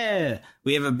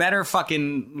 we have a better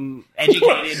fucking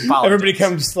educated politics. Everybody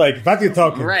comes like, what are you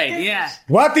talking? Right, yeah.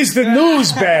 What is the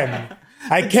news, Ben?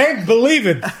 I can't believe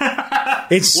it.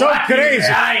 It's so crazy.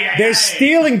 They're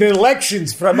stealing the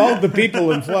elections from all the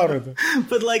people in Florida.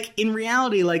 But like, in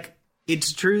reality, like,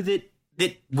 it's true that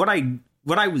what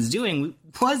I was doing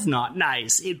was not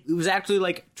nice. It was actually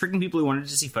like tricking people who wanted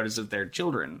to see photos of their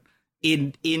children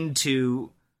into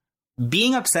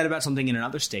being upset about something in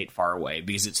another state far away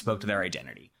because it spoke to their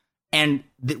identity. And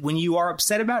that when you are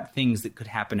upset about things that could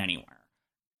happen anywhere,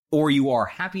 or you are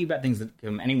happy about things that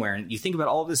come anywhere, and you think about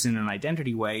all of this in an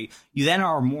identity way, you then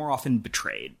are more often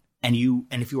betrayed. And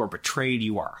if you are betrayed,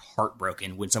 you are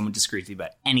heartbroken when someone disagrees with you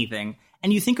about anything.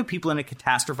 And you think of people in a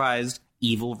catastrophized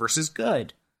evil versus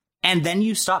good. And then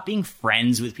you stop being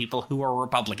friends with people who are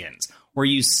Republicans, or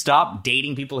you stop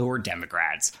dating people who are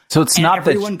Democrats. So it's not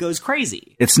that everyone goes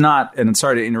crazy. It's not, and I'm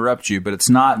sorry to interrupt you, but it's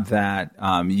not that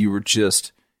you were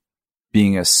just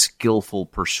being a skillful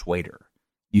persuader.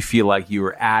 You feel like you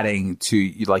were adding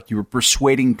to, like you were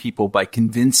persuading people by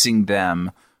convincing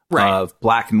them of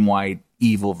black and white,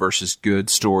 evil versus good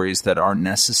stories that aren't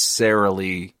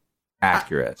necessarily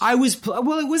accurate. It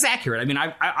was accurate. I mean,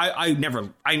 I never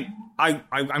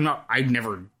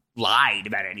lied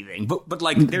about anything, but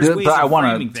like, there's ways but I of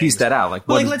want to tease that out. Like,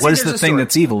 what is the thing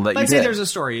that's evil that you did? Let's say there's a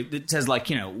story that says,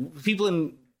 like, people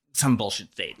in some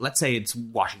bullshit state. Let's say it's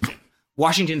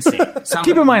Washington State.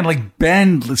 Keep in mind, like,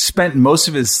 Ben spent most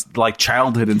of his like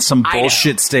childhood in some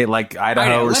bullshit state, like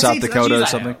Idaho or South Dakota or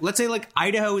something. Let's say like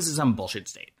Idaho is some bullshit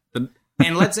state,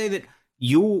 and let's say that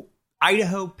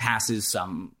Idaho passes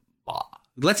some law.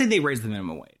 Let's say they raise the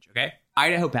minimum wage. Okay,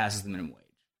 Idaho passes the minimum wage.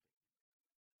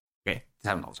 Okay, it's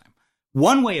happening all the time.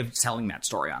 One way of telling that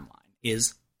story online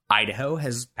is Idaho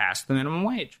has passed the minimum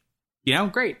wage.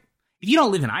 Great. If you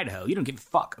don't live in Idaho, you don't give a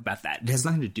fuck about that. It has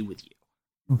nothing to do with you.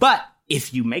 But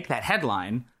if you make that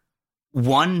headline,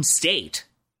 one state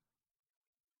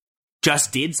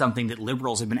just did something that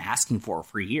liberals have been asking for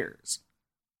years.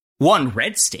 One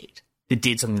red state that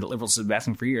did something that liberals have been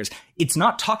asking for years. It's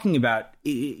not talking about,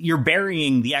 you're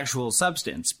burying the actual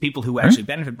substance, people who actually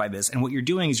benefit by this. And what you're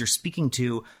doing is you're speaking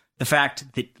to the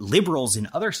fact that liberals in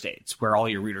other states, where all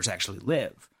your readers actually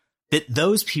live, that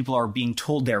those people are being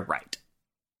told they're right.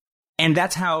 And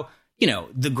that's how,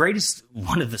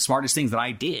 one of the smartest things that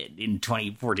I did in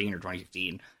 2014 or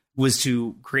 2015 was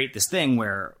to create this thing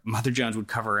where Mother Jones would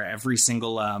cover every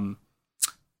single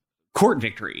court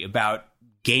victory about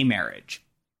gay marriage.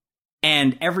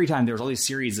 And every time there was all these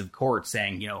series of courts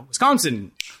saying,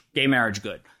 Wisconsin, gay marriage,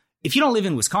 good. If you don't live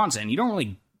in Wisconsin, you don't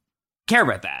really care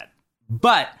about that.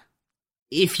 But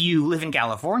if you live in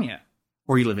California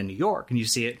or you live in New York and you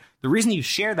see it, the reason you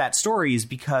share that story is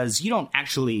because you don't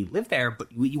actually live there,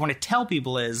 but what you want to tell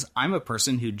people is, I'm a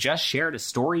person who just shared a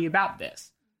story about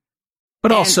this.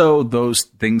 But also, those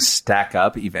things stack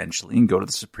up eventually and go to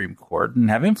the Supreme Court and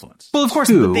have influence. Well, of course,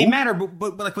 they matter.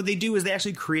 But like what they do is they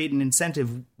actually create an incentive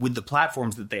with the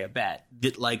platforms that they abet.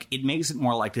 That like it makes it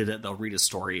more likely that they'll read a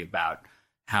story about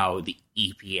how the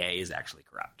EPA is actually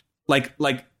corrupt. Like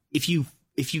if you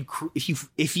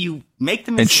make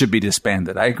them, it should be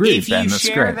disbanded. I agree, Ben. That's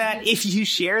great. If you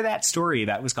share that story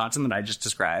about Wisconsin that I just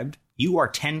described, you are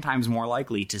 10 times more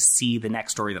likely to see the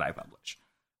next story that I publish.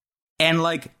 And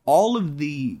like all of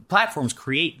the platforms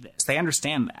create this, they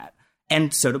understand that,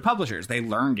 and so do publishers. They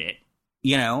learned it.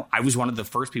 You know, I was one of the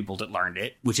first people that learned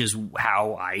it, which is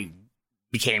how I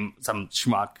became some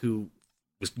schmuck who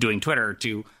was doing Twitter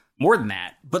to more than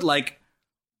that. But like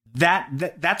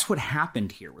that's what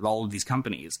happened here with all of these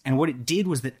companies. And what it did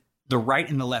was that the right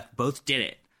and the left both did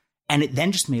it. And it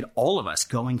then just made all of us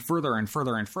going further and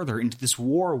further and further into this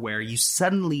war where you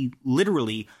suddenly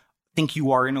literally think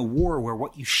you are in a war where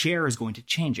what you share is going to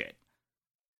change it.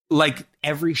 Like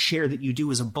every share that you do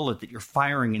is a bullet that you're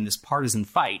firing in this partisan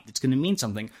fight that's going to mean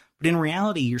something. But in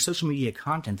reality, your social media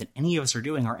content that any of us are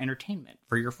doing are entertainment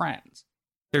for your friends.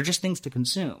 They're just things to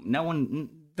consume.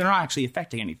 They're not actually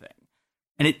affecting anything.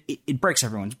 And it breaks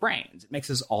everyone's brains. It makes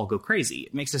us all go crazy.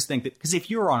 It makes us think that, because if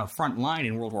you're on a front line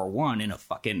in World War I in a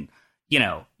fucking, you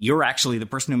know, you're actually the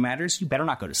person who matters, you better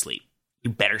not go to sleep.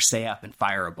 You better stay up and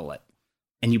fire a bullet.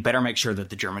 And you better make sure that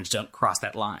the Germans don't cross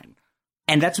that line.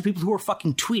 And that's what people who are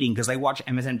fucking tweeting because they watch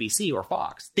MSNBC or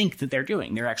Fox think that they're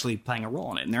doing. They're actually playing a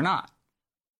role in it, and they're not.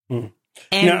 And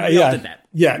did that.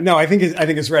 Yeah, no, I think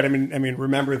it's right. I mean,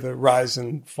 remember the rise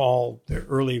and fall. The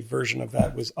early version of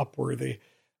that was Upworthy,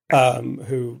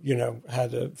 who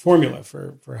had a formula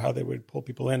for how they would pull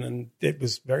people in, and it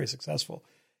was very successful.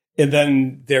 And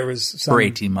then there was some, for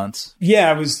 18 months.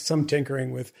 Yeah, it was some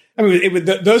tinkering with. I mean,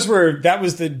 that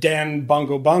was the Dan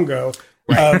Bongo of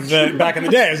back in the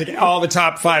day. It was like all the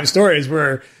top 5 stories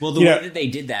were. Well, the way that they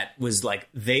did that was like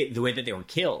the way that they were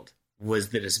killed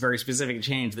was that it's very specific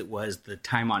change that was the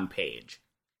time on page.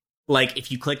 Like if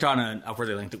you clicked on an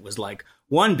Upworthy link that was like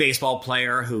one baseball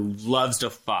player who loves to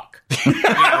fuck, or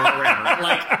whatever.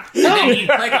 Like then you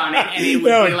click on it and it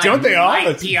would be like don't they all?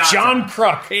 Mike Piazza. John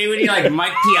Kruk. It would be like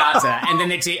Mike Piazza, and then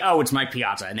they'd say, "Oh, it's Mike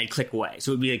Piazza," and they'd click away.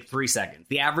 So it would be like 3 seconds.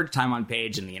 The average time on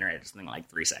page in the internet is something like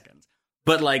 3 seconds.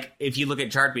 But like if you look at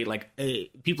Chartbeat, like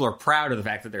people are proud of the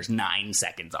fact that there's 9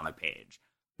 seconds on a page.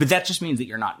 But that just means that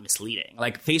you're not misleading.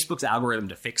 Like Facebook's algorithm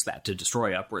to fix that, to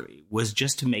destroy Upworthy, was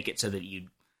just to make it so that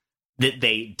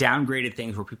they downgraded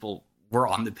things where people were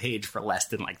on the page for less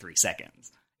than like 3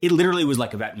 seconds. It literally was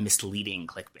like about misleading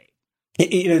clickbait.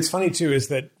 It's funny too, is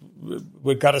that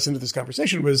what got us into this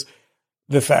conversation was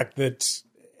the fact that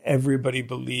everybody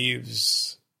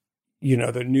believes,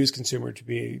 the news consumer to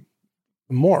be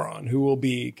a moron who will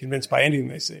be convinced by anything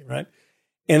they see, right?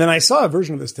 And then I saw a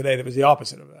version of this today that was the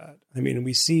opposite of that. I mean,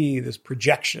 we see this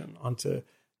projection onto,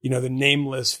 the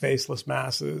nameless, faceless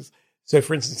masses. So,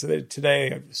 for instance,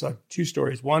 today I saw 2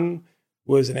 stories. One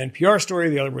was an NPR story.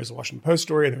 The other was a Washington Post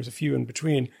story. And there was a few in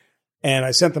between. And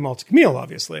I sent them all to Camille,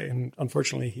 obviously. And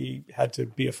unfortunately, he had to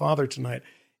be a father tonight.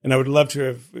 And I would love to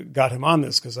have got him on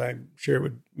this because I'm sure it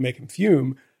would make him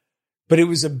fume. But it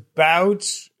was about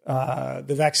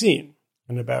the vaccine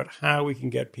and about how we can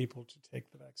get people to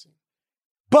take the vaccine.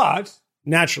 But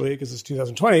naturally, because it's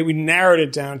 2020, we narrowed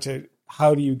it down to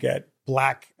how do you get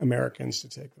Black Americans to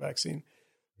take the vaccine?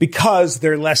 Because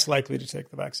they're less likely to take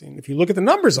the vaccine. If you look at the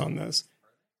numbers on this,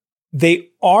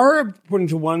 they are, according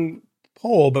to one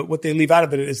poll, but what they leave out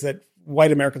of it is that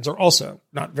white Americans are also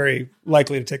not very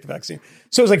likely to take the vaccine.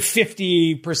 So it was like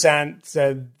 50%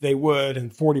 said they would and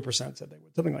 40% said they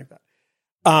would, something like that.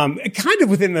 Kind of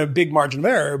within a big margin of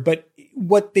error, but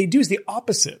what they do is the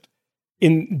opposite.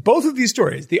 In both of these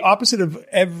stories, the opposite of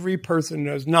every person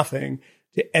knows nothing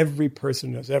to every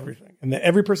person knows everything. And the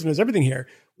every person knows everything here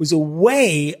was a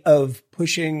way of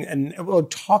pushing and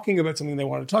talking about something they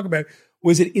want to talk about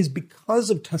was it is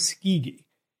because of Tuskegee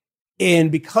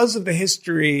and because of the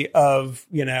history of,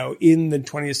 in the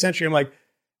 20th century. I'm like,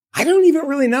 I don't even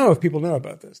really know if people know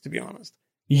about this, to be honest.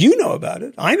 You know about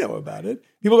it. I know about it.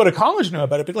 People go to college know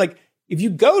about it. But like, if you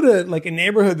go to like a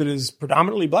neighborhood that is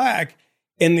predominantly Black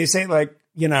and they say like,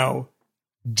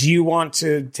 do you want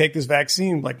to take this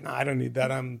vaccine? Like, no, I don't need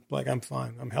that. I'm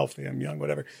fine. I'm healthy. I'm young,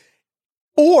 whatever.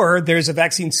 Or there's a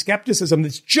vaccine skepticism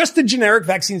that's just a generic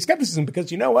vaccine skepticism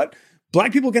because you know what?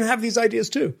 Black people can have these ideas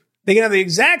too. They can have the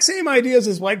exact same ideas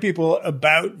as white people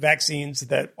about vaccines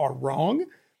that are wrong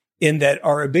and that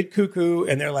are a bit cuckoo.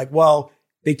 And they're like, well,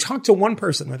 they talked to one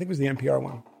person. I think it was the NPR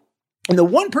one. And the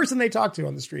one person they talked to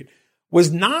on the street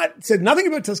said nothing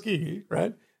about Tuskegee,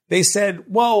 right? They said,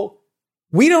 well,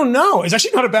 we don't know. It's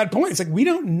actually not a bad point. It's like, we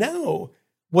don't know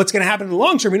what's going to happen in the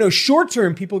long term. We know short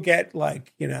term, people get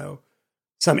like,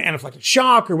 some anaphylactic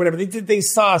shock or whatever. They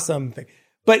saw something.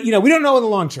 But, we don't know in the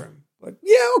long term. But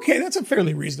yeah, okay, that's a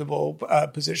fairly reasonable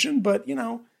position. But,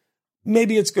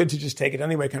 maybe it's good to just take it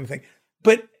anyway kind of thing.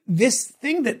 But this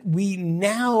thing that we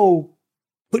now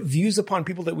put views upon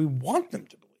people that we want them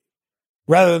to believe,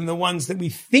 rather than the ones that we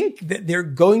think that they're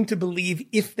going to believe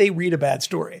if they read a bad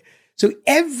story. So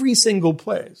every single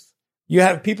place, you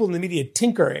have people in the media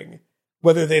tinkering,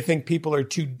 whether they think people are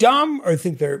too dumb or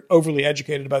think they're overly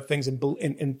educated about things and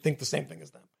think the same thing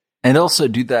as them. And also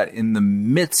do that in the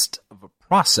midst of a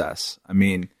process. I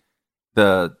mean,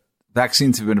 the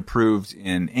vaccines have been approved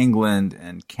in England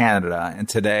and Canada, and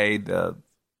today the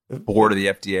board of the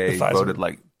FDA voted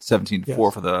like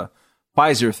 17-4 for the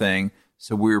Pfizer thing.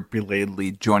 So we're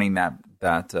belatedly joining that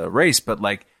race. But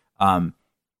like, God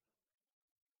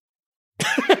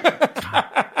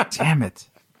damn it.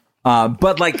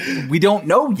 But like, we don't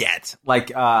know yet.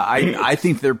 Like, I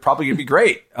think they're probably going to be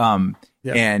great. And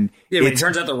but it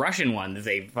turns out the Russian one that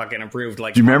they fucking approved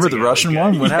like. Do you remember the Russian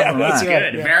one? What happened with that's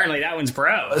that? good. Yeah. Apparently that one's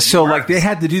pro. So like they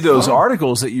had to do those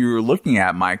articles that you were looking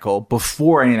at, Michael,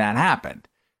 before any of that happened,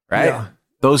 right? Yeah.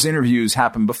 Those interviews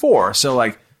happened before. So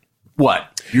like,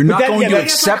 what? You're not going to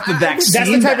accept the vaccine?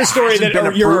 That's the type of story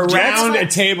that you're around yet? a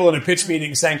table in a pitch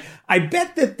meeting saying, I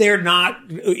bet that they're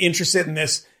not interested in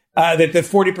this. That the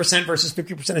 40% versus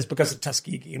 50% is because of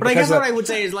Tuskegee. But I guess what I would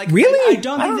say is like, really? I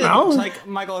don't think that, like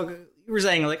Michael, you were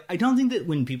saying, like, I don't think that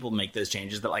when people make those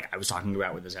changes that like I was talking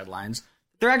about with those headlines,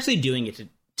 they're actually doing it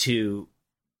to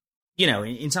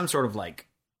in some sort of like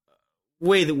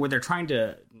way that where they're trying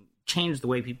to change the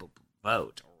way people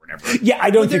vote or whatever. Yeah, I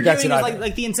don't think that's it either.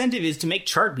 Like the incentive is to make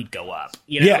chart beat go up.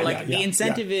 The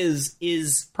incentive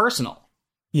is personal.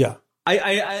 Yeah.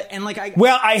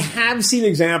 I have seen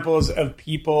examples of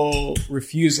people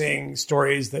refusing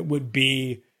stories that would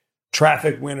be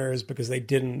traffic winners because they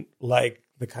didn't like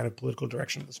the kind of political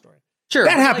direction of the story. Sure.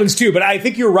 That happens too, but I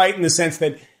think you're right in the sense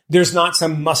that there's not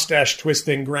some mustache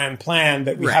twisting grand plan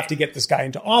that we have to get this guy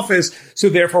into office, so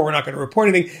therefore we're not going to report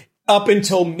anything up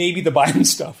until maybe the Biden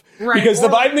stuff. Right. Because the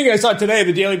Biden thing I saw today,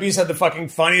 the Daily Beast had the fucking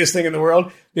funniest thing in the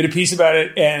world. They had a piece about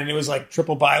it, and it was like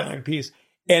triple byline piece.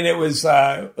 And it was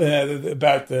about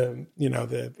the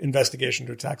investigation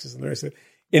to taxes and the rest of it.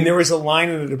 And there was a line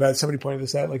in it about, somebody pointed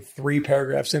this out, like 3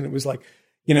 paragraphs in. It was like,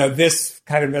 this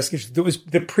kind of investigation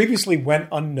that previously went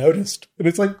unnoticed. And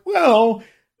it's like, well,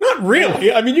 not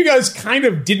really. I mean, you guys kind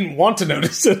of didn't want to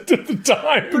notice it at the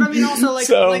time. But I mean, also,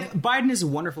 like Biden is a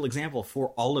wonderful example for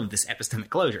all of this epistemic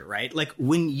closure, right? Like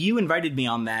when you invited me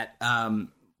on that,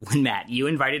 you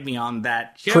invited me on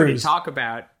that show Cruise. To talk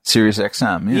about Sirius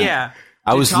XM. Yeah.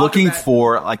 I was looking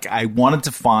for, like, I wanted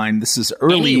to find, this is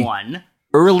early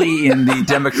in the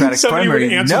Democratic primary.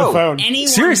 Would answer the phone. Anyone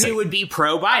Seriously. who would be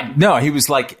pro-Biden. No, he was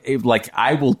like,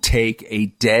 I will take a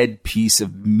dead piece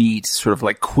of meat sort of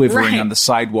like quivering on the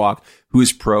sidewalk who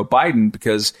is pro-Biden,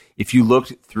 because if you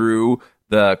looked through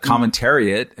the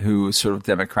commentariat who was sort of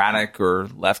Democratic or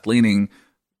left-leaning,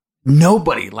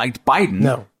 nobody liked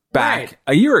Biden back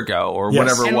a year ago or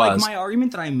whatever it was. Like, my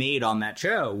argument that I made on that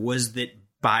show was that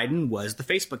Biden was the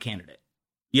Facebook candidate.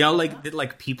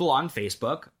 Like people on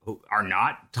Facebook who are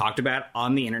not talked about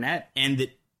on the internet, and that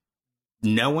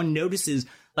no one notices,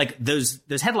 like those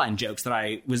headline jokes that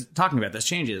I was talking about, those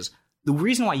changes. The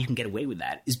reason why you can get away with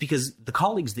that is because the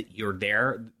colleagues that you're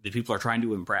there, that people are trying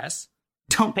to impress,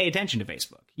 don't pay attention to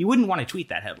Facebook. You wouldn't want to tweet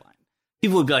that headline.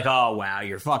 People would be like, oh, wow,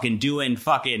 you're fucking doing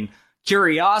fucking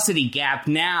Curiosity Gap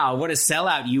now. What a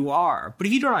sellout you are. But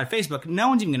if you do it on Facebook, no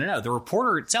one's even going to know. The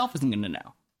reporter itself isn't going to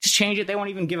know. Just change it. They won't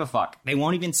even give a fuck. They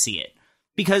won't even see it.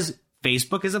 Because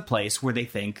Facebook is a place where they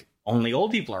think only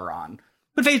old people are on.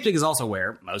 But Facebook is also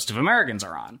where most of Americans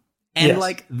are on. And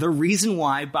like the reason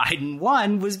why Biden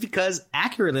won was because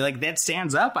accurately, like that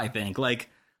stands up, I think. Like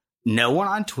no one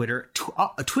on Twitter,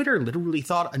 Twitter literally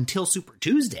thought until Super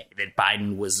Tuesday that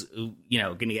Biden was,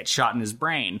 going to get shot in his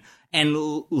brain and,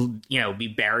 be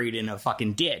buried in a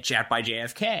fucking ditch out by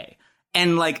JFK.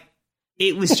 And like,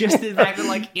 it was just the fact that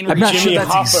like, I'm not sure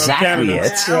that's exactly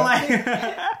it.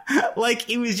 Like,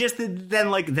 it was just that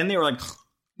then they were like,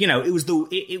 it was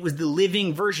the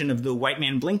living version of the white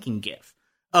man blinking gif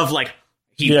of like,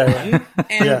 he won.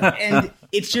 And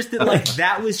it's just that like,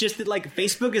 that was just that like,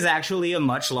 Facebook is actually a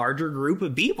much larger group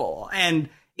of people. And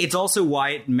it's also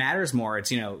why it matters more.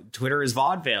 It's, Twitter is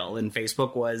vaudeville and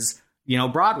Facebook was,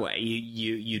 Broadway.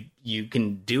 You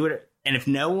can do it. And if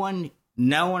none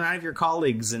of your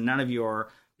colleagues and none of your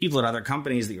people at other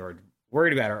companies that you're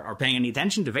worried about are paying any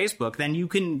attention to Facebook, then you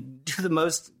can do the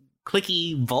most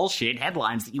clicky bullshit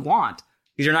headlines that you want.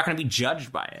 Because you're not going to be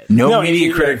judged by it. No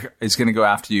media critic is going to go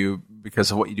after you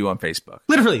because of what you do on Facebook.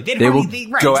 Literally. They will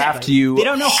go after you they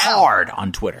don't know hard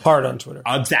on Twitter. Hard on Twitter.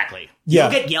 Exactly. Yeah.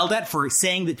 You'll get yelled at for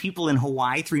saying that people in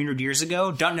Hawaii 300 years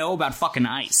ago don't know about fucking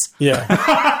ice. Yeah.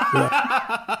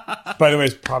 Yeah. By the way,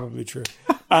 it's probably true.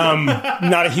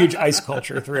 Not a huge ice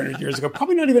culture 300 years ago.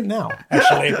 Probably not even now,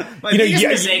 actually. My biggest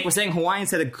mistake was saying Hawaii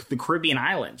instead of the Caribbean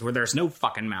islands, where there's no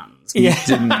fucking mountains. Yeah. You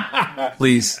didn't.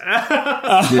 Please.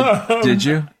 Did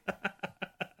you?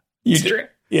 You did.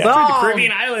 Yeah. The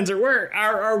Caribbean islands are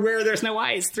where there's no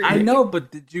ice. I know,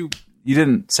 but you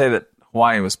didn't say that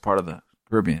Hawaii was part of the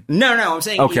Caribbean. No, I'm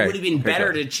saying it would have been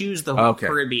better to choose the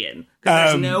Caribbean.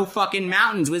 Because there's no fucking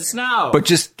mountains with snow. But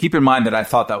just keep in mind that I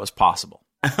thought that was possible.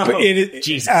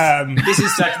 Jesus. This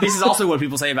is also what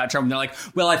people say about Trump. They're like,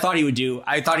 well, I thought he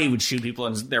would shoot people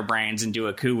in their brains and do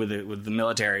a coup with the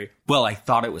military. Well, I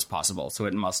thought it was possible, so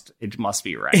it must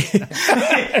be right.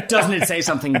 Doesn't it say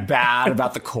something bad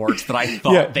about the courts that I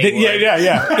thought they would?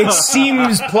 Yeah. It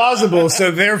seems plausible,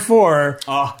 so therefore...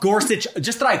 Gorsuch,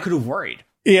 just that I could have worried.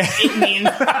 Yeah. It means...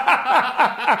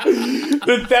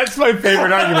 That's my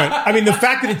favorite argument. I mean, the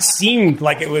fact that it seemed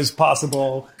like it was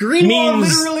possible Greenwald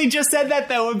literally just said that,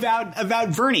 though,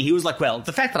 about Bernie. He was like, well,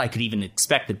 the fact that I could even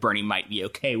expect that Bernie might be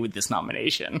okay with this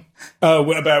nomination.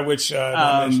 About which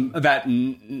nomination? About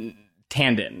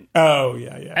Tandon. Oh,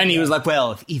 yeah. And he was like,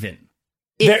 well, if even...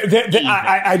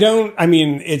 I don't. I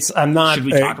mean, I'm not. Should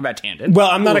we talk about Tandon? Well,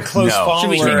 I'm not a close follower Should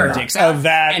we take our dicks out of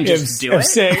that. and just do it?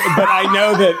 But I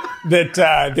know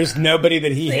that there's nobody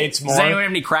that he hates more. Does anyone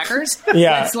have any crackers?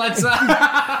 Yeah. Let's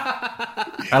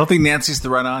I don't think Nancy's the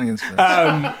right audience for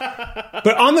that.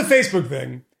 But on the Facebook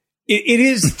thing, it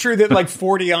is true that like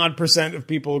 40% of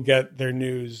people get their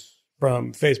news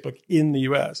from Facebook in the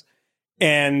U.S.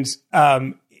 And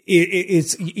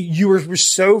we're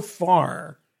so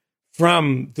far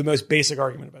from the most basic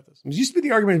argument about this. It used to be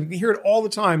the argument, we hear it all the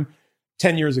time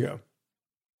 10 years ago.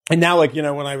 And now, like, when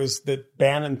I was the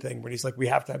Bannon thing, where he's like, we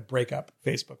have to break up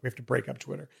Facebook. We have to break up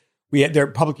Twitter. They're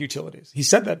public utilities. He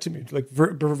said that to me, like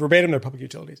verbatim, they're public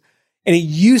utilities. And it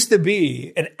used to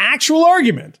be an actual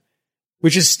argument,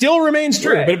 which still remains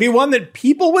true, but it'd be one that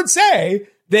people would say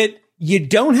that you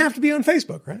don't have to be on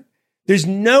Facebook, right?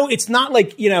 It's not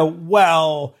like,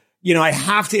 I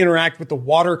have to interact with the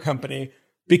water company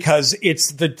because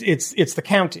it's the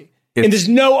county. And there's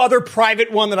no other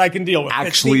private one that I can deal with.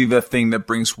 Actually, the thing that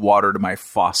brings water to my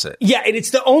faucet. Yeah, and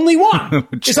it's the only one.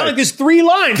 It's not like there's 3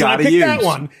 lines and I pick that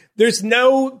one. There's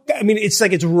no, it's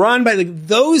like it's run by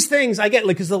those things I get.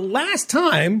 Because the last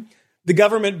time the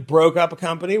government broke up a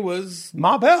company was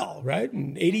Ma Bell, right?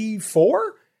 In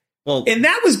 84? Well, and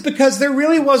that was because there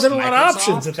really wasn't a lot of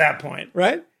options at that point,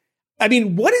 right? I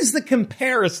mean, what is the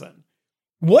comparison?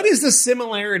 What is the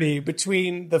similarity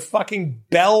between the fucking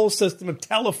Bell system of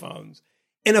telephones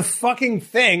and a fucking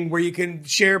thing where you can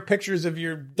share pictures of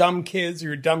your dumb kids or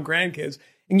your dumb grandkids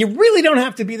and you really don't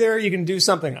have to be there? You can do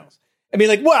something else. I mean,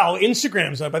 like, well,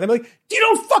 Instagram's up by them. Like, you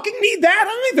don't fucking need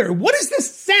that either. What is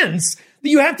this sense that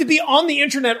you have to be on the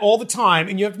internet all the time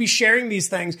and you have to be sharing these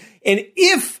things? And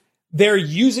if they're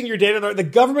using your data, the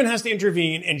government has to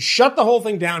intervene and shut the whole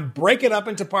thing down, break it up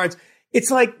into parts.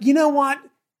 It's like, you know what?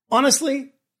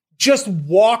 Honestly, just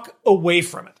walk away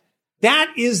from it.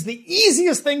 That is the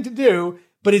easiest thing to do,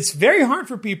 but it's very hard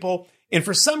for people. And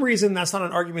for some reason, that's not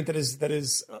an argument that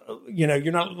is,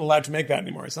 you're not allowed to make that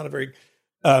anymore. It's not a very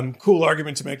cool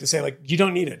argument to make, to say, like, you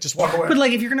don't need it. Just walk away. But,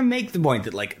 like, if you're going to make the point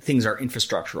that, like, things are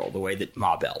infrastructural the way that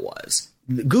Ma Bell was,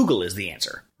 Google is the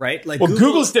answer, right? Like, well,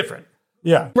 Google's different.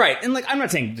 Yeah. Right. And, like, I'm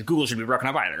not saying that Google should be broken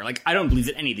up either. Like, I don't believe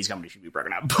that any of these companies should be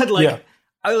broken up. But,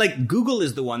 like, Google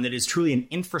is the one that is truly an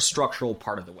infrastructural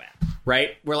part of the web,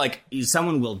 right? Where, like,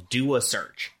 someone will do a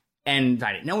search and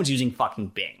find it. No one's using fucking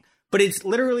Bing. But it's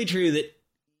literally true that,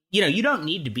 you don't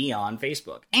need to be on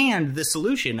Facebook. And the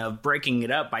solution of breaking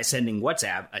it up by sending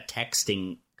WhatsApp, a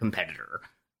texting competitor,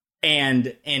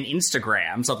 and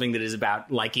Instagram, something that is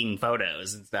about liking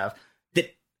photos and stuff,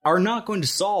 that are not going to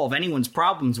solve anyone's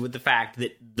problems with the fact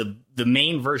that the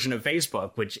main version of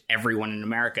Facebook, which everyone in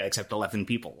America except 11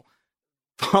 people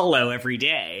follow every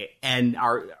day and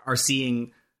are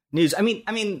seeing news. I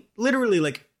mean, literally,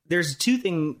 like, there's two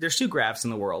graphs in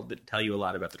the world that tell you a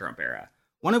lot about the Trump era.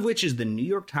 One of which is the New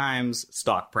York Times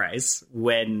stock price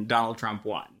when Donald Trump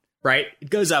won, right? It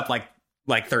goes up like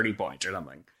 30 points or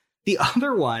something. The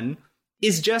other one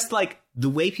is just like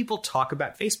the way people talk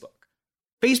about Facebook.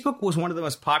 Facebook was one of the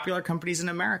most popular companies in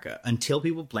America until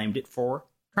people blamed it for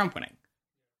Trump winning.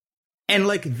 And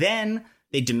like then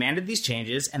they demanded these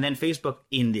changes, and then Facebook,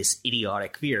 in this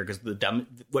idiotic fear, because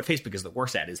what Facebook is the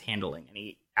worst at is handling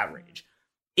any outrage.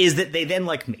 is that they then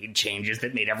like made changes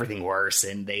that made everything worse,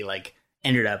 and they like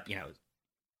ended up,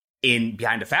 in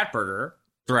behind a fat burger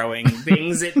throwing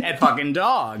things at fucking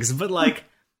dogs. But like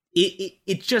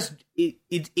it's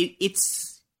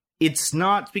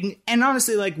not speaking. And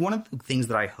honestly, like one of the things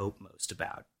that I hope most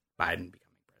about Biden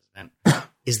becoming president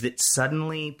is that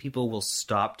suddenly people will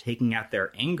stop taking out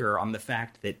their anger on the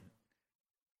fact that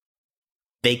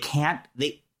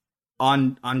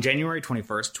on January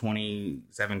 21st,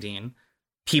 2017,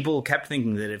 people kept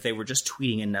thinking that if they were just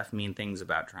tweeting enough mean things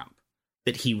about Trump,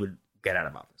 that he would get out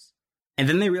of office. And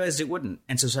then they realized it wouldn't.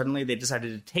 And so suddenly they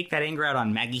decided to take that anger out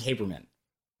on Maggie Haberman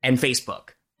and Facebook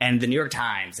and the New York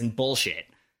Times and bullshit,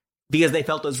 because they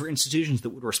felt those were institutions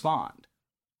that would respond.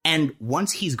 And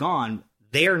once he's gone,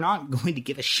 they are not going to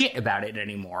give a shit about it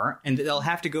anymore. And they'll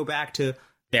have to go back to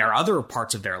their other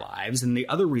parts of their lives and the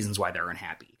other reasons why they're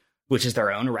unhappy, which is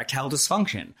their own erectile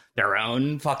dysfunction, their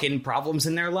own fucking problems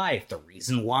in their life, the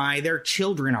reason why their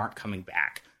children aren't coming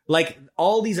back, like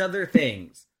all these other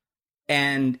things.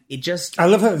 And it just, I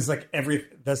love how it's like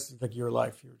that's like your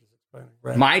life. You were just explaining,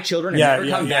 right? My children have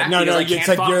never come back. No, I can't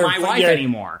fuck my wife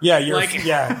anymore. Yeah, you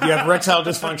have erectile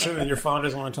dysfunction, and your father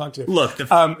doesn't want to talk to you. Look,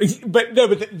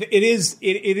 it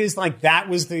is like that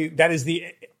is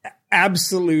the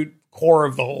absolute core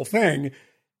of the whole thing.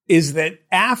 Is that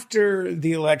after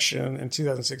the election in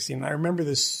 2016, I remember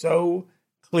this so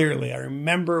clearly. I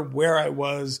remember where I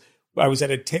was. I was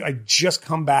at I just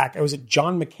come back. I was at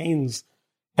John McCain's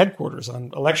headquarters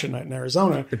on election night in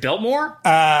Arizona. The Biltmore?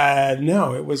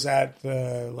 No, it was at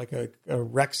like a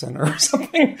rec center or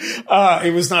something.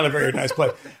 It was not a very nice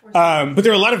place. But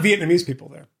there were a lot of Vietnamese people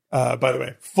there, by the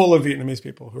way, full of Vietnamese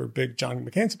people who are big John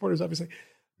McCain supporters, obviously.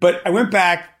 But I went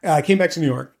back, I came back to New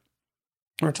York.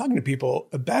 And we're talking to people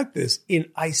about this, and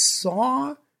I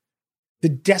saw the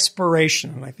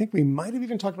desperation. And I think we might have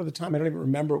even talked about the time. I don't even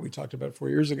remember what we talked about 4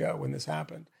 years ago when this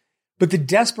happened. But the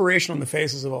desperation on the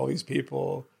faces of all these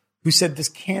people who said this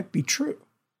can't be true.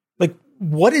 Like,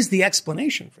 what is the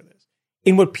explanation for this?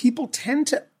 And what people tend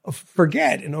to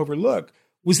forget and overlook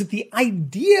was that the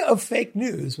idea of fake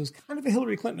news was kind of a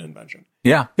Hillary Clinton invention.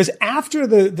 Yeah. Because after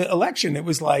the election, it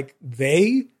was like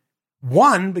they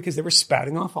won because they were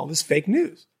spouting off all this fake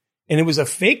news. And it was a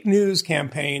fake news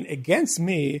campaign against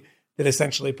me that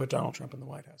essentially put Donald Trump in the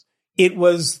White House. It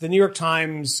was the New York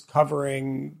Times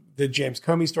covering the James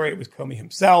Comey story. It was Comey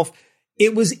himself.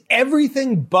 It was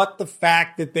everything but the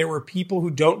fact that there were people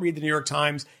who don't read the New York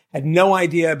Times, had no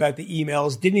idea about the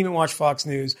emails, didn't even watch Fox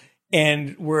News,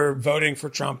 and were voting for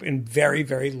Trump in very,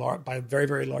 very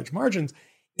large margins.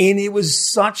 And it was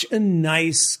such a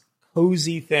nice,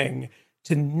 cozy thing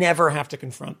to never have to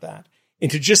confront that and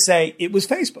to just say it was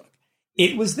Facebook.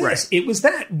 It was this. Right. It was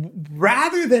that.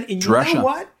 Rather than, and you know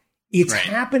what? It's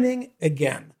happening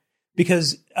again.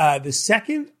 Because the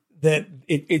second that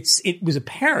it was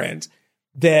apparent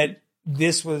that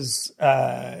this was,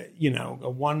 a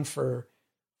 1 for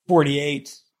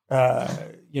 48,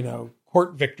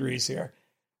 court victories here,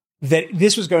 that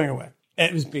this was going away. And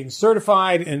it was being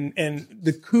certified and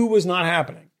the coup was not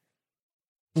happening.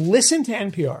 Listen to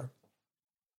NPR.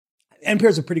 NPR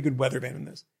is a pretty good weather vane in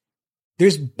this.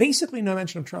 There's basically no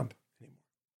mention of Trump anymore.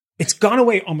 It's gone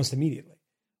away almost immediately.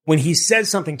 When he says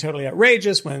something totally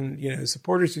outrageous, when,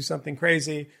 supporters do something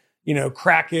crazy,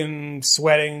 cracking,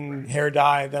 sweating, hair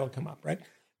dye, that'll come up, right?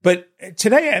 But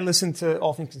today I listen to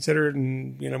All Things Considered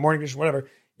and, Morning Edition, whatever.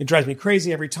 It drives me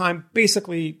crazy every time.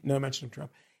 Basically, no mention of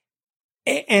Trump.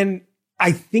 And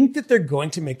I think that they're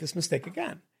going to make this mistake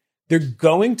again. They're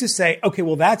going to say, okay,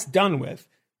 well, that's done with.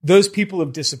 Those people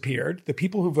have disappeared. The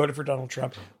people who voted for Donald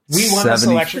Trump. We won this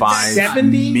election.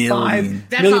 75 million.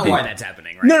 That's not why that's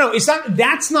happening, right? No, it's not.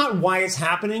 That's not why it's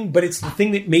happening, but it's the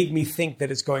thing that made me think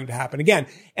that it's going to happen again.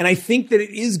 And I think that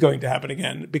it is going to happen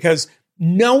again because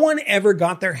no one ever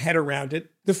got their head around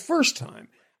it the first time.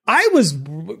 I was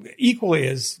equally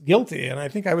as guilty, and I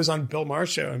think I was on Bill Maher's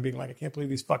show and being like, I can't believe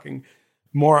these fucking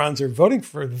morons are voting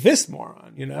for this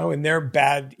moron, and they're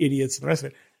bad idiots and the rest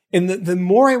of it. And the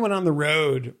more I went on the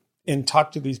road and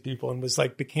talked to these people and was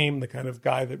like, became the kind of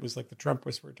guy that was like the Trump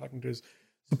whisperer talking to his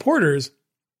supporters,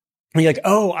 and you're like,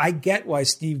 oh, I get why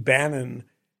Steve Bannon,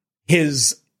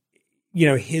 his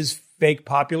fake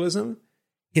populism,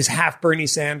 his half Bernie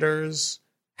Sanders,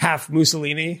 half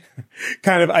Mussolini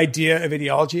kind of idea of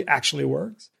ideology actually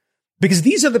works. Because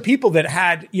these are the people that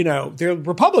had, they're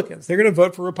Republicans. They're going to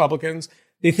vote for Republicans.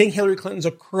 They think Hillary Clinton's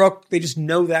a crook. They just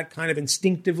know that kind of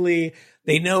instinctively.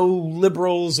 They know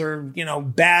liberals are,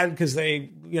 bad because they,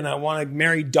 want to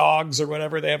marry dogs or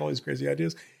whatever. They have all these crazy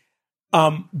ideas.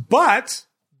 But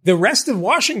the rest of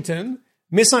Washington,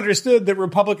 misunderstood that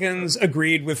Republicans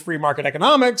agreed with free market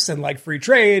economics and like free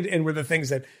trade and were the things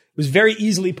that was very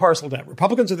easily parceled out.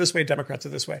 Republicans are this way, Democrats are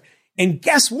this way. And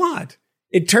guess what?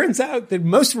 It turns out that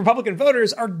most Republican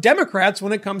voters are Democrats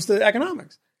when it comes to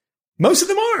economics. Most of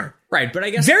them are. Right, but I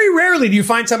guess very rarely do you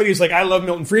find somebody who's like, I love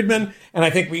Milton Friedman, and I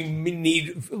think we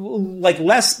need like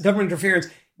less government interference.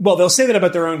 Well, they'll say that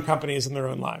about their own companies and their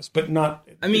own lives, but not.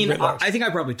 I mean, I think I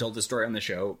probably told this story on the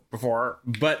show before,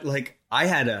 but like I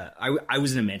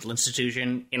was in a mental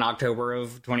institution in October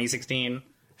of 2016.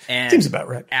 And seems about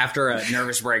right. After a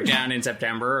nervous breakdown in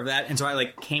September of that. And so I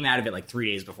like came out of it like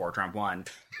 3 days before Trump won.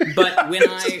 But when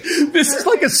this is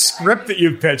like a script that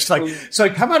you've pitched. Like, so I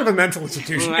come out of a mental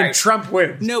institution and Trump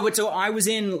wins. No, but so I was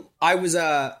in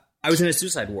a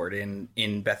suicide ward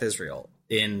in Beth Israel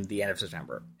in the end of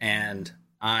September. And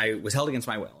I was held against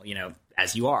my will,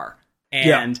 as you are.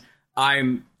 And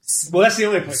I'm that's the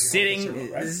only place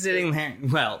sitting there.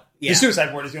 Well, yeah. The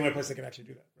suicide ward is the only place they can actually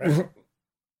do that, right?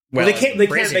 Well, they can't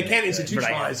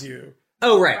institutionalize you.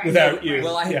 Oh, right. Without you.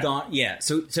 Well, I had gone. Yeah.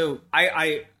 So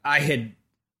I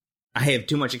have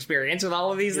too much experience with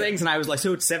all of these things, and I was like,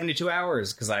 so it's 72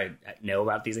 hours because I know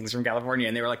about these things from California,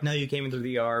 and they were like, no, you came in through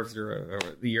the ER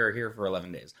you're here for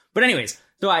 11 days. But anyways,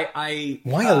 so I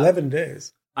why 11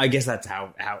 days? I guess that's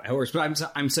how it works. But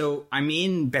I'm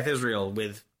in Beth Israel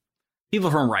with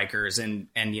people from Rikers, and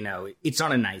it's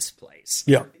not a nice place.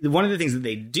 Yeah. One of the things that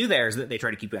they do there is that they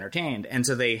try to keep you entertained, and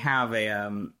so they have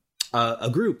a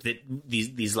group that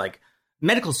these like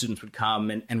medical students would come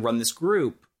and run this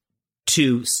group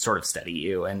to sort of study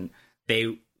you, and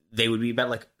they would be about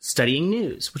like studying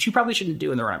news, which you probably shouldn't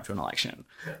do in the run up to an election.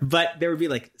 Yeah. But there would be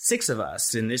like 6 of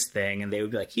us in this thing, and they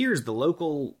would be like, here's the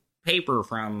local paper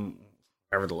from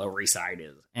wherever the Lower East Side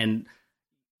is, and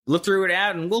look through it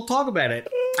out and we'll talk about it.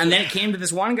 And then it came to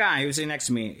this one guy who was sitting next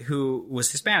to me who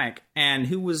was Hispanic and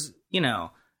who was,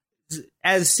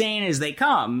 as sane as they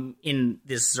come in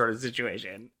this sort of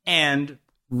situation. And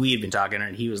we had been talking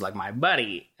and he was like my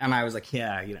buddy. And I was like,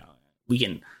 yeah, we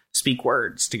can speak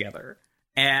words together.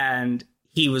 And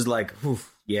he was like,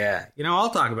 yeah, I'll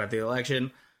talk about the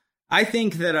election. I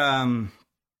think that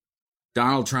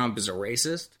Donald Trump is a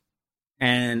racist.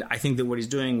 And I think that what he's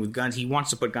doing with guns, he wants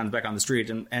to put guns back on the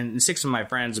street. And 6 of my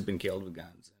friends have been killed with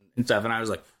guns and stuff. And I was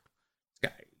like,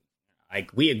 this guy, like,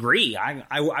 we agree. I'm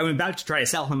about to try to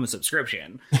sell him a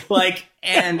subscription.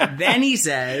 And then he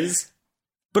says,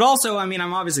 but also, I mean,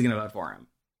 I'm obviously going to vote for him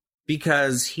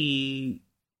because he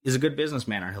is a good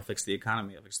businessman and he'll fix the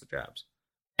economy. He'll fix the jobs.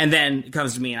 And then it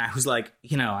comes to me and I was like,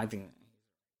 I think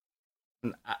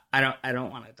I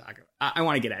don't want to talk about I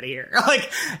want to get out of here.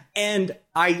 And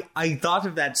I thought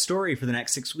of that story for the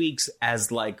next 6 weeks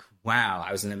as like, wow,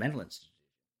 I was in a mental institution.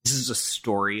 This is a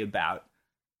story about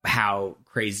how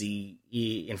crazy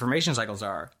information cycles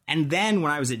are. And then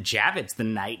when I was at Javits the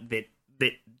night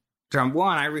that Trump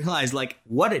won, I realized like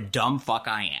what a dumb fuck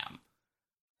I am.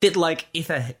 That like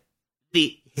if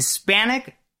the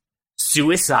Hispanic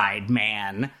suicide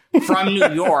man from New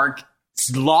York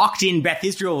locked in Beth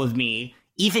Israel with me,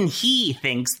 even he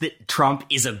thinks that Trump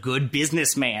is a good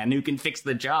businessman who can fix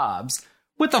the jobs.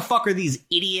 What the fuck are these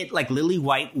idiot, like lily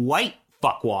white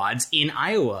fuckwads in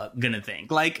Iowa gonna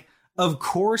think? Like, of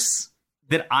course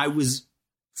that I was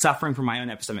suffering from my own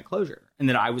epistemic closure and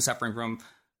that I was suffering from,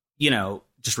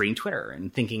 just reading Twitter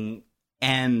and thinking,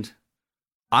 and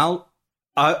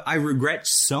I regret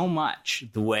so much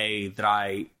the way that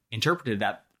I interpreted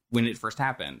that when it first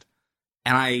happened.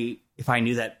 And if I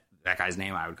knew that guy's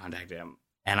name, I would contact him.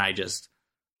 And I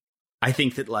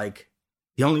think that like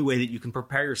the only way that you can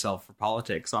prepare yourself for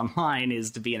politics online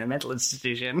is to be in a mental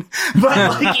institution.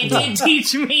 But like it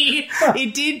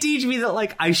did teach me that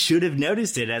like I should have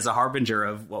noticed it as a harbinger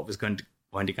of what was going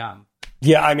to come.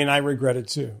 Yeah, I mean, I regret it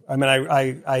too. I mean,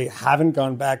 I haven't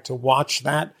gone back to watch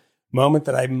that moment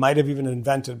that I might have even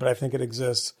invented, but I think it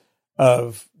exists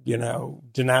of,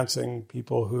 denouncing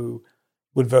people who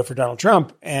would vote for Donald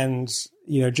Trump. And,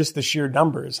 just the sheer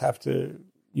numbers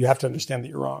you have to understand that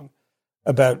you're wrong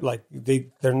about like,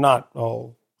 they're not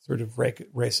all sort of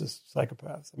racist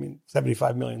psychopaths. I mean,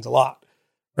 75 million is a lot,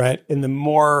 right? And the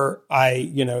more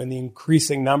in the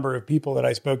increasing number of people that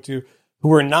I spoke to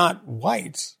who are not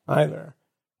white either,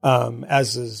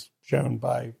 as is shown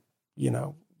by,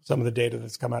 some of the data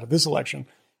that's come out of this election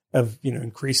of,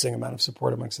 increasing amount of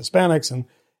support amongst Hispanics and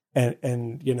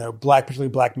particularly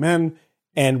black men.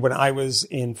 And when I was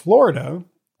in Florida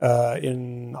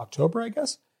in October, I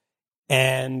guess,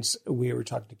 and we were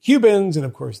talking to Cubans, and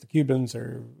of course the Cubans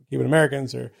are Cuban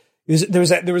Americans. There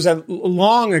was a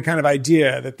long kind of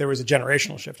idea that there was a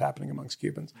generational shift happening amongst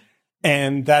Cubans,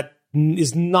 and that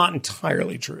is not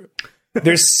entirely true.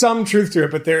 There's some truth to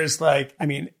it, but there's like, I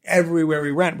mean, everywhere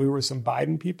we went, we were some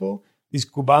Biden people, these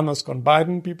Cubanos con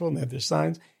Biden people, and they had their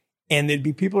signs. And there'd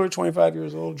be people who are 25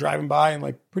 years old driving by in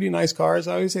like pretty nice cars,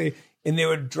 I always say, and they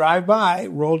would drive by,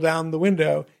 roll down the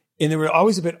window, and they were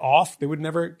always a bit off. They would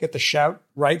never get the shout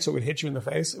right, so it would hit you in the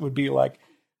face. It would be like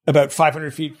about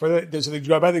 500 feet further. So they'd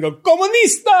drive by, they go,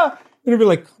 comunista! And it'd be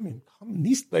like,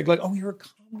 comunista? Like, oh, you're a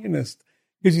communist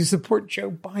because you support Joe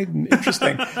Biden.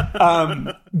 Interesting.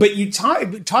 But you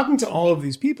talking to all of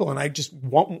these people, and I just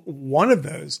want one of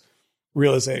those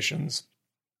realizations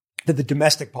that the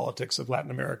domestic politics of Latin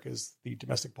America is the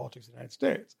domestic politics of the United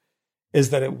States,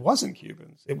 is that it wasn't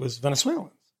Cubans. It was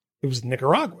Venezuelans. It was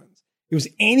Nicaraguans. It was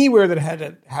anywhere that had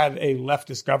a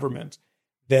leftist government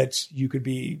that you could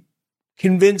be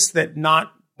convinced that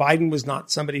Biden was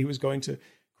not somebody who was going to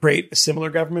create a similar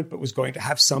government, but was going to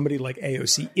have somebody like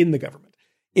AOC in the government.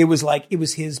 It was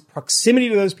his proximity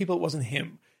to those people. It wasn't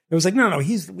him. It was like, no,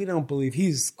 we don't believe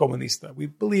he's comunista. We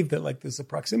believe that like there's a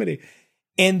proximity.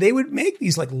 And they would make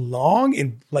these like long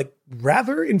and like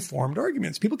rather informed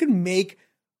arguments. People can make,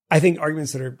 I think,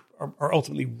 arguments that are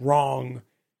ultimately wrong,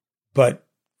 but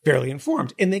fairly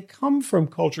informed. And they come from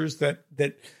cultures that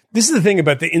this is the thing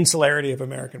about the insularity of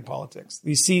American politics.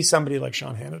 You see somebody like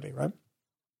Sean Hannity, right?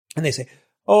 And they say,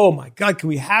 oh my God, can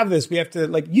we have this? We have to,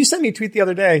 like, you sent me a tweet the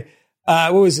other day.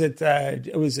 What was it?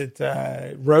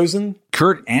 Rosen?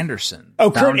 Kurt Anderson.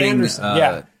 Oh, Kurt Anderson.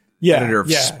 Yeah. Editor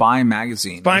of Spy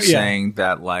Magazine, saying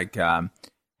that, like,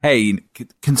 hey,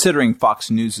 considering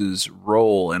Fox News's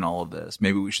role in all of this,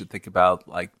 maybe we should think about,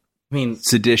 like,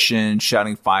 sedition,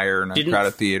 shouting fire in a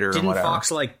crowded theater, or whatever. Didn't Fox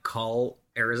like call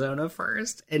Arizona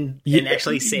first and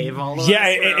actually save all of us? Yeah,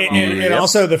 and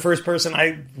also the first person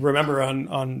I remember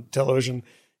on television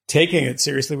taking it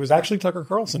seriously was actually Tucker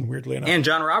Carlson, weirdly enough. And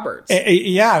John Roberts.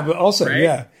 Yeah, but also, right?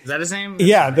 yeah. Is that his name?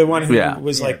 Yeah, the one who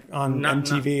was like on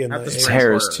MTV. His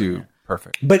hair is too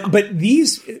perfect. But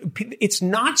these, it's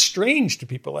not strange to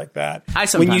people like that. I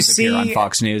sometimes appear on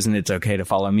Fox News, and it's okay to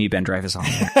follow me, Ben Dreyfuss, on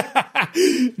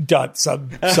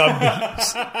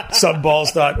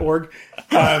subballs.org.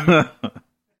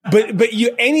 But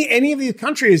you any of these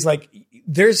countries, like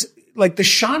there's like the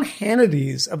Sean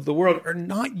Hannitys of the world are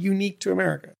not unique to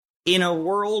America. In a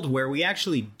world where we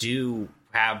actually do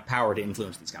have power to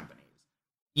influence these companies,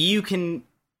 you can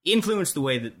influence the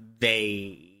way that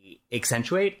they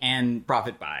accentuate and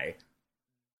profit by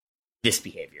this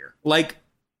behavior. Like,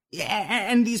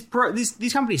 and these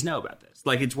companies know about this.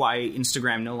 Like, it's why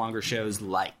Instagram no longer shows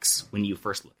likes when you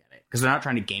first look at it, because they're not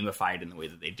trying to gamify it in the way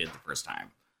that they did the first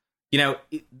time. You know,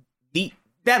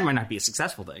 that might not be a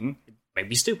successful thing. It might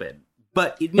be stupid,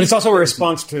 but it's also a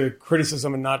response to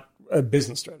criticism and not a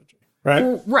business strategy, right?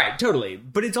 Well, right, totally.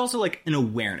 But it's also like an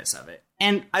awareness of it.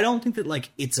 And I don't think that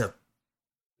like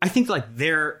I think like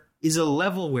there is a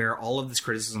level where all of this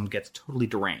criticism gets totally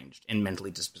deranged and mentally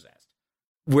dispossessed,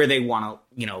 where they want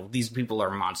to, these people are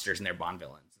monsters and they're Bond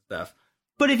villains and stuff.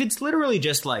 But if it's literally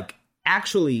just like,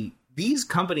 actually, these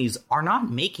companies are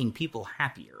not making people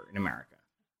happier in America.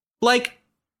 Like,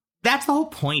 that's the whole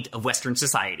point of Western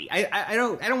society. I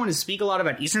don't want to speak a lot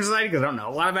about Eastern society because I don't know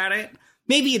a lot about it.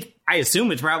 Maybe I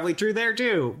assume it's probably true there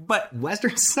too. But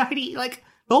Western society, like,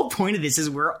 the whole point of this is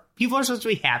where people are supposed to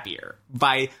be happier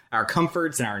by our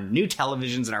comforts and our new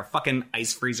televisions and our fucking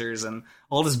ice freezers and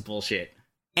all this bullshit.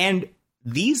 And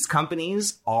these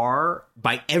companies are,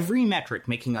 by every metric,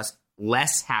 making us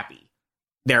less happy.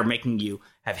 They're making you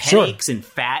have headaches and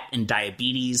fat and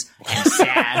diabetes and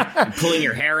sad and pulling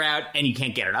your hair out and you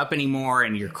can't get it up anymore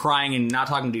and you're crying and not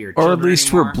talking to your children Or at least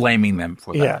anymore. we're blaming them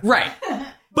for that. Yeah. Right.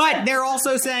 But they're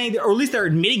also saying, or at least they're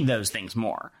admitting those things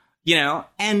more,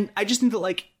 And I just think that,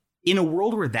 like, in a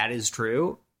world where that is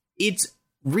true, it's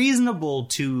reasonable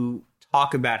to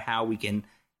talk about how we can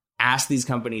ask these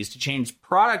companies to change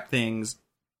product things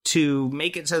to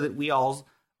make it so that we all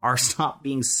are stop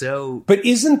being so. But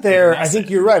isn't there? Aggressive. I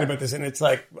think you're right about this, and it's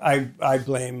like I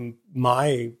blame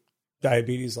my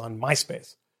diabetes on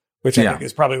MySpace, which I think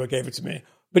is probably what gave it to me.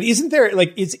 But isn't there,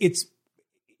 like,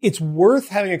 it's worth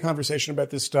having a conversation about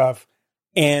this stuff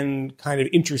and kind of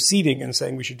interceding and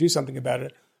saying we should do something about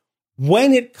it.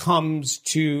 When it comes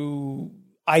to,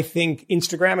 I think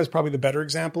Instagram is probably the better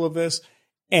example of this.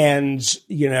 And,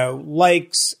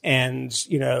 likes and,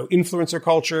 influencer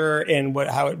culture and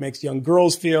how it makes young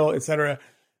girls feel, et cetera,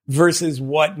 versus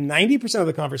what 90% of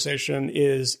the conversation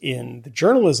is in the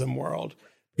journalism world,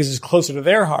 because it's closer to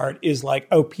their heart, is like,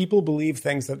 oh, people believe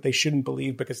things that they shouldn't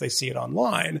believe because they see it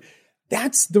online.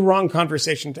 That's the wrong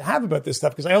conversation to have about this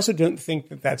stuff, because I also don't think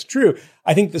that that's true.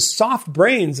 I think the soft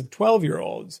brains of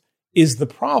 12-year-olds is the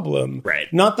problem, right?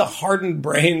 Not the hardened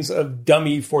brains of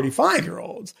dummy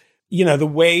 45-year-olds. the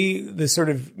way the sort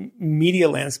of media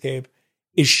landscape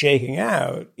is shaking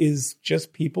out is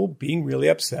just people being really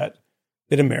upset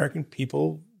that American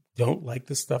people don't like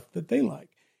the stuff that they like.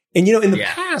 And, in the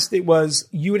past, it was,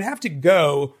 you would have to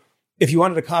go, if you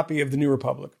wanted a copy of the New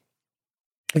Republic,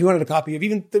 if you wanted a copy of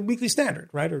even the Weekly Standard,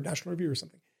 right, or National Review or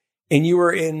something, and you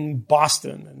were in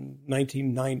Boston in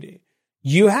 1990,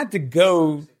 you have to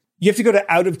go to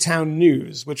Out of Town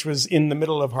News, which was in the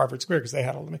middle of Harvard Square because they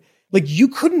had all the, like, you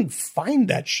couldn't find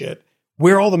that shit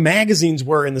where all the magazines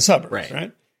were in the suburbs,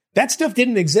 right? That stuff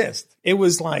didn't exist. It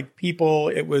was like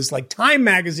Time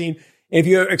Magazine. If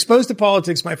you're exposed to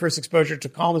politics, my first exposure to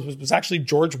columns was actually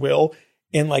George Will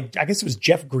and I guess it was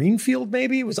Jeff Greenfield,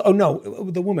 maybe. It was,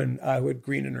 the woman who had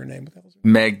green in her name. What the hell was her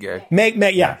name?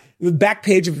 Meg, yeah. The back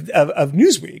page of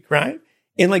Newsweek, right?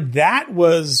 And that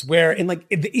was where,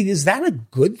 is that a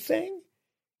good thing?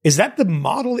 Is that the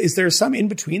model? Is there some in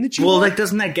between that you want?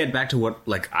 Doesn't that get back to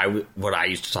what I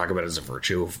used to talk about as a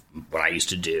virtue of what I used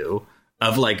to do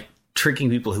of tricking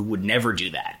people who would never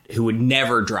do that, who would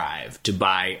never drive to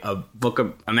buy a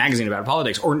magazine about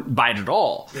politics or buy it at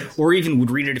all, or even would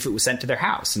read it if it was sent to their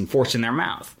house and forced in their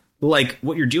mouth.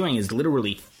 What you're doing is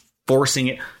literally forcing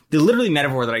it. The literally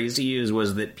metaphor that I used to use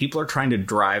was that people are trying to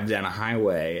drive down a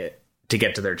highway to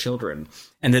get to their children,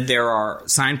 and that there are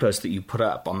signposts that you put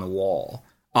up on the wall,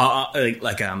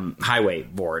 highway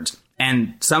boards,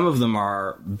 and some of them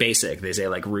are basic. They say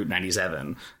Route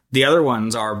 97. The other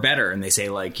ones are better, and they say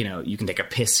you can take a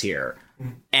piss here,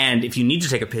 and if you need to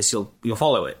take a piss, you'll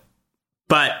follow it,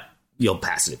 but you'll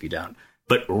pass it if you don't.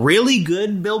 But really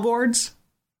good billboards,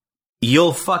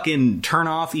 you'll fucking turn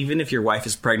off even if your wife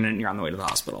is pregnant and you're on the way to the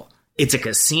hospital. It's a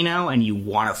casino, and you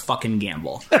want to fucking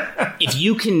gamble. If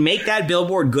you can make that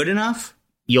billboard good enough,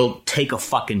 you'll take a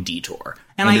fucking detour.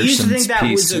 And I used to think that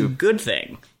was a good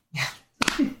thing.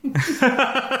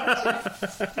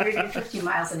 150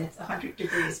 miles and it's 100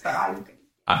 degrees, but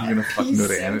I'm gonna fucking go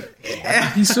to Anna.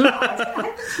 It's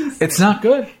not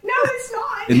good. No, it's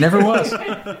not. It never was.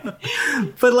 But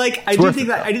I do think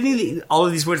that all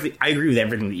of these words. I agree with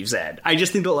everything that you said. I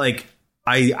just think that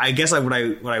I guess what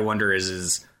I wonder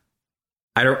is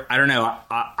I don't know.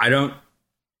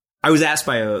 I was asked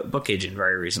by a book agent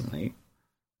very recently,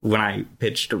 when I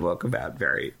pitched a book about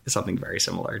something very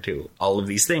similar to all of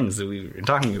these things that we've been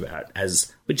talking about,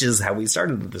 which is how we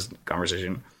started this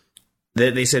conversation,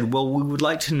 that they said, well, we would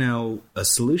like to know a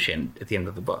solution at the end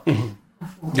of the book.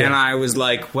 Mm-hmm. And I was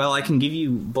like, well, I can give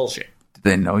you bullshit. Did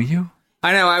they know you?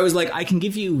 I know. I was like, I can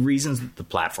give you reasons that the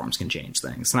platforms can change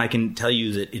things. And I can tell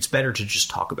you that it's better to just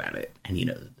talk about it. And,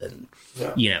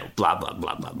 blah, blah,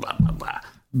 blah, blah, blah, blah, blah.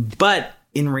 But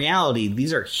in reality,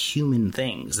 these are human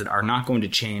things that are not going to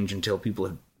change until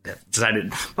people have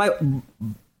decided.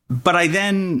 But I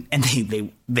then, and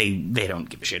they don't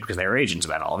give a shit because they're agents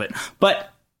about all of it.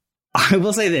 But I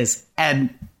will say this,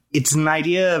 and it's an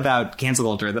idea about cancel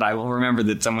culture that I will remember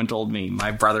that someone told me,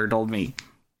 my brother told me,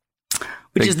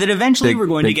 which is that eventually we're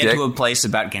going to get to a place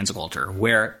about cancel culture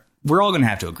where we're all going to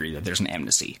have to agree that there's an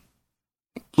amnesty.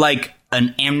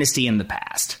 An amnesty in the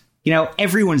past.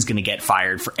 Everyone's going to get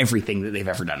fired for everything that they've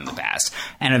ever done in the past.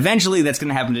 And eventually that's going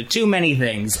to happen to too many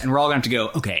things. And we're all going to have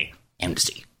to go, okay,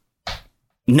 amnesty.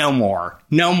 No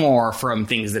more from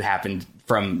things that happened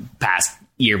from past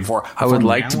year before. I would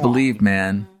like to believe,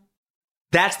 man.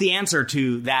 That's the answer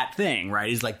to that thing,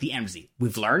 right? Is the amnesty.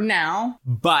 We've learned now,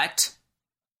 but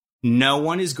no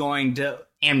one is going to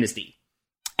amnesty.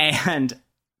 And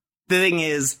the thing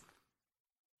is,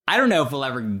 I don't know if we'll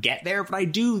ever get there, but I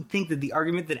do think that the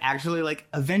argument that actually,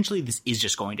 eventually this is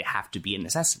just going to have to be a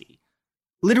necessity.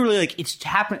 Literally, it's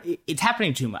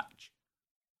happening too much.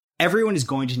 Everyone is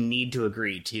going to need to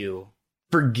agree to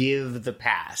forgive the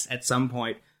past at some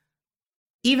point,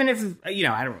 even if, I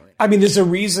don't really know. I mean, there's a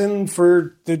reason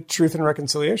for the Truth and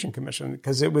Reconciliation Commission,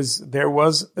 because there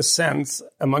was a sense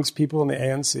amongst people in the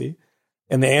ANC,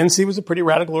 and the ANC was a pretty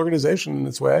radical organization in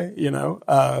its way, Joe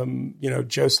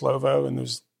Slovo, and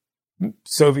there's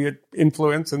Soviet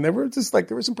influence, and there were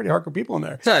some pretty hardcore people in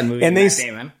there. And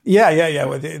Damon. Yeah.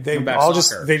 Well,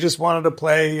 they just wanted to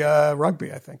play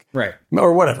rugby, I think, right,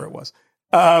 or whatever it was.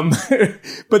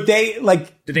 But they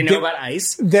did they know about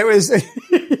ice? There was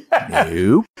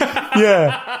no.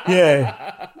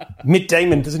 Yeah. Mitt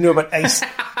Damon doesn't know about ice.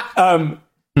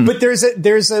 But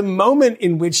there's a moment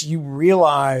in which you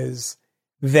realize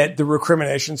that the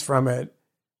recriminations from it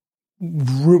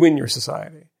ruin your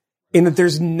society. In that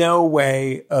there's no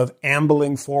way of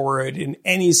ambling forward in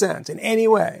any sense, in any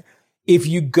way. If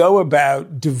you go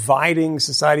about dividing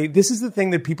society, this is the thing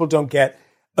that people don't get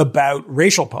about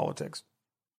racial politics,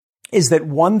 is that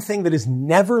one thing that is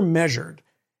never measured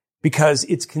because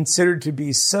it's considered to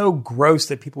be so gross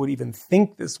that people would even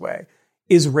think this way,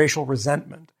 is racial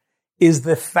resentment. Is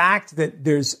the fact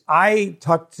that I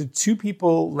talked to two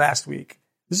people last week.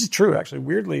 This is true, actually,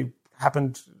 weirdly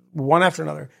happened one after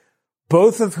another,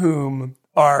 both of whom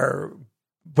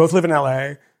both live in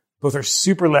LA, both are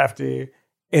super lefty,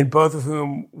 and both of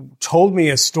whom told me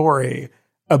a story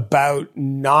about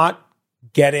not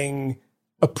getting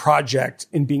a project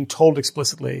and being told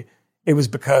explicitly it was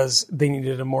because they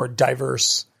needed a more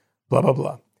diverse blah, blah,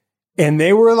 blah. And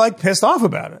they were like pissed off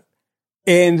about it.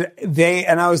 And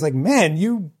I was like, man,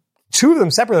 two of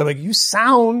them separately, like, you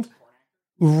sound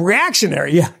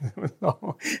reactionary. Yeah.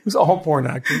 It was all porn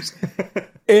actors.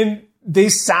 And they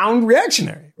sound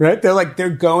reactionary, right? They're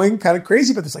going kind of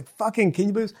crazy, but it's like, fucking, can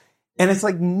you believe this? And it's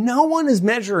like, no one is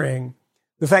measuring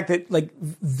the fact that, like,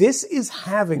 this is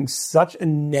having such a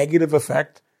negative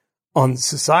effect on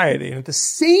society. And at the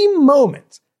same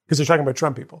moment, because they're talking about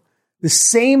Trump people, the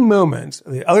same moment,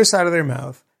 on the other side of their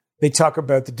mouth, they talk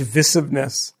about the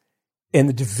divisiveness and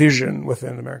the division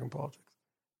within American politics.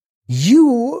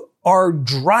 You are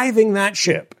driving that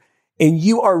ship. And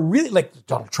you are really, like,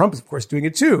 Donald Trump is, of course, doing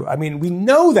it too. I mean, we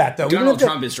know that, though. Donald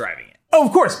Trump is driving it. Oh,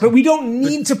 of course. But we don't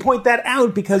need to point that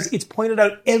out because it's pointed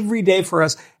out every day for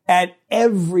us at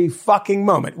every fucking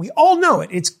moment. We all know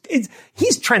it.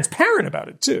 He's transparent about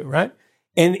it too, right?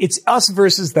 And it's us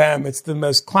versus them. It's the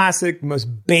most classic, most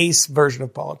base version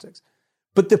of politics.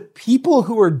 But the people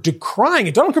who are decrying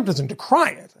it, Donald Trump doesn't decry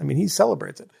it. I mean, he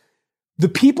celebrates it. The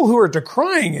people who are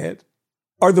decrying it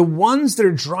are the ones that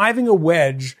are driving a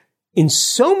wedge in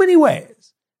so many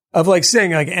ways of, like,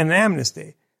 saying, like, an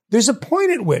amnesty. There's a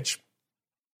point at which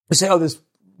they say,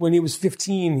 when he was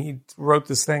 15, he wrote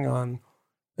this thing on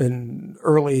an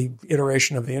early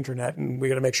iteration of the internet, and we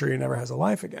got to make sure he never has a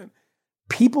life again.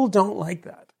 People don't like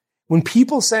that. When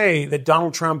people say that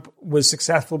Donald Trump was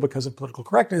successful because of political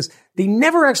correctness, they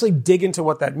never actually dig into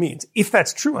what that means. If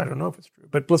that's true, I don't know if it's true,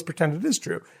 but let's pretend it is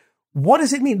true. What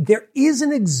does it mean? There is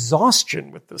an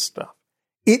exhaustion with this stuff.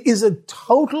 It is a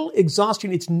total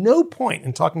exhaustion. It's no point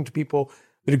in talking to people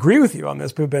that agree with you on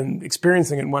this, but have been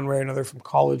experiencing it in one way or another from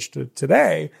college to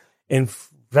today. And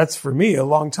that's, for me, a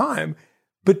long time.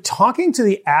 But talking to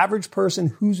the average person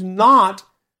who's not,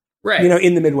 right,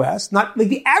 in the Midwest, not like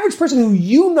the average person who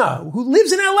who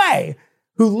lives in LA,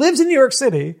 who lives in New York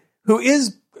City, who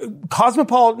is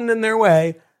cosmopolitan in their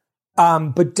way,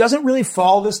 but doesn't really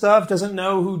follow this stuff, doesn't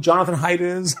know who Jonathan Haidt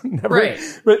is. Never, right.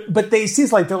 But they see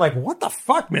it's like, they're like, what the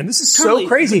fuck, man? This is so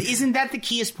crazy. But isn't that the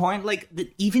keyest point? Like,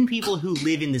 that even people who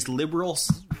live in this liberal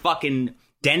fucking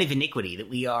den of iniquity that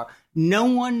we are, no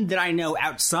one that I know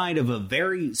outside of a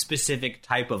very specific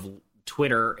type of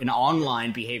Twitter and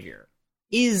online behavior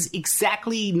is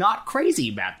exactly not crazy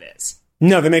about this.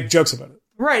 No, they make jokes about it.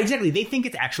 Right, exactly. They think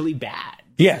it's actually bad.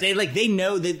 Yeah. They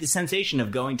know the sensation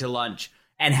of going to lunch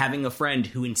and having a friend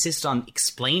who insists on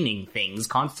explaining things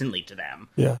constantly to them,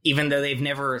 even though they've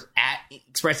never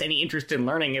expressed any interest in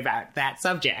learning about that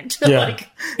subject. Yeah.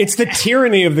 It's the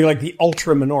tyranny of the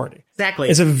ultra minority. Exactly.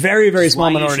 It's a very, very small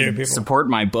minority of people. Support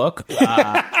my book.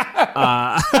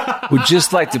 Would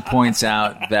just like to point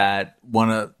out that one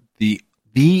of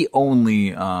the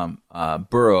only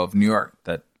borough of New York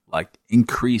that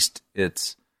increased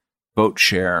its vote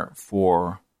share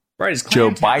for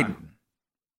Joe Biden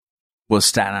was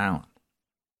Staten Island.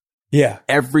 Yeah.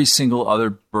 Every single other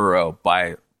borough,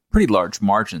 by pretty large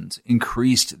margins,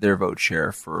 increased their vote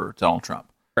share for Donald Trump.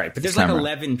 Right, but there's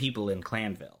 11 people in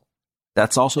Clanville.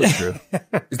 That's also true.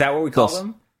 Is that what we call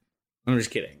them? I'm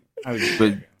just kidding.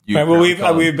 We've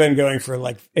been going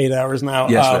for 8 hours now.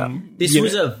 Yes, this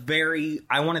was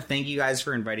I want to thank you guys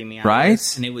for inviting me on. Right?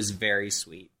 This, and it was very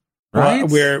sweet. Right?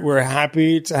 We're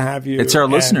happy to have you. It's our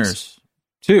listeners,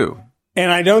 too. And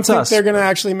I don't think they're going to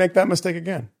actually make that mistake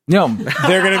again. No.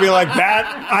 They're going to be like,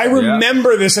 that. I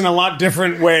remember this in a lot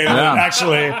different way than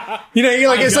actually.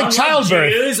 It's like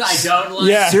childbirth. Jews, I don't like.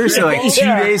 Yeah. Seriously, 2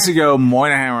 days ago,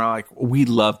 Moynihan were like, we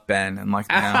love Ben. And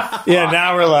now.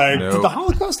 Now we're like, did the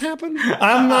Holocaust happen?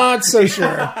 I'm not so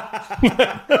sure.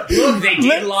 Look, they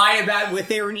did lie about what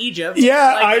they were in Egypt.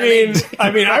 Yeah,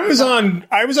 I was on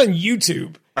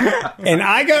YouTube. And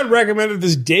I got recommended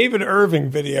this David Irving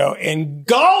video, and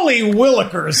golly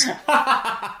willikers,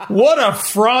 what a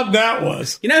fraud that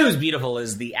was. You know who's beautiful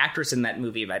is the actress in that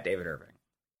movie about David Irving.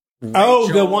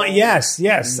 The one, yes,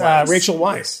 Rachel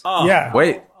Weisz. Oh, yeah.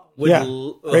 Wait.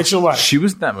 Rachel Weisz. She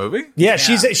was in that movie? Yeah,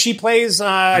 she plays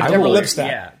Deborah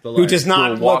Lipstadt, who does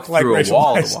not look like Rachel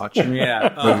Weisz.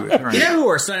 You know who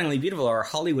are stunningly beautiful are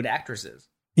Hollywood actresses.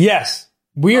 Yes.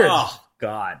 Weird. Oh,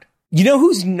 God. You know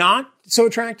who's not so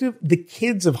attractive? The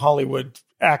kids of Hollywood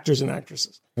actors and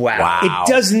actresses. Wow. It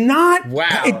does not.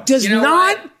 Wow. It does You know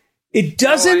not. what? It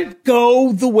doesn't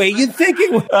go the way you think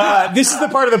it would. This is the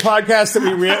part of the podcast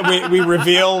that we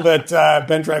reveal that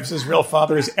Ben Dreyfuss's real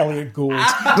father is Elliot Gould.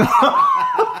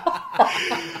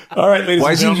 All right, ladies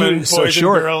and gentlemen, boys and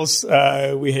girls,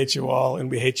 we hate you all,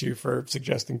 and we hate you for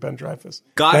suggesting Ben Dreyfuss.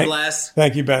 God bless.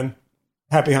 Thank you, Ben.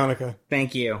 Happy Hanukkah.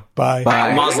 Thank you. Bye. Bye.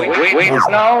 We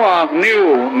know of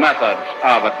new methods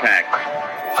of attack.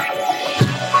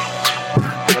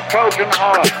 The Trojan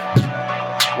horse.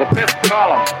 The fifth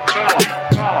column.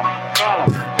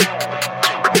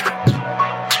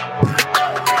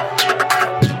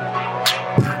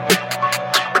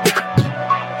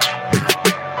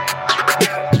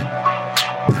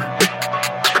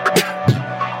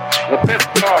 The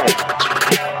fifth column.